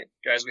website,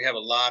 guys. We have a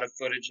lot of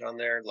footage on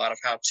there, a lot of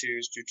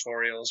how-tos,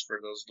 tutorials for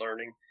those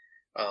learning.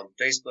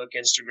 Facebook,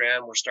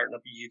 Instagram. We're starting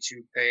up a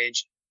YouTube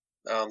page.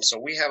 So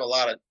we have a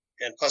lot of,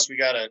 and plus we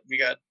got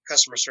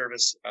customer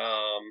service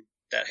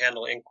that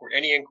handle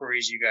any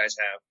inquiries you guys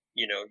have.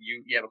 You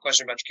have a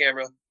question about your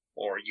camera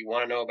or you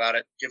want to know about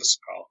it, give us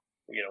a call.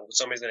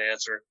 Somebody's going to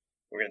answer.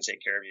 We're going to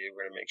take care of you.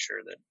 We're going to make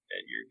sure that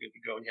you're good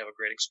to go and you have a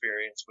great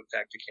experience with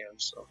Tactacam.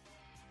 So.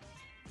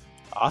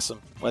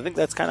 Awesome. Well, I think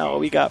that's kind of all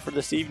we got for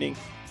this evening.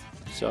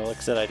 So, like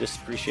I said, I just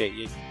appreciate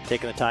you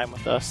taking the time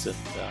with us, and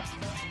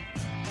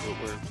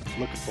we're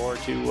looking forward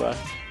to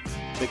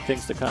big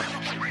things to come.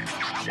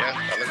 Yeah,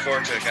 I look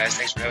forward to it, guys.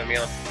 Thanks for having me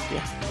on.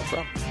 Yeah, no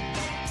problem.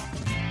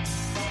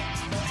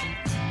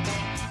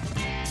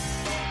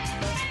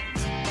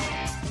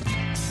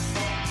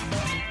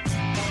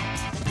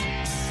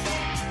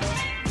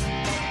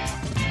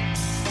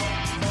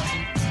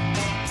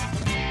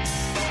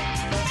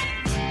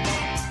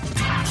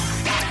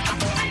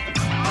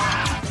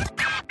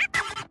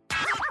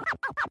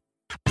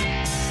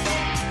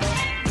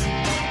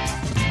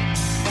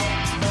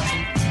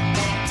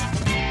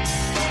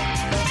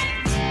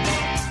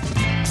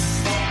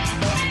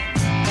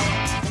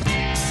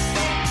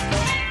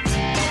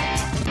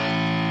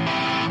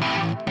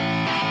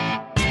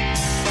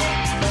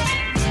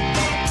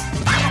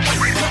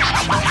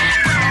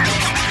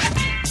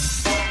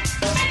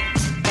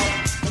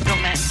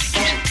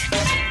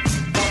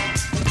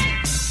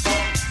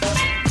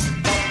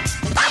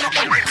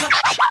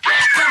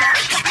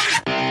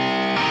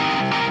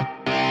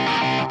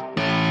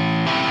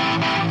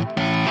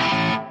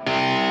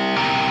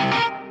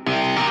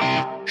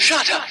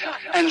 Shut up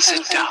and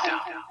sit down.